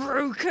was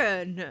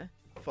broken.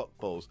 Fuck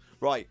balls.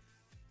 Right.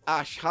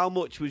 Ash, how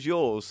much was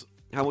yours?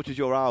 How much was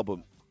your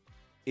album?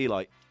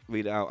 Eli,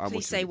 read it out. How Please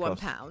much say did it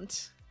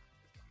cost?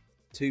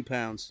 £1.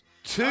 £2.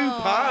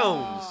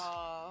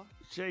 £2.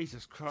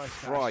 Jesus Christ.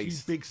 Ash,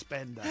 Christ. you big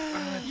spender.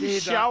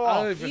 Did Show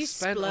off.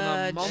 overspent on a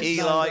splurged. monster.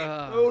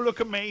 Eli. Oh,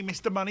 look at me,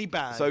 Mr.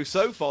 Moneybag.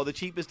 So far, the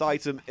cheapest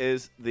item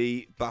is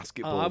the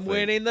basketball I'm thing.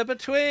 winning the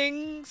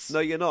betwings. No,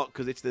 you're not,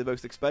 because it's the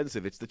most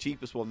expensive. It's the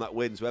cheapest one that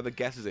wins. Whoever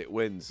guesses it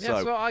wins.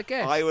 That's so what I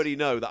guessed. I already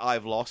know that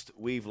I've lost.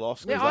 We've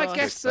lost. 'cause Yeah, I that's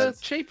guessed the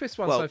expensive. cheapest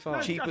one Well, so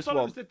far. cheapest I thought it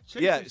one. was the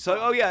Yeah. cheapest So,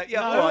 one. all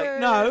right.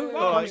 No, it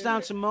All comes right.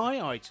 down to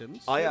my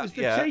items. I, It was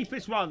the yeah.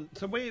 cheapest one,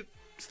 so we're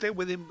still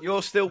with him.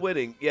 You're still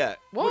winning. Yeah.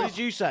 What did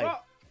you say?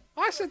 What?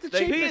 I said the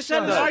They- cheapest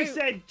Peter one. Sellers. I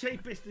said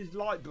cheapest is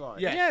light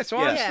bright. Yeah. Yeah,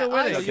 so Yeah. I'm still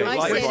winning. Okay, I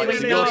light said bright. it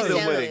was You're Peter still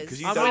winning Sellers.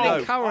 because you I'm don't winning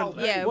know.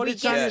 currently. Yeah, What we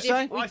did Sanya guessed,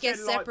 say? we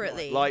guessed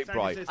separately. Light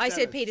bright. I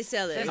said Peter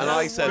Sellers. And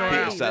I said no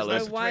Peter way. Sellers.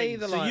 There's no way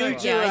the So light you bright.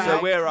 two Yeah, are So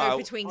out. we're no out.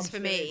 betwings for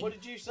me. What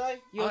did you say?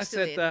 You're I still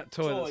said in. that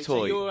toilet. So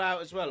Toy. you're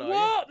out as well, are you?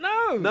 What?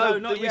 No. No,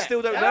 not we yet.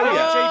 still don't Oh, know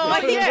yet. I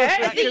think, Yeah, I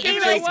think that could be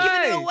Eli's away.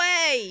 giving it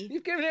away.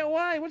 You've given it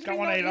away. What do you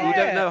Go mean on, not Eli. You yet?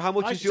 don't know how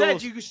much I is said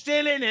yours. you could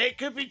still in it.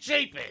 Could be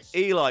cheapest.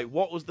 Eli,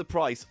 what was the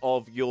price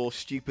of your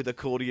stupid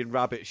accordion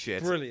rabbit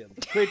shit?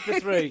 Brilliant. Quid for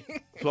 3.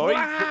 Sorry?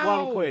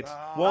 Wow. £1.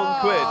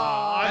 £1 quid.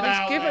 And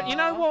he's given, you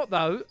know what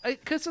though?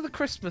 Because of the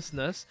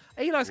Christmasness,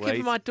 Eli's Wait.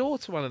 given my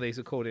daughter one of these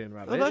accordion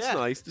rabbits. Oh, that's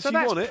nice. Does so she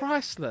that's want it?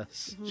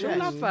 priceless. She'll Yes.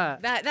 love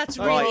that. That's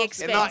Right, really in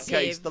expensive. that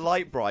case, the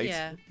light bright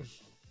Yeah.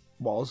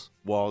 was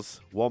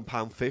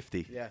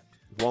 £1.50. Yeah.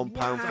 £1.50.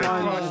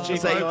 Wow. Same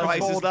Cheaper.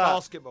 price as Board that.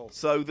 basketball.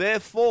 So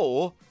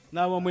therefore,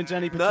 No one wins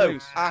any no,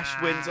 betwings.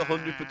 Ash wins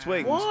 100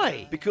 betwings.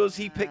 Why? Because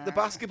he picked the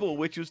basketball,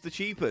 which was the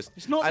cheapest.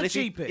 It's not and the if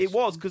he- cheapest. It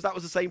was, because that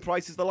was the same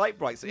price as the light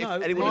bright. So No,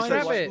 if anyone mine's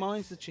says, rabbit.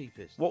 mine's the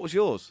cheapest. what was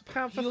yours?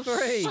 Pound for You're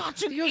three.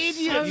 such an You're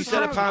idiot. so You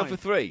said £1 for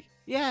 3.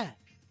 Yeah.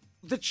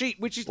 The cheap,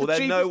 which is Well, the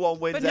then cheapest. no one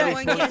wins But no any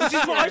one points. gets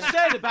This is what I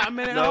said about a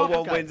minute and a No half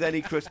one ago. wins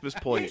any Christmas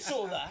You points.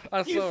 saw that? I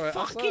You saw it, I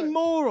saw fucking it.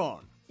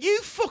 moron.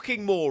 You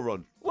fucking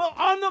moron. Well,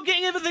 I'm not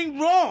getting everything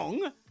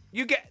wrong.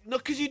 You get no,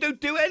 because you don't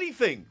do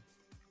anything.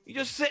 You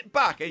just sit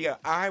back and you go,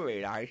 I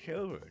read I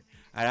children,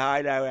 and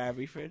I know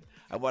everything,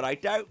 and what I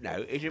don't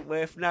know isn't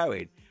worth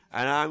knowing.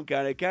 And I'm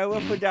going to go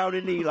up and down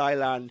in Eli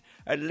land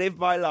and live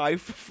my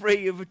life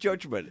free of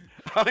judgment.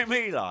 I'm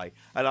Eli,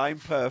 and I'm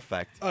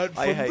perfect. And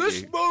I from hate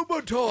this you.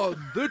 moment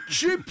on, the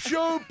Chip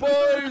Show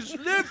boys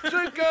lived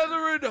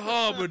together in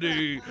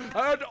harmony,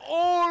 and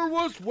all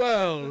was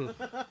well.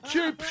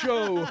 Chip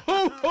Show,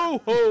 ho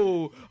ho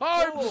ho!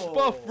 I'm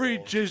Spuff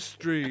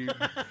Registry.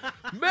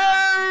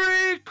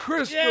 Merry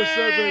Christmas,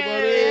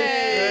 everybody!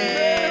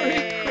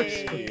 Merry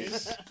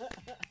Christmas!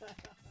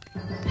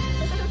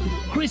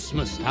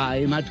 Christmas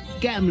time at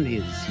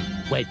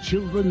Gamley's, where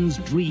children's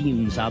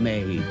dreams are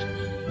made.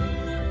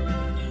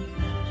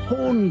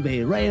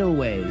 Hornby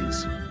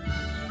Railways.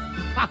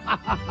 Ha ha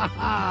ha ha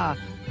ha!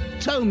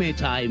 Tommy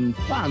time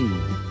fun.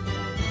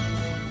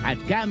 At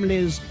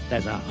Gamley's,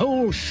 there's a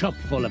whole shop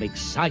full of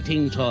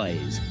exciting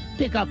toys.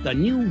 Pick up the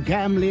new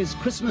Gamley's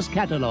Christmas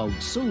catalogue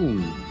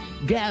soon.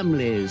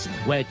 Gamley's,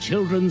 where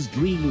children's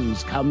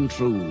dreams come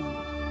true.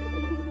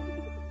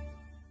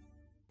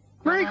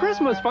 Merry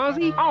Christmas,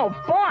 Fozzie. Oh,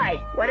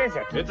 boy! What is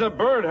it? It's a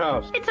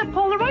birdhouse. It's a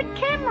Polaroid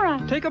camera.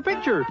 Take a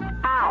picture.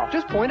 Ow!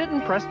 Just point it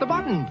and press the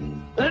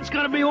button. That's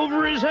gotta be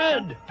over his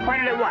head.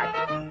 Pointed at what?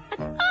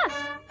 Us.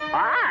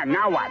 Ah,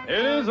 now what?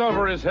 It is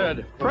over his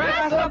head.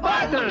 Press the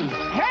button.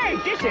 Hey,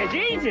 this is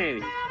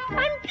easy.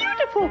 I'm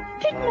beautiful.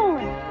 Take more.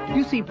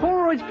 You see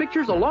Polaroid's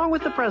pictures along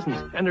with the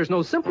presents, and there's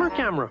no simpler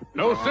camera.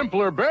 No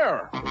simpler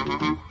bear.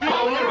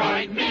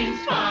 Polaroid means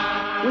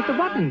fun. With the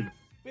button.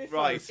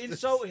 Right.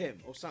 Insult him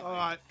or something. All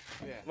right.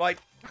 Yeah. Right,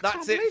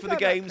 that's it for the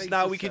games.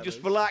 Now we can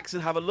just relax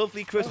and have a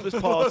lovely Christmas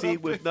party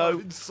with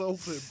no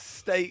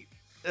state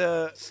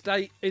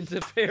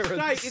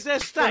interference. Is there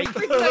state?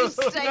 No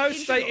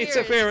state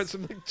interference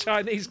from the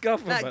Chinese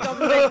government. That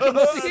government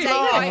can stay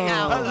right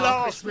now. At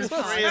last, we're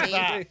free of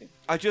that.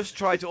 I just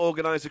tried to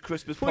organise a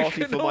Christmas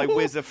party for my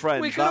Wizard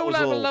friends. We can That all was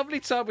have all. a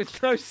lovely time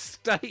with no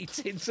state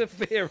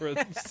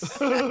interference.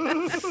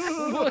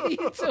 What are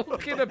you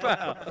talking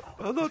about?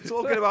 I'm not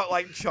talking about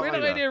like China. We're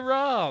not in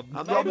Iran.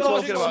 I'm not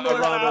talking about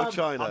Iran or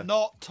China. I'm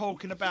not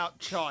talking about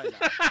China.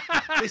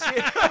 This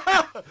is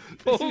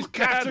Paul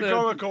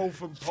categorical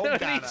from Paul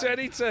Gannon.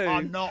 2022.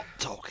 I'm not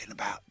talking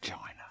about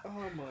China. Oh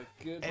my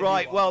goodness.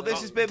 Right, well, this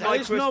has been my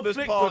Christmas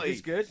party.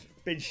 Is good.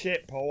 Been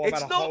shit, Paul.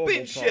 It's not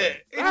been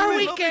shit. How are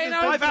we getting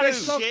over I've had a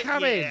this? Not shit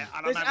coming. year,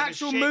 and There's I'm having a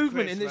actual shit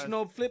movement in this Christmas,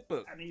 knob flip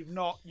book. and you've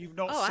not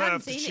Oh, I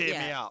haven't served to seen it cheer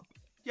yet. me up.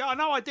 Yeah, I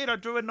know I did. I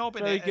drew a knob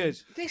in Very it. good.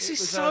 This It is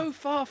was, so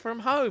far from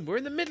home. We're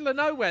in the middle of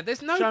nowhere.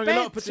 There's no Showing beds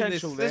a lot of in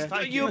potential this.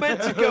 there. You're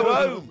meant to go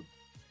home.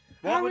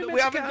 How are we We meant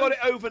to haven't go got it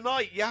home?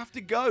 overnight. You have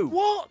to go.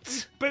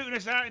 What? Booting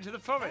us out into the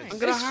forest. I'm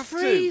gonna It's have to.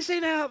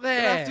 freezing out I'm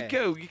there. gonna have to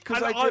go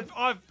because And I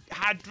I've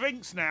had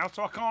drinks now,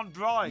 so I can't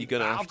drive. You're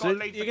gonna have I've got to.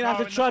 leave the You're going to have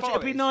car to in the trudge. It'll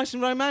be forest. nice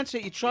and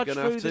romantic. You trudge You're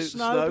gonna through have the to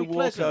snow. Be walk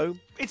pleasant. home.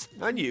 It's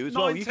And you as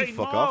well. You can 19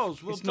 fuck miles.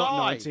 off. We'll It's not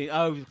die. 19.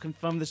 Oh,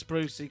 from the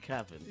Sprucey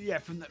Cavern. Yeah,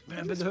 from the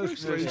remember the Remember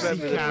Sprucey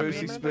the cabin.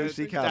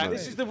 Sprucey cabin.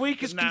 This is the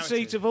weakest Narrative.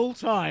 conceit of all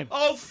time.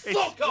 Oh,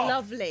 fuck off!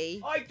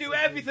 Lovely. I do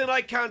everything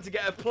I can to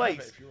get a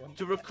place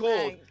to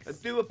record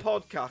and do a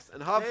podcast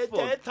and have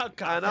fun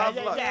and have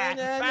like.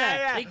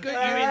 You invited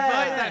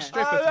that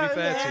stripper, to be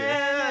fair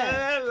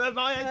to you.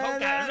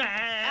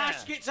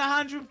 Ash gets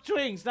 100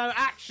 twings. No,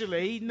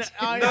 actually,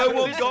 No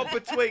one got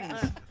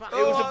betwings. It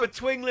was a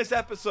betwingless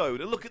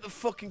episode. And look at the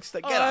fucking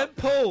state. Get I'm up.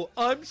 Paul.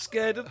 I'm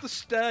scared of the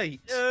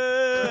state.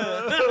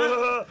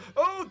 Oh,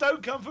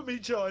 don't come for me,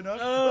 China.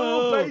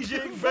 Oh,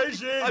 Beijing,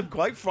 Beijing. I'm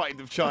quite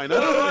frightened of China.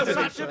 I'm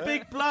such a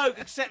big bloke,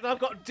 except I've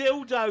got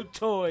dildo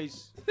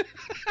toys.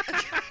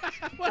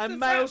 And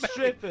male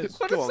strippers.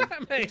 What does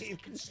that mean?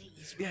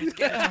 Yes,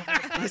 get up.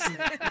 Listen,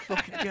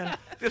 fucking get up.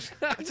 Just,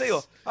 I tell you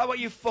what, how about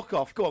you fuck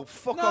off? Go on,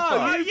 fuck No,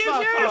 off. you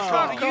fuck fuck off.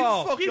 off. You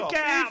fuck You off.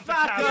 get out of the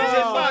fuck cabin. This is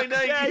in my name.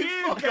 Yeah, you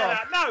you fuck get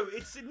off. out. No,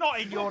 it's not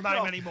in your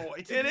name anymore.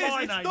 It's in It is,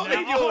 my it's name not now.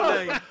 in your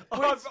name.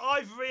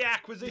 I've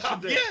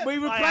reacquisitioned it. Yeah. We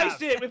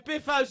replaced it with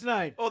Biffo's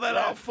name. Oh, then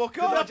I'll fuck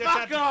I off. just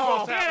had to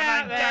cross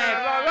out the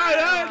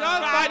name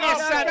Go find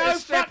yourself a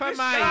stripper, Go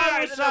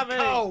mate. into the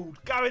cold.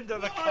 Go into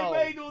the I cold.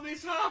 made all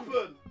this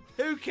happen.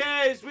 Who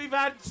cares? We've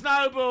had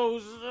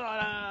snowballs.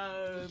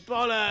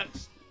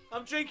 Bollocks.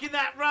 I'm drinking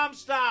that rum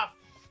stuff.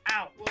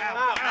 Ow, You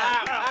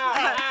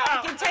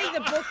can take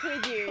the book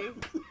with you.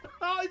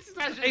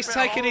 He's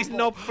taking his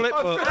knob flip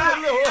book.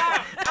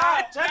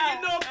 Take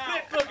your knob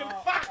flip book and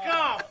fuck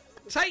off.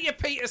 Take your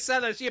Peter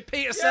Sellers,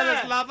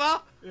 Sellers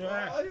lover.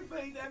 I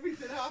made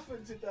everything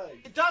happen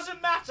today. It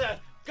doesn't matter.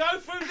 Go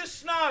through the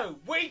snow,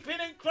 weeping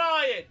and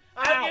crying.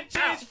 Hope your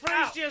tears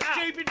freeze to your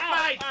stupid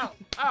face.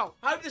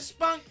 Hope the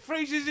spunk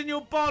freezes in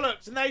your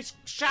bollocks and they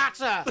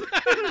shatter.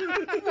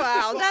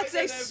 Wow, that's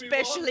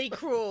especially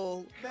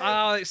cruel.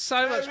 Oh, it's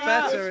so much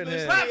better in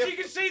here. Perhaps you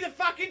can see the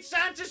fucking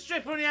Santa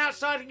stripper on the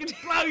outside and can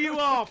blow you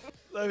off.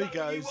 There he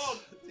goes.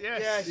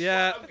 Yes.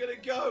 Yeah. I'm gonna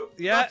go. I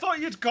Yeah. thought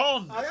you'd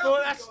gone. I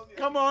thought that's.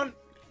 Come on.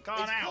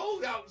 Gone It's out.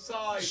 cold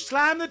outside.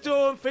 Slam the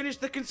door and finish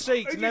the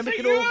conceit, and then we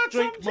think can you all heard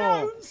drink Tom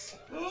more. Jones?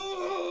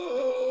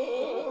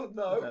 Oh,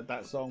 no.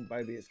 That song,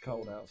 Baby It's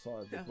Cold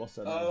Outside. What's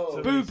that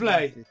Oh.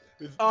 Buble.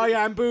 I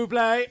am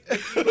Buble.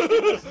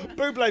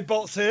 Buble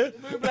Bot's here.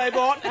 Buble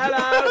bot.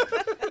 Hello.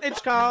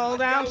 It's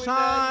cold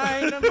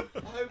outside. I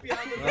hope you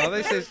have a Oh,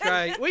 this is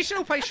great. We should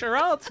all play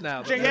charades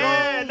now. Jingle.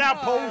 Yeah, now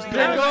Paul's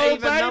Jingle,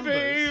 Even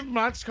baby.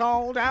 It's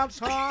cold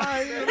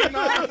outside.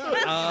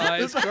 Oh,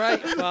 it's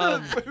great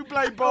fun.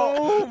 Buble Bot.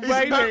 Oh,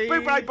 baby.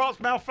 Buble Bot's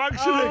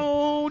malfunctioning.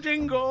 Oh,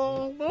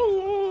 jingle.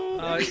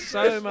 Oh, it's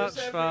so much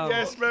fun.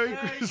 Yes, Merry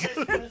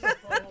Christmas.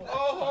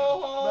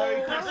 Oh,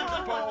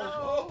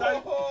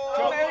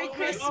 Merry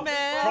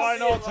Christmas. Try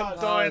not to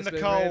die in the It's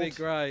been cold. really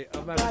great.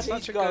 I've had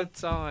such a good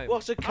time.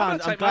 What's a I'm gonna cunt? I'm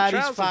take my glad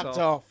he's trousers fucked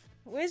off.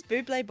 Where's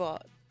Buble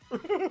Bot?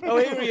 Oh,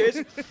 here he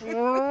is.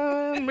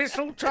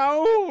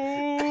 Mistletoe.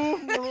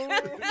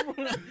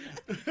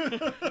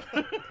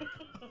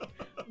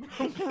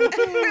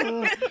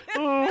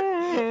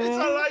 It's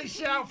a late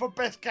shout for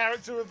best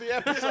character of the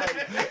episode.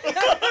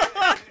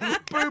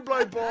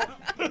 Buble Bot.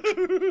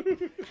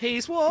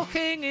 He's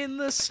walking in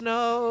the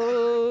snow.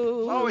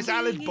 Oh, it's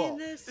Alan Bot.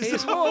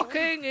 He's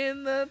walking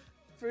in the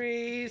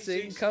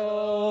freezing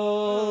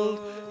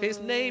cold. His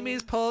name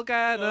is Paul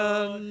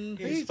Gannon.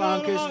 His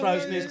funk has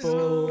frozen his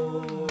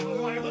balls.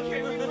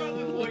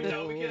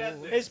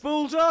 His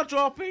balls are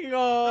dropping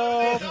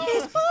off.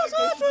 His balls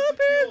are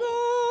dropping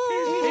off.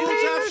 His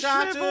balls have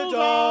shattered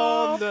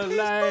on the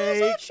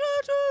lake.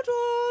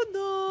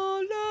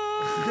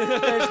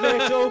 There's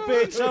little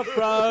bits of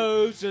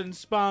frozen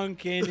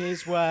spunk in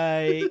his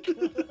wake.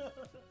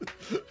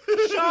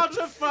 Shot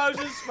of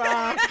frozen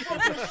spunk.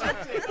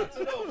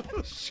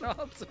 Shot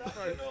of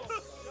frozen.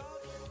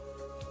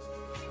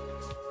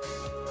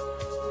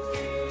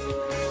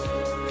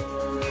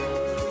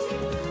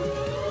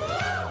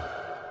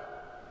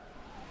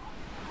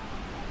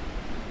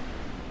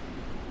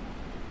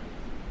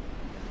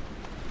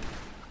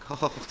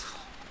 God.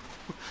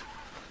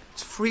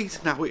 It's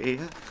freezing out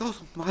here. God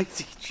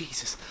almighty,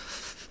 Jesus.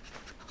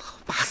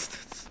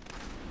 Bastards.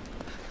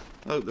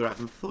 I hope they're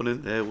having fun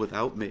in there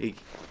without me,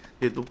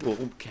 in the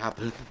warm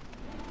cabin.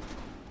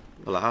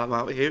 Well, I'm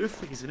out here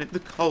freezing in the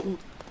cold.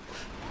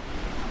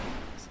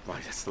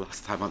 Right, that's the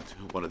last time I'm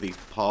doing one of these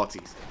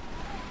parties.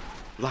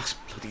 Last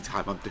bloody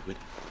time I'm doing it.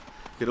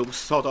 Get all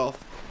sod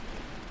off.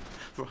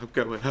 For I'm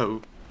going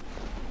home.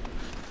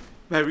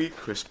 Merry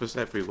Christmas,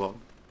 everyone.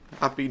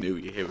 Happy New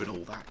Year and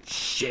all that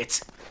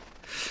shit.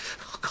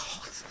 Oh,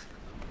 God.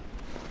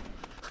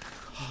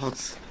 God.